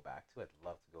I would go back to. I'd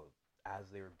love to go as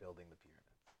they were building the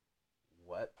pyramids.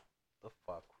 What the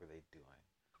fuck were they doing?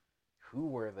 Who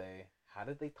were they? How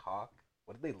did they talk?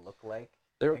 What did they look like?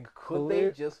 And could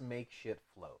they just make shit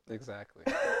float? Exactly.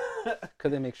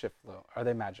 Could they make shit float? Are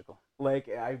they magical? Like,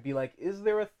 I'd be like, is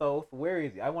there a Thoth? Where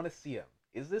is he? I want to see him.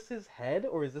 Is this his head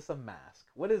or is this a mask?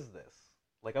 What is this?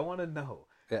 Like, I want to know.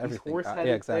 Yeah, these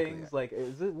horse-headed things. Like,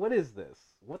 what is this?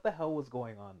 What the hell was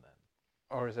going on then?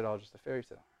 Or is it all just a fairy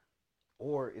tale?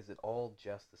 Or is it all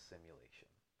just a simulation?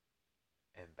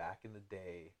 And back in the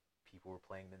day, people were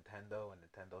playing Nintendo, and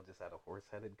Nintendo just had a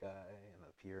horse-headed guy and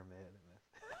a pyramid.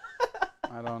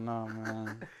 And I don't know,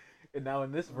 man. And now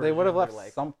in this version, they would have left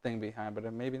like, something behind, but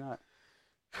maybe not.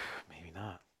 Maybe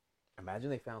not. Imagine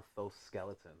they found Thoth's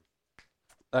skeleton.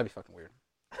 That'd be fucking weird.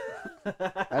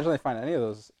 Imagine they find any of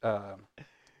those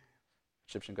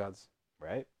Egyptian gods.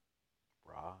 Right?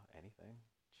 Ra, anything?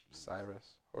 Jeez.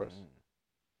 Cyrus, Horus.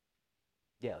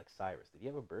 Yeah, like Cyrus. Did he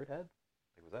have a bird head?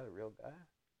 Like, was that a real guy?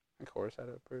 I think Horus had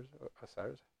a bird.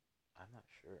 Cyrus? I'm not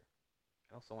sure.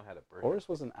 I know someone had a bird. Horus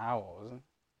was an owl, wasn't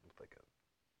It looked like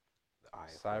the eye.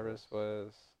 Cyrus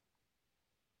was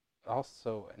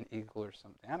also an eagle or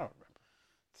something. I don't remember.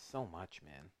 So much,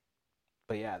 man.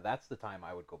 But yeah, that's the time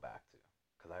I would go back to.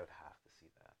 Because I would have to see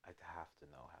that. I'd have to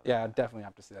know how. Yeah, I'd definitely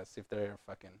have to see that. See if they're a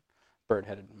fucking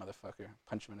bird-headed motherfucker.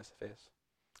 Punch him in his face.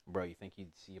 Bro, you think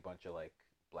you'd see a bunch of like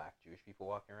black Jewish people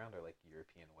walking around, or like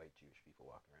European white Jewish people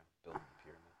walking around building the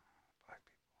pyramid? Black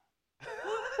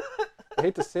people. I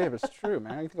hate to say it, but it's true,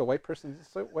 man. You think a white person's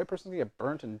gonna get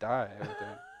burnt and die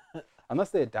unless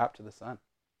they adapt to the sun.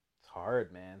 It's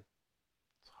hard, man.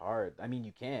 It's hard. I mean,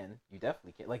 you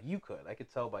definitely can. Like, you could. I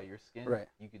could tell by your skin. Right.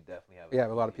 You could definitely have. Yeah,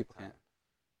 but a lot of people can't.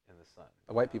 in the sun.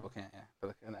 The white people can't, yeah. But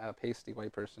like a pasty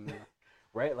white person, yeah.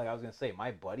 Right? Like I was gonna say,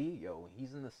 my buddy, yo, when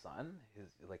he's in the sun,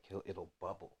 it'll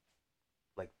bubble,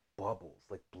 like bubbles,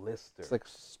 like blisters. It's like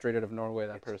straight out of Norway.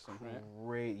 That It's person, right?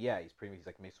 great. Yeah, he's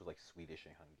like mixed with like Swedish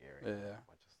and Hungarian. Yeah. A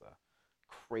bunch of stuff.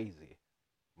 Crazy.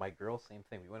 My girl, same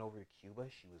thing. We went over to Cuba.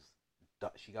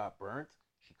 She got burnt.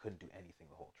 She couldn't do anything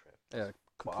the whole trip. Yeah,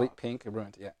 complete pink,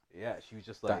 ruined. Yeah. Yeah, she was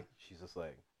just Done.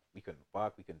 like, we couldn't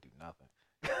fuck, we couldn't do nothing.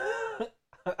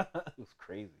 It was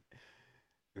crazy.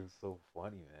 It was so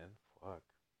funny, man. Fuck.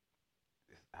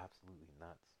 It's absolutely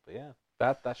nuts. But yeah.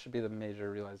 That should be the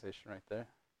major realization right there.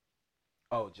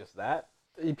 Oh, just that?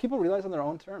 People realize on their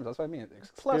own terms. That's what I mean.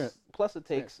 Plus it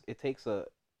takes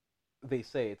they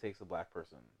say it takes a black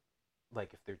person,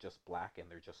 like if they're just black and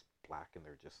they're just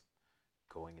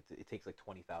going into, it takes like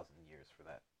 20,000 years for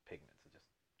that pigment to just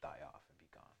die off and be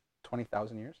gone.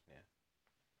 20,000 years? Yeah.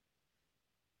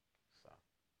 So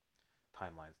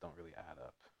timelines don't really add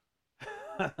up.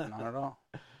 Not at all.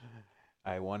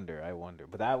 I wonder.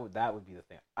 But that would be the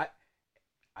thing.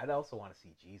 I'd also want to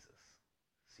see Jesus.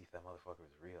 See if that motherfucker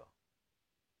was real.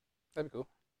 That'd be cool.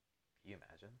 Can you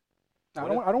imagine?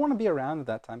 No, I don't want to be around at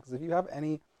that time, because if you have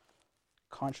any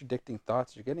contradicting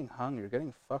thoughts, you're getting hung, you're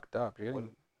getting fucked up, you're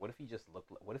getting... What if he just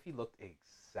looked? What if he looked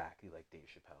exactly like Dave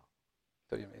Chappelle?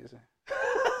 That'd be amazing.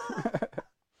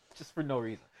 Just for no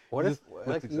reason. What if,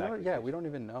 like, exactly yeah, we don't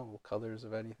even know what colors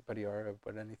of anybody are, or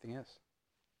what anything is.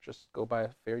 Just go by a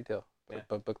fairy tale,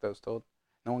 but book that was told.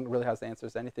 No one really has the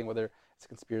answers to anything, whether it's a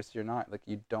conspiracy or not. Like,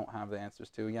 you don't have the answers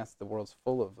to. Yes, the world's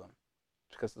full of them,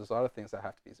 because there's a lot of things that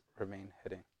have to remain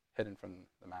hidden from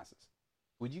the masses.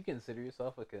 Would you consider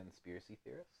yourself a conspiracy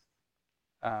theorist?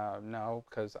 No,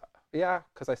 because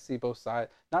I see both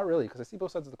sides. Not really, because I see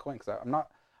both sides of the coin. Because I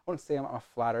wouldn't say I'm a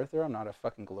flat earther. I'm not a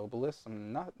fucking globalist.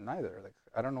 I'm not neither. Like,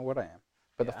 I don't know what I am.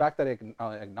 But the fact that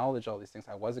I acknowledge all these things,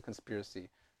 I was a conspiracy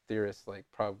theorist like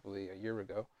probably a year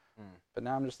ago. But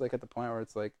now I'm just like at the point where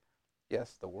it's like,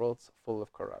 yes, the world's full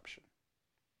of corruption,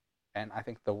 and I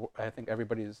think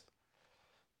everybody's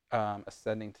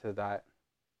ascending to that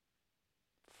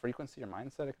frequency or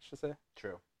mindset, I should say.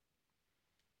 True.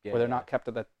 Yeah, where they're not kept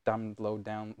at that dumb, low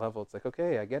down level. It's like,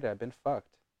 okay, I get it. I've been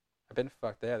fucked.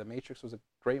 Yeah, The Matrix was a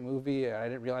great movie. I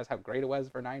didn't realize how great it was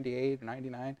for 98 or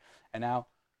 99. And now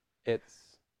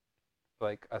it's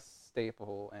like a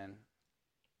staple in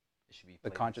it should be the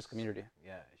conscious community.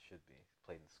 Yeah, it should be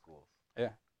played in schools.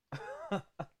 Yeah.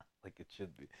 Like it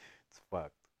should be. It's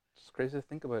fucked. It's crazy to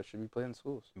think about. It should be played in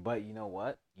schools. But you know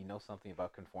what? You know something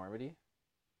about conformity?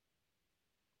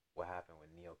 What happened when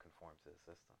Neo conformed to the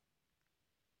system?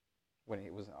 When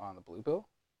he was on the blue pill?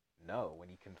 No, when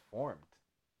he conformed.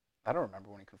 I don't remember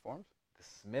when he conformed. The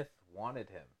Smith wanted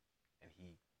him, and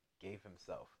he gave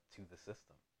himself to the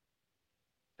system.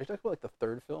 Are you talking about like the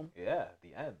third film? Yeah,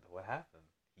 the end. What happened?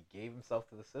 He gave himself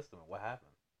to the system, and what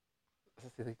happened?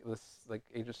 This like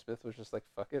Agent Smith was just like,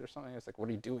 fuck it or something. It's like, what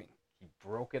are you doing? He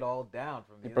broke it all down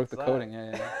from the inside. He broke the coding,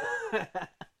 yeah.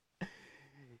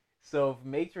 So if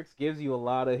Matrix gives you a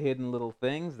lot of hidden little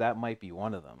things, that might be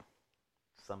one of them.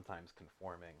 Sometimes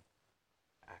conforming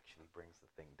actually brings the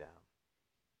thing down.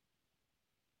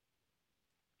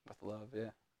 With love,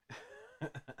 yeah.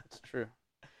 It's true.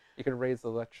 You can raise the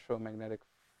electromagnetic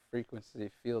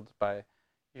frequency fields by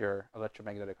your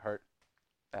electromagnetic heart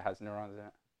that has neurons in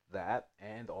it. That,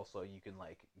 and also you can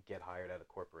like get hired at a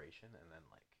corporation and then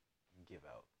like give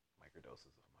out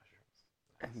microdoses of mushrooms.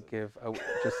 And give out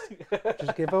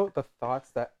just give out the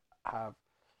thoughts that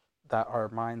our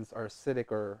minds, our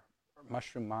acidic or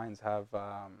mushroom minds have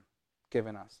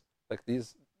given us. Like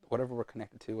these, whatever we're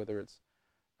connected to, whether it's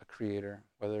a creator,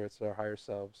 whether it's our higher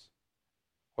selves,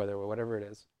 whatever it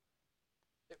is,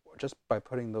 just by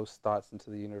putting those thoughts into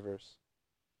the universe,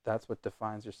 that's what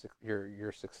defines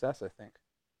your success, I think.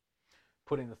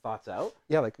 Putting the thoughts out?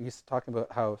 Yeah, like you talking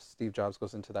about how Steve Jobs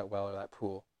goes into that well or that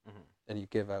pool, and you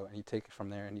give out, and you take it from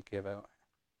there, and you give out.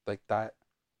 Like that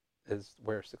is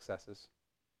where success is.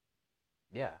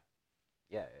 Yeah.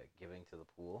 Yeah, giving to the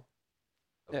pool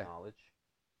of knowledge.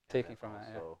 Taking from it,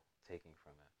 yeah. Taking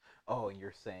from it. Oh, and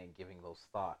you're saying giving those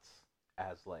thoughts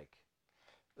as like...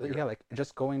 Yeah, like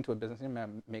just going to a business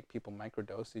and make people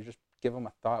microdose. You just give them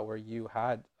a thought where you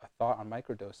had a thought on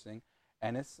microdosing,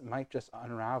 and it might just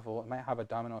unravel. It might have a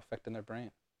domino effect in their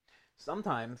brain.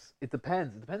 Sometimes it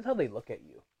depends. It depends how they look at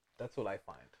you. That's what I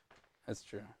find. That's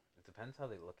true. It depends how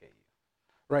they look at you.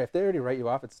 Right. If they already write you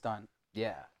off, it's done.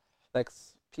 Yeah. Like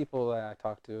people that I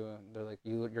talk to, they're like,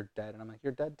 "You're dead," and I'm like,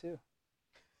 "You're dead too."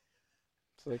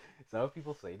 It's like, is that what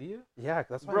people say to you? Yeah,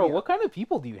 that's why. Bro, what kind of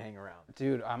people do you hang around?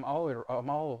 Dude, I'm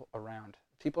all around.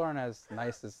 People aren't as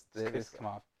nice as they just come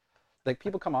off. Like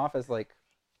people come off as like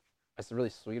it's really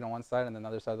sweet on one side, and then the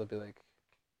other side they'll be like,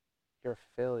 "You're a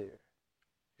failure.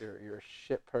 You're a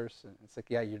shit person." It's like,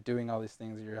 yeah, you're doing all these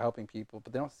things, you're helping people,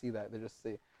 but they don't see that. They just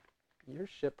say, "You're a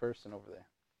shit person over there."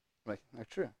 Like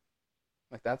true.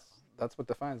 Like that's what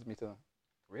defines me to them.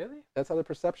 Really? That's how the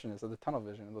perception is of the tunnel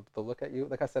vision. They'll look at you.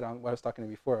 Like I said, when I was talking to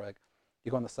you before, like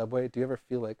you go on the subway. Do you ever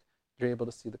feel like you're able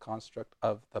to see the construct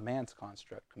of the man's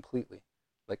construct completely?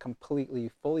 Like completely, you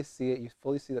fully see it. You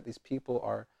fully see that these people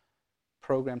are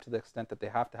programmed to the extent that they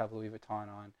have to have Louis Vuitton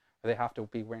on, or they have to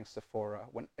be wearing Sephora.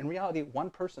 When in reality, one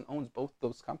person owns both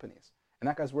those companies, and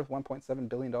that guy's worth $1.7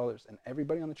 billion, and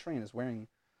everybody on the train is wearing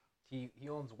He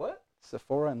owns what?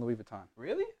 Sephora and Louis Vuitton.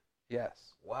 Really?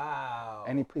 Yes. Wow.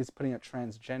 And he's putting up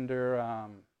transgender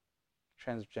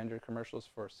commercials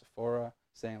for Sephora,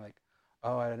 saying like,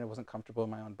 "Oh, I wasn't comfortable in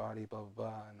my own body," blah blah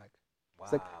blah, and like, wow.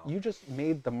 it's like you just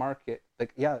made the market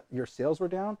like, yeah, your sales were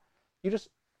down, you just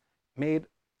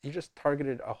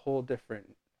targeted a whole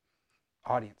different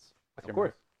audience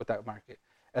with with that market,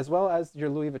 as well as your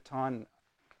Louis Vuitton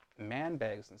man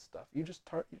bags and stuff. You just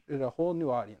targeted a whole new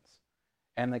audience,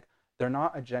 and like they're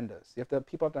not agendas.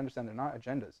 People have to understand they're not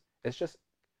agendas. It's just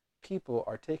people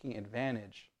are taking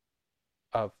advantage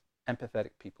of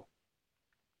empathetic people.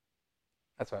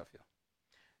 That's how I feel.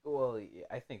 Well, yeah,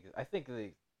 I think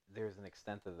there's an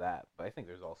extent to that, but I think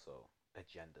there's also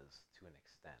agendas to an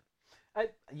extent.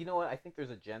 You know what? I think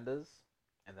there's agendas,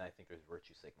 and then I think there's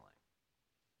virtue signaling,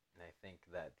 and I think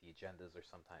that the agendas are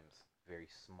sometimes very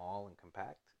small and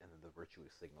compact, and then the virtue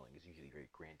signaling is usually very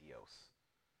grandiose.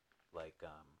 Like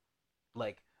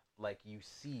like you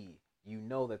see, you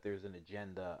know that there's an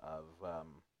agenda of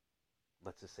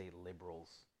let's just say liberals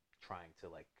trying to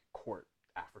like court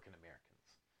African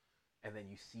Americans, and then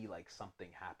you see like something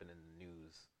happen in the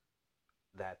news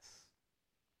that's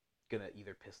gonna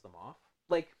either piss them off,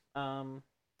 like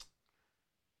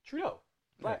Trudeau,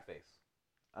 blackface.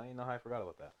 I don't even know how I forgot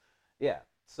about that. Yeah,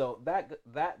 so that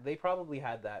they probably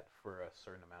had that for a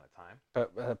certain amount of time,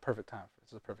 But perfect time.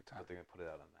 It's a perfect time. but they're gonna put it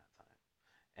out on that time,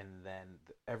 and then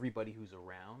everybody who's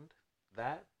around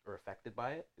that or affected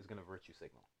by it is gonna virtue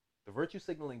signal. The virtue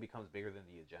signaling becomes bigger than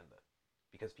the agenda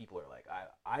because people are like,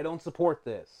 I don't support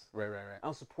this. Right. I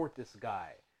don't support this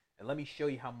guy, and let me show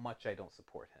you how much I don't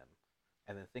support him.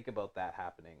 And then think about that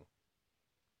happening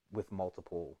with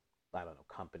multiple, I don't know,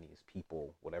 companies,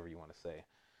 people, whatever you want to say.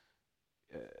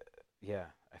 Yeah,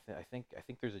 I think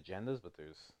there's agendas, but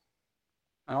there's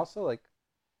And also, like,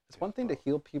 it's one thing to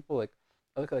heal people. Like,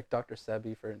 I look at like Dr.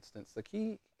 Sebi, for instance. Like,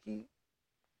 he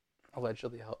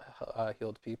allegedly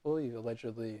healed people. He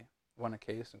allegedly won a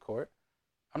case in court.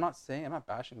 I'm not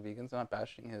bashing vegans. I'm not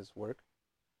bashing his work.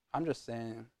 I'm just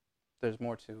saying there's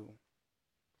more to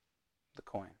the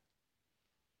coin.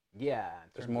 yeah.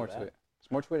 There's more to it.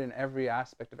 There's more to it in every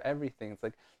aspect of everything. It's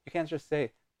like you can't just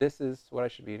say this is what I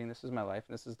should be eating. This is my life,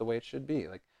 and this is the way it should be.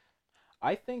 Like,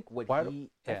 I think what yeah.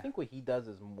 I think what he does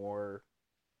is more.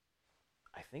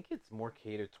 I think it's more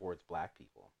catered towards black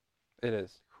people. It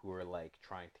is. Who are like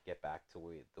trying to get back to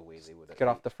the way they would get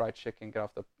off the fried chicken, get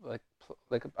off the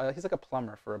he's like a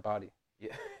plumber for a body.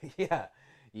 Yeah,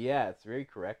 yeah. It's very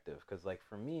corrective because like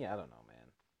for me, I don't know, man.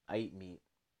 I eat meat,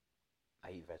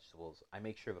 I eat vegetables. I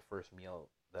make sure the first meal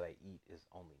that I eat is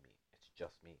only meat. It's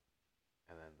just meat,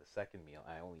 and then the second meal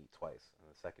I only eat twice, and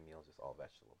the second meal is just all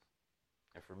vegetables.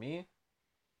 And for me,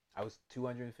 I was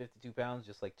 252 pounds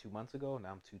just like 2 months ago. Now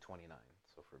I'm 229.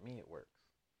 So for me, it works.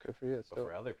 Good for you. But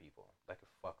for other people, that could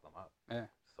fuck them up. Yeah.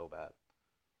 So bad.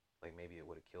 Like maybe it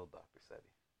would have killed Dr. Sebi.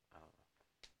 I don't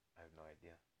know. I have no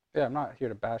idea. Yeah, I'm not here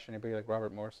to bash anybody like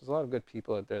Robert Morris. There's a lot of good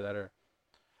people out there that are.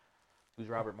 Who's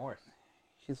Robert Morris?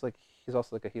 He's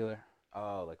also like a healer.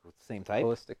 Oh, like with the same type?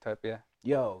 Holistic type, yeah.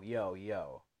 Yo.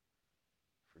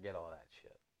 Forget all that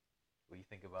shit. What do you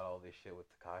think about all this shit with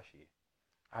Tekashi?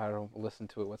 I don't listen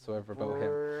to it whatsoever about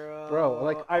him. Bro,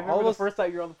 like I remember the first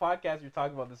time you're on the podcast, you're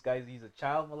talking about this guy. He's a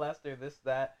child molester, this,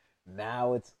 that.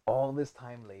 Now it's all this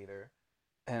time later,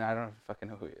 and I don't fucking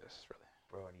know who he is, really.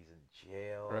 Bro, and he's in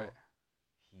jail. Right.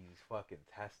 He's fucking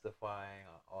testifying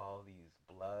on all these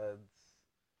bloods.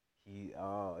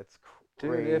 It's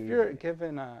crazy. Dude, if you're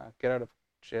given a get out of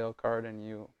jail card and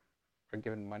you are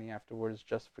given money afterwards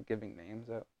just for giving names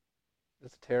out,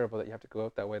 it's terrible that you have to go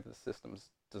out that way. The system's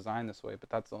designed this way, but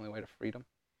that's the only way to freedom.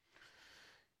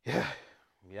 Yeah.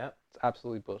 Yep. It's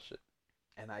absolutely bullshit.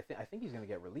 And I think he's gonna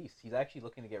get released. He's actually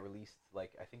looking to get released,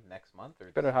 like I think next month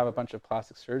or. Better have a bunch of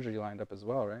plastic surgery lined up as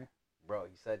well, right? Bro,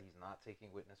 he said he's not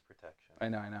taking witness protection. I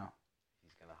know.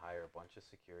 He's gonna hire a bunch of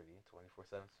security,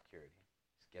 24/7 security.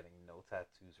 He's getting no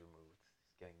tattoos removed.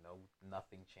 He's getting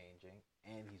nothing changing,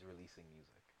 and he's releasing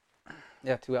music.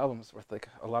 Yeah, 2 albums worth like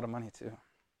a lot of money too.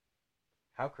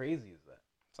 How crazy is that?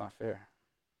 It's not fair.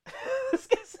 This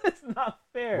guy said it's not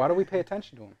fair. Why do we pay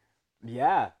attention to them?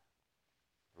 Yeah.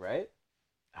 Right?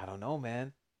 I don't know,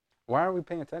 man. Why are we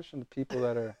paying attention to people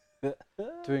that are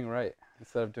doing right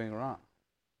instead of doing wrong?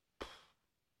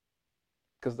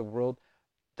 Because the world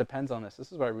depends on this.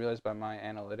 This is what I realized by my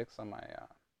analytics on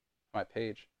my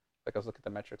page. Like I was looking at the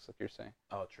metrics, like you're saying.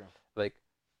 Oh, true. Like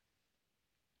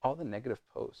all the negative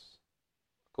posts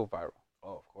go viral.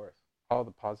 Oh, of course. All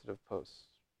the positive posts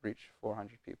reach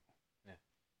 400 people. Yeah.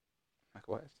 Like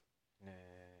what? Yeah.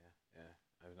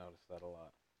 I've noticed that a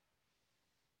lot.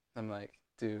 I'm like,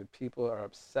 dude, people are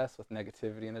obsessed with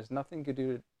negativity, and there's nothing you can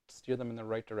do to steer them in the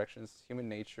right direction. It's human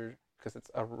nature, because it's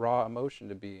a raw emotion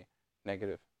to be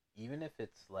negative. Even if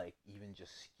it's like even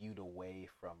just skewed away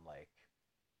from like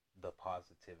the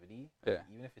positivity. Yeah.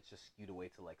 Even if it's just skewed away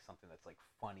to like something that's like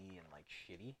funny and like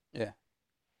shitty. Yeah.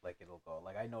 Like it'll go.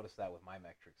 Like I noticed that with my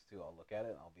metrics too. I'll look at it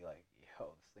and I'll be like,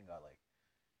 yo, this thing got like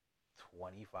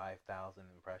 25,000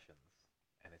 impressions,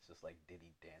 and it's just like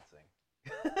Diddy dancing.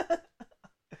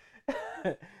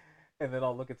 And then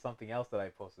I'll look at something else that I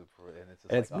posted for, and it's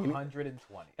just like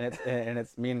 120. And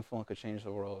it's meaningful and could change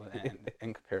the world and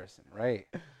in comparison, right?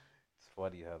 It's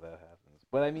funny how that happens.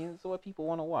 But I mean, it's what people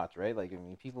want to watch, right? Like, I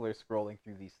mean, people are scrolling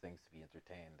through these things to be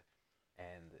entertained,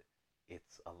 and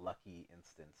it's a lucky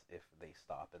instance if they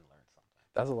stop and learn something.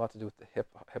 That has a lot to do with the hip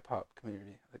hop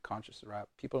community, the conscious rap.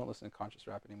 People don't listen to conscious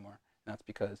rap anymore, and that's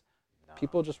because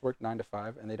people just work 9 to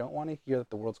 5, and they don't want to hear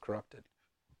that the world's corrupted.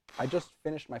 I just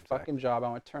finished my fucking job. I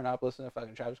want to turn up, listen to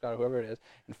fucking Travis Scott or whoever it is,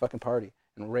 and fucking party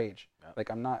and rage. Yep. Like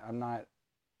I'm not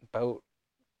about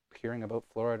hearing about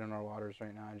fluoride in our waters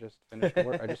right now. I just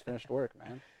finished work,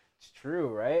 man. It's true,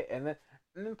 right? And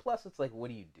then plus it's like, what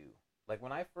do you do? Like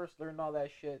when I first learned all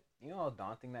that shit, you know how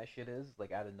daunting that shit is?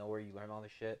 Like out of nowhere you learn all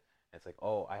this shit. And it's like,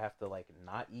 oh, I have to like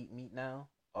not eat meat now.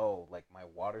 Oh, like my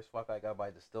water's fucked. I gotta buy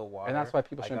distilled water. And that's why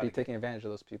people shouldn't be taking advantage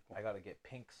of those people. I gotta get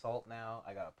pink salt now.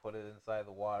 I gotta put it inside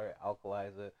the water,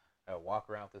 alkalize it. I gotta walk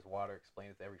around with this water, explain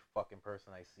it to every fucking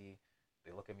person I see.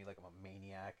 They look at me like I'm a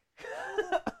maniac.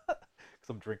 Because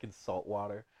I'm drinking salt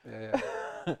water. Yeah.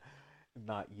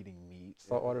 Not eating meat.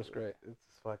 Salt water's great. It's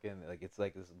fucking, like, it's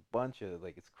like this bunch of,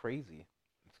 like, it's crazy.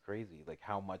 It's crazy, like,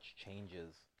 how much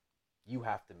changes you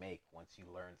have to make once you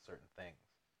learn certain things.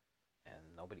 And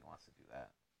nobody wants to do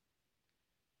that.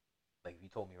 Like, if you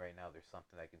told me right now there's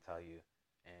something I can tell you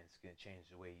and it's going to change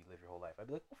the way you live your whole life, I'd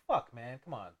be like, well, fuck, man,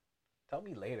 come on. Tell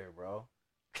me later, bro.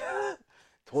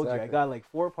 Told you, I got like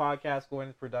 4 podcasts going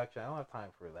into production. I don't have time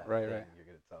for that. Right. You're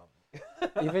going to tell me.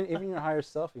 even your higher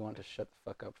self, you want to shut the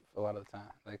fuck up a lot of the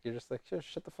time. Like, you're just like, just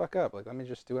shut the fuck up. Like, let me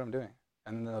just do what I'm doing.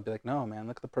 And then they'll be like, no, man,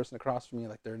 look at the person across from me.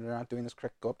 Like, they're not doing this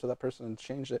correct. Go up to that person and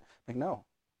change it. Like, no,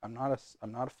 I'm not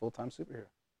a full-time superhero.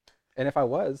 And if I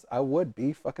was, I would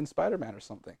be fucking Spider-Man or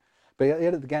something. But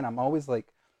yet again, I'm always like,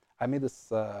 I made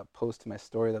this post to my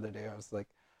story the other day. I was like,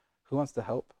 who wants to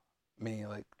help me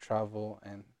like travel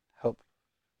and help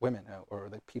women out or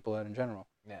like people out in general?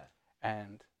 Yeah.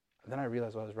 And then I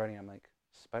realized while I was writing, I'm like,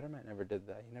 Spider-Man never did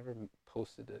that. He never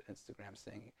posted to Instagram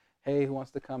saying, hey, who wants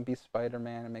to come be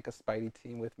Spider-Man and make a Spidey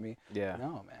team with me? Yeah.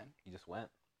 No, man. You just went.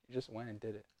 You just went and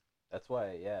did it. That's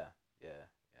why, yeah.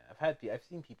 I've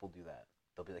seen people do that.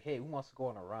 They'll be like, hey, who wants to go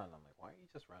on a run? I'm like, why are you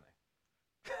just running?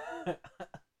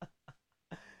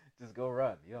 Just go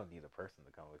run. You don't need a person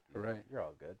to come with you. Right. You're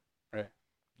all good. Right.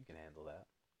 You can handle that.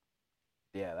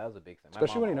 Yeah, that was a big thing.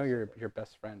 Especially when you know your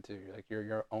best friend too. You're like you're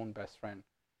your own best friend.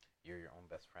 You're your own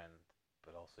best friend,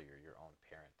 but also you're your own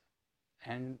parent.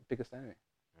 And biggest enemy.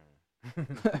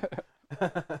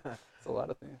 Mm. It's a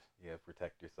lot of things. Yeah,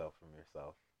 protect yourself from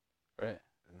yourself. Right.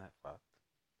 Isn't that fucked?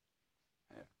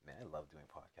 Yeah. Man, I love doing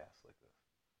podcasts like this.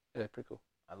 Yeah, pretty cool.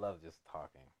 I love just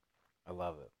talking. I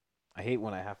love it. I hate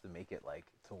when I have to make it like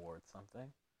towards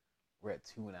something. We're at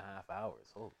 2.5 hours.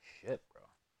 Holy shit, bro.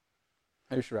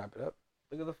 Maybe we should wrap it up.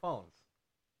 Look at the phones.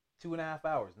 2.5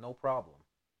 hours, no problem.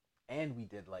 And we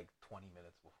did like 20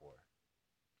 minutes before.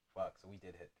 Fuck, so we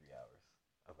did hit 3 hours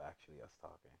of actually us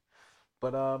talking.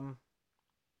 But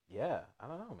yeah, I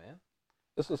don't know, man.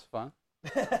 This was fun.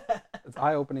 It's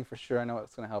eye-opening for sure. I know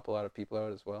it's going to help a lot of people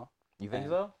out as well. You think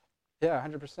And- so? Yeah,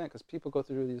 100%. Because people go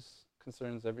through these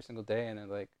concerns every single day, and they're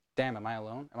like, "Damn, am I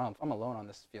alone? I'm alone on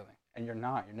this feeling." And you're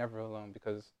not. You're never alone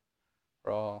because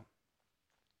we're all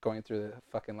going through the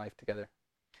fucking life together,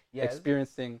 Yeah.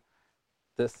 experiencing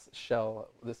this shell.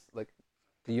 This like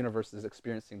the universe is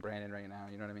experiencing Brandon right now.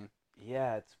 You know what I mean?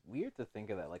 Yeah, it's weird to think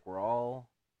of that. Like, we're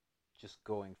all just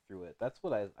going through it. That's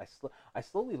what I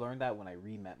slowly learned that when I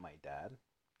re-met my dad,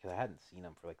 because I hadn't seen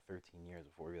him for like 13 years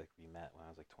before we like re-met when I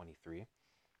was like 23,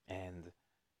 and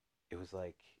it was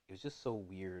just so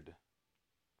weird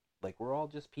Like we're all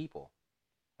just people.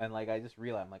 And like I just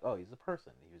realized, I'm like, oh, he's a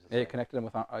person. He was just Yeah, you like,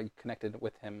 connected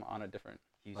with him on a different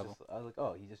he's level. just. I was like,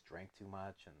 oh, he just drank too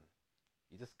much and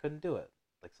he just couldn't do it.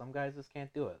 Like some guys just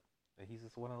can't do it. And he's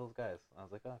just one of those guys. And I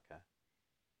was like, oh, okay,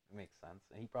 it makes sense.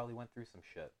 And he probably went through some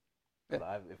shit. Yeah.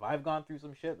 But if I've gone through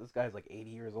some shit, this guy's like 80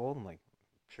 years old. I'm like,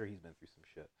 I'm sure he's been through some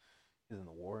shit. He's in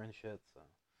the war and shit. So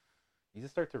you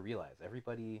just start to realize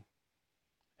everybody's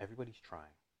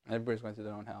trying. Everybody's going through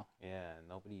their own hell. Yeah,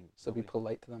 nobody. So be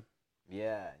polite to them.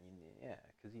 Yeah, yeah,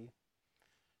 because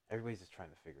everybody's just trying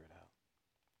to figure it out.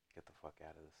 Get the fuck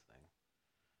out of this thing,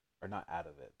 or not out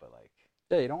of it, but like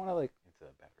Yeah, you don't want to like.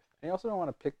 into a better And thing. you also don't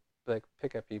want to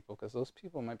pick at people because those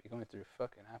people might be going through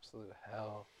fucking absolute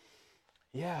hell.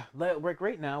 Yeah, like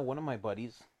right now, one of my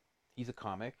buddies, he's a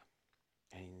comic,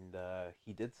 and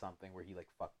he did something where he like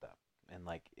fucked up, and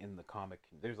like in the comic,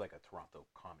 there's like a Toronto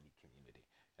comedy community,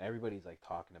 and everybody's like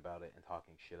talking about it and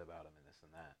talking shit about him and this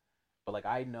and that. But like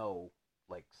I know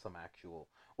like some actual,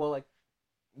 well, like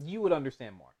you would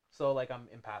understand more. So like I'm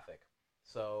empathic,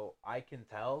 so I can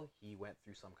tell he went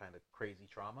through some kind of crazy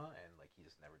trauma and like he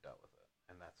just never dealt with it,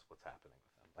 and that's what's happening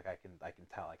with him. Like I can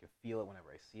tell, I can feel it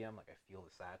whenever I see him. Like I feel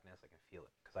the sadness, I can feel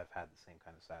it because I've had the same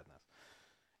kind of sadness.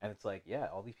 And it's like, yeah,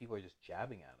 all these people are just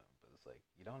jabbing at him, but it's like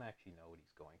you don't actually know what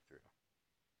he's going through,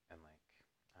 and like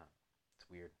I don't know, it's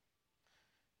weird.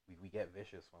 We get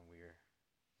vicious when we're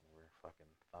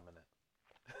fucking thumbing it.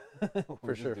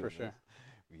 For sure.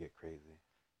 We get crazy.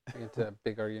 I get into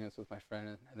big arguments with my friend,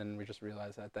 and then we just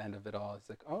realize at the end of it all, it's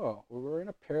like, oh, we're in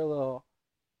a parallel,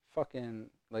 fucking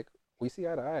like we see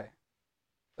eye to eye.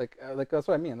 Like that's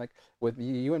what I mean. Like with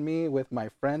you and me, with my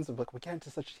friends, I'm like we get into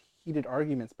such heated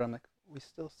arguments, but I'm like we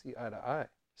still see eye to eye.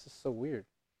 This is so weird.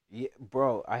 Yeah,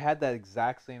 bro, I had that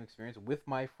exact same experience with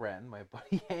my friend, my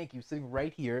buddy Hank. He was sitting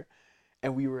right here,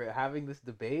 and we were having this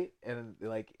debate, and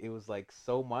like it was like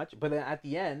so much. But then at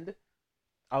the end,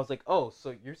 I was like, "Oh,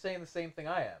 so you're saying the same thing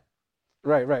I am?"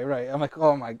 Right. I'm like,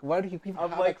 oh my, why do you even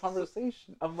have like, that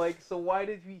conversation? I'm like, so why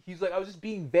did he? He's like, I was just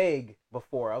being vague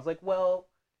before. I was like, well,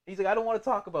 he's like, I don't want to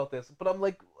talk about this, but I'm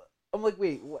like,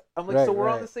 wait, what? I'm like, so we're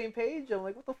on the same page. I'm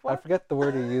like, what the fuck? I forget the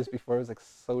word he used before. It was like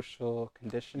social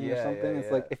conditioning or something.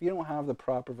 It's like if you don't have the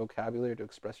proper vocabulary to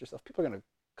express yourself, people are gonna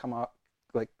come out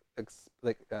like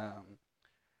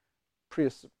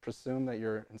presume that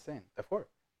you're insane. Of course.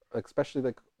 Especially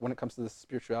like when it comes to the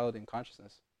spirituality and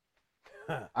consciousness.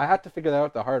 I had to figure that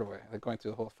out the hard way, like going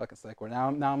through the whole fucking cycle. Now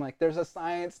I'm like, there's a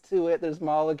science to it. There's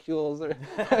molecules. You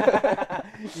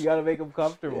gotta make them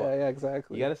comfortable. Yeah,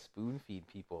 exactly. You gotta spoon feed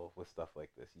people with stuff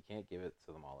like this. You can't give it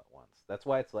to them all at once. That's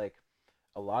why it's like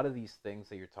a lot of these things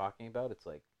that you're talking about. It's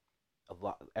like a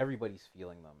lot. Everybody's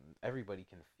feeling them. Everybody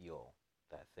can feel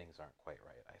that things aren't quite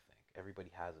right. I think everybody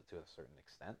has it to a certain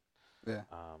extent. Yeah.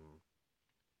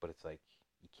 But it's like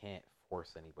you can't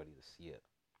force anybody to see it.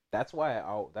 That's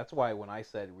why when I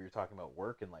said we were talking about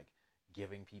work and like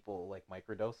giving people like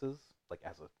microdoses, like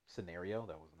as a scenario,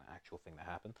 that wasn't an actual thing that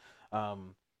happened.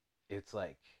 It's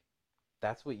like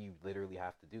that's what you literally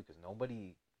have to do because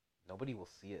nobody will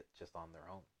see it just on their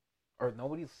own, or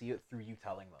nobody will see it through you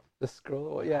telling them. This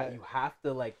girl, yeah, you have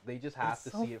to like they just have to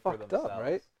so see it for themselves, up,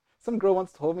 right? Some girl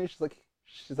once told me she's like,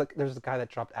 there's a guy that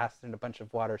dropped acid in a bunch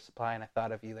of water supply, and I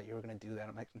thought of you that you were gonna do that.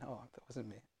 I'm like, no, that wasn't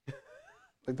me.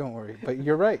 Like, don't worry. But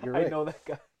you're right. I know that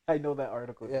guy. I know that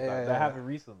article. Yeah. That happened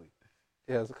recently.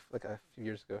 Yeah, it was like a few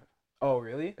years ago. Oh,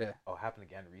 really? Yeah. Oh, it happened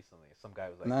again recently. Some guy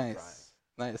was like,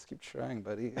 Nice. Keep trying,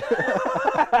 buddy.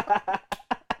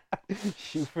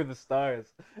 Shoot for the stars.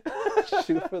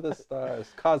 Shoot for the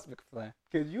stars. Cosmic flame.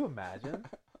 Could you imagine?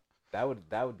 That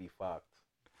would be fucked.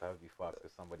 That would be fucked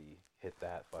if somebody hit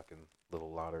that fucking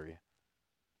little lottery.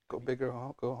 Go big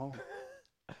or go home.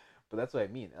 But that's what I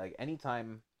mean. Like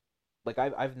anytime, like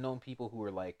I've known people who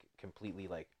are like completely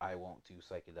like I won't do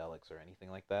psychedelics or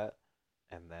anything like that,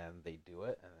 and then they do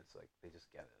it, and it's like they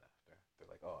just get it after. They're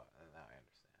like, oh, and now I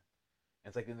understand. And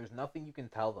it's like and there's nothing you can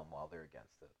tell them while they're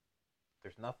against it.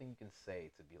 There's nothing you can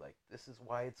say to be like, this is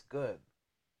why it's good.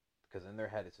 Because in their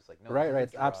head, it's just like, no. Right.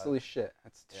 It's absolutely shit.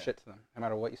 It's shit to them. No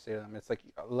matter what you say to them, it's like,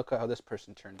 look at how this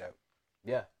person turned out.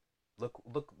 Yeah. Look,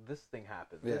 this thing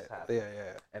happened. This happened.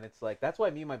 Yeah. And it's like, that's why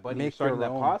me and my buddy started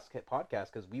that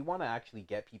podcast, because we want to actually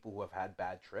get people who have had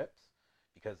bad trips.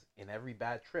 Because in every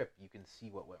bad trip, you can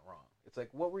see what went wrong. It's like,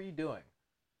 what were you doing?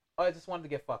 Oh, I just wanted to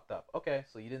get fucked up. Okay,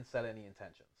 so you didn't set any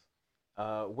intentions.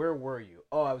 Where were you?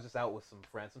 Oh, I was just out with some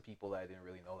friends, some people that I didn't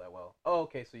really know that well. Oh,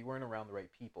 okay, so you weren't around the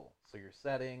right people. So your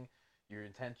setting, your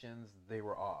intentions, they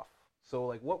were off. So,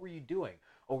 like, what were you doing?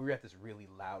 Oh, we were at this really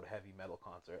loud, heavy metal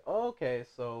concert. Oh, okay,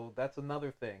 so that's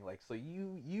another thing. Like, so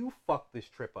you fucked this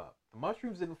trip up. The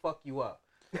mushrooms didn't fuck you up.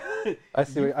 I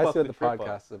see You what fuck the the trip up.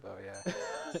 podcast is about. Yeah.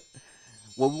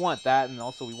 Well, we want that, and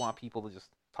also we want people to just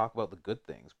talk about the good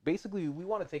things. Basically, we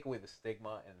want to take away the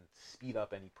stigma and speed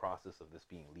up any process of this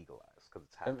being legalized because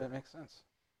it's happening. It makes sense.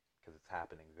 Because it's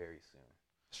happening very soon.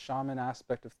 Shaman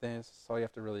aspect of things. That's all you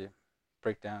have to really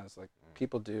break down. Is like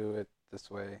people do it this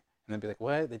way, and then be like,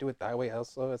 "What? They do it that way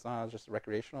also? It's not just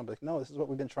recreational." Be like, "No, this is what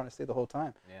we've been trying to say the whole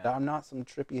time. Yeah. That I'm not some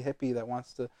trippy hippie that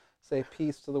wants to say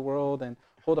peace to the world and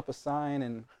hold up a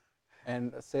sign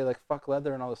and say like fuck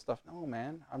leather and all this stuff. No,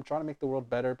 man, I'm trying to make the world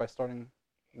better by starting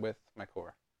with my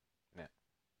core." Yeah.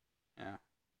 Yeah.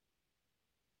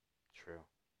 True.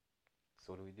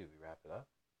 So what do? We wrap it up?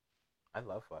 I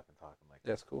love fucking talking like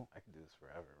Yeah, this. it's cool. I can do this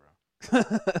forever,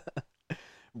 bro.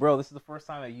 Bro, this is the first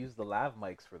time I used the lav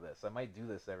mics for this. I might do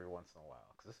this every once in a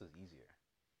while because this is easier.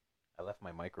 I left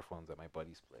my microphones at my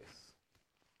buddy's place,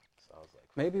 so I was like,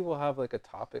 Maybe we'll have like a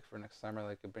topic for next summer.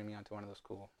 Like, bring me onto one of those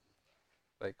cool,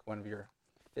 like one of your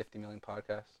 50 million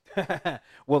podcasts.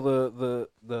 well, the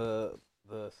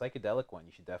psychedelic one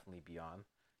you should definitely be on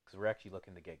because we're actually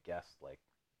looking to get guests like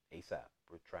ASAP.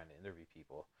 We're trying to interview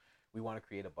people. We want to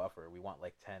create a buffer. We want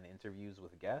like 10 interviews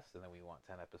with guests, and then we want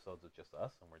 10 episodes of just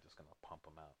us, and we're just gonna pump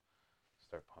them out.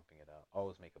 Start pumping it out.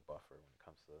 Always make a buffer when it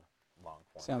comes to long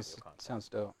form video content. Sounds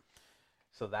dope.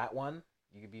 So that one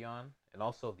you could be on, and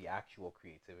also the actual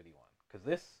creativity one, because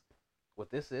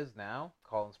what this is now,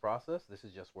 Colin's Process. This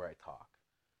is just where I talk,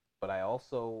 but I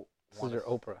also This is your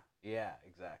Oprah. Yeah,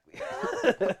 exactly.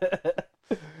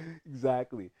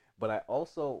 Exactly. But I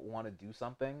also want to do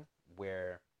something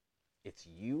where it's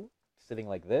you sitting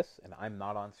like this and I'm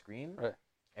not on screen. Right.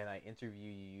 And I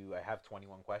interview you. I have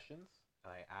 21 questions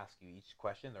and I ask you each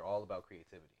question. They're all about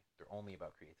creativity. They're only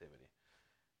about creativity.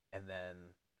 And then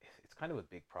it's kind of a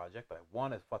big project, but I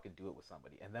want to fucking do it with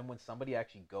somebody. And then when somebody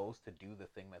actually goes to do the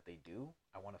thing that they do,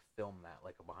 I want to film that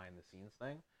like a behind the scenes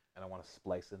thing. And I want to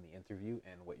splice in the interview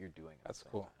and what you're doing. That's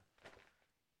cool.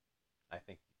 I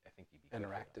think you'd be good for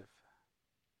that.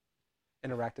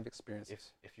 Interactive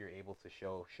experiences. If you're able to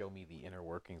show me the inner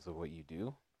workings of what you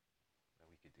do, then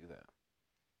we could do that.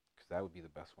 Because that would be the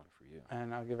best one for you.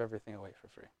 And I'll give everything away for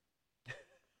free.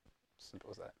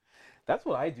 Simple as that. That's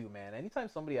what I do, man. Anytime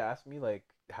somebody asks me like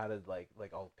how to like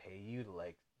I'll pay you to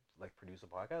like produce a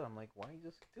podcast, I'm like, why don't you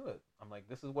just do it? I'm like,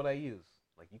 this is what I use.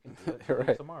 Like you can do it, You're do it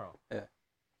right. tomorrow. Yeah.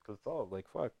 Because it's all like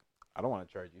fuck. I don't want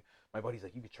to charge you. My buddy's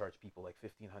like, you could charge people like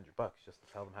 $1,500 just to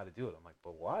tell them how to do it. I'm like,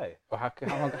 but why? Well, how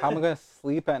am I going to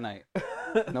sleep at night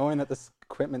knowing that this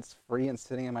equipment's free and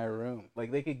sitting in my room?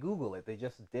 Like they could Google it. They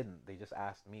just didn't. They just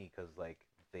asked me because like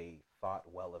they thought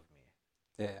well of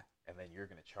me. Yeah. And then you're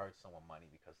gonna charge someone money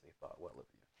because they thought well of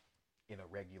you in a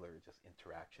regular just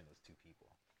interaction as two people.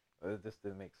 It just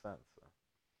didn't make sense.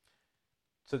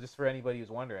 So just for anybody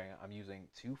who's wondering, I'm using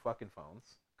 2 fucking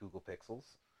phones, Google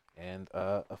Pixels, and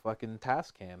a fucking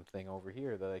Tascam thing over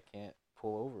here that I can't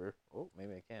pull over. Oh,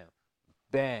 maybe I can.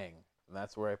 Bang! And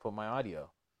that's where I put my audio.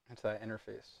 It's that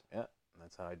interface. Yeah,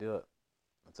 that's how I do it.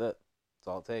 That's it. That's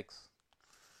all it takes.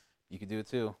 You could do it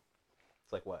too.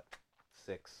 It's like what?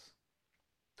 6,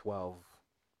 12,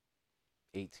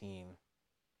 18,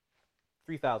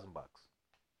 $3,000.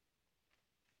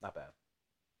 Not bad.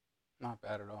 Not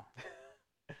bad at all.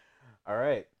 All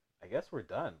right. I guess we're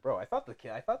done. Bro, I thought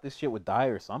this shit would die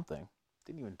or something.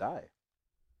 Didn't even die.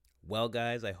 Well,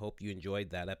 guys, I hope you enjoyed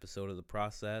that episode of The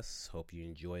Process. Hope you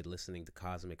enjoyed listening to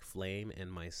Cosmic Flame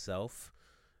and myself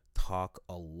talk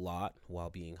a lot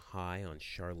while being high on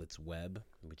Charlotte's Web,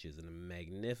 which is a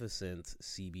magnificent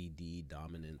CBD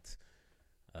dominant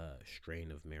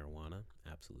strain of marijuana.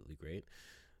 Absolutely great.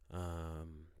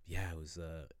 Yeah,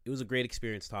 it was a great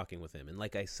experience talking with him. And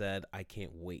like I said, I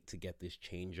can't wait to get this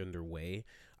change underway.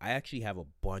 I actually have a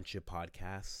bunch of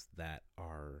podcasts that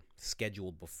are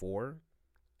scheduled before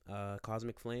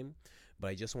Cosmic Flame, but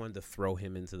I just wanted to throw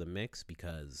him into the mix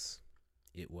because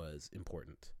it was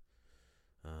important.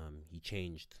 He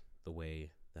changed the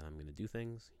way that I'm going to do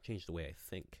things. He changed the way I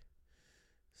think.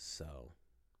 So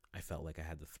I felt like I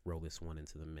had to throw this one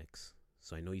into the mix.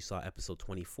 So I know you saw episode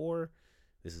 24.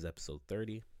 This is episode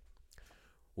 30.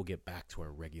 We'll get back to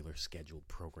our regular scheduled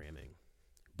programming.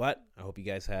 But I hope you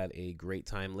guys had a great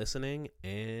time listening,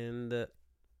 and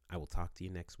I will talk to you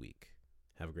next week.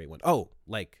 Have a great one. Oh,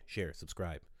 like, share,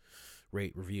 subscribe,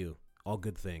 rate, review, all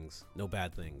good things, no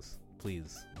bad things,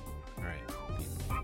 please. All right, peace.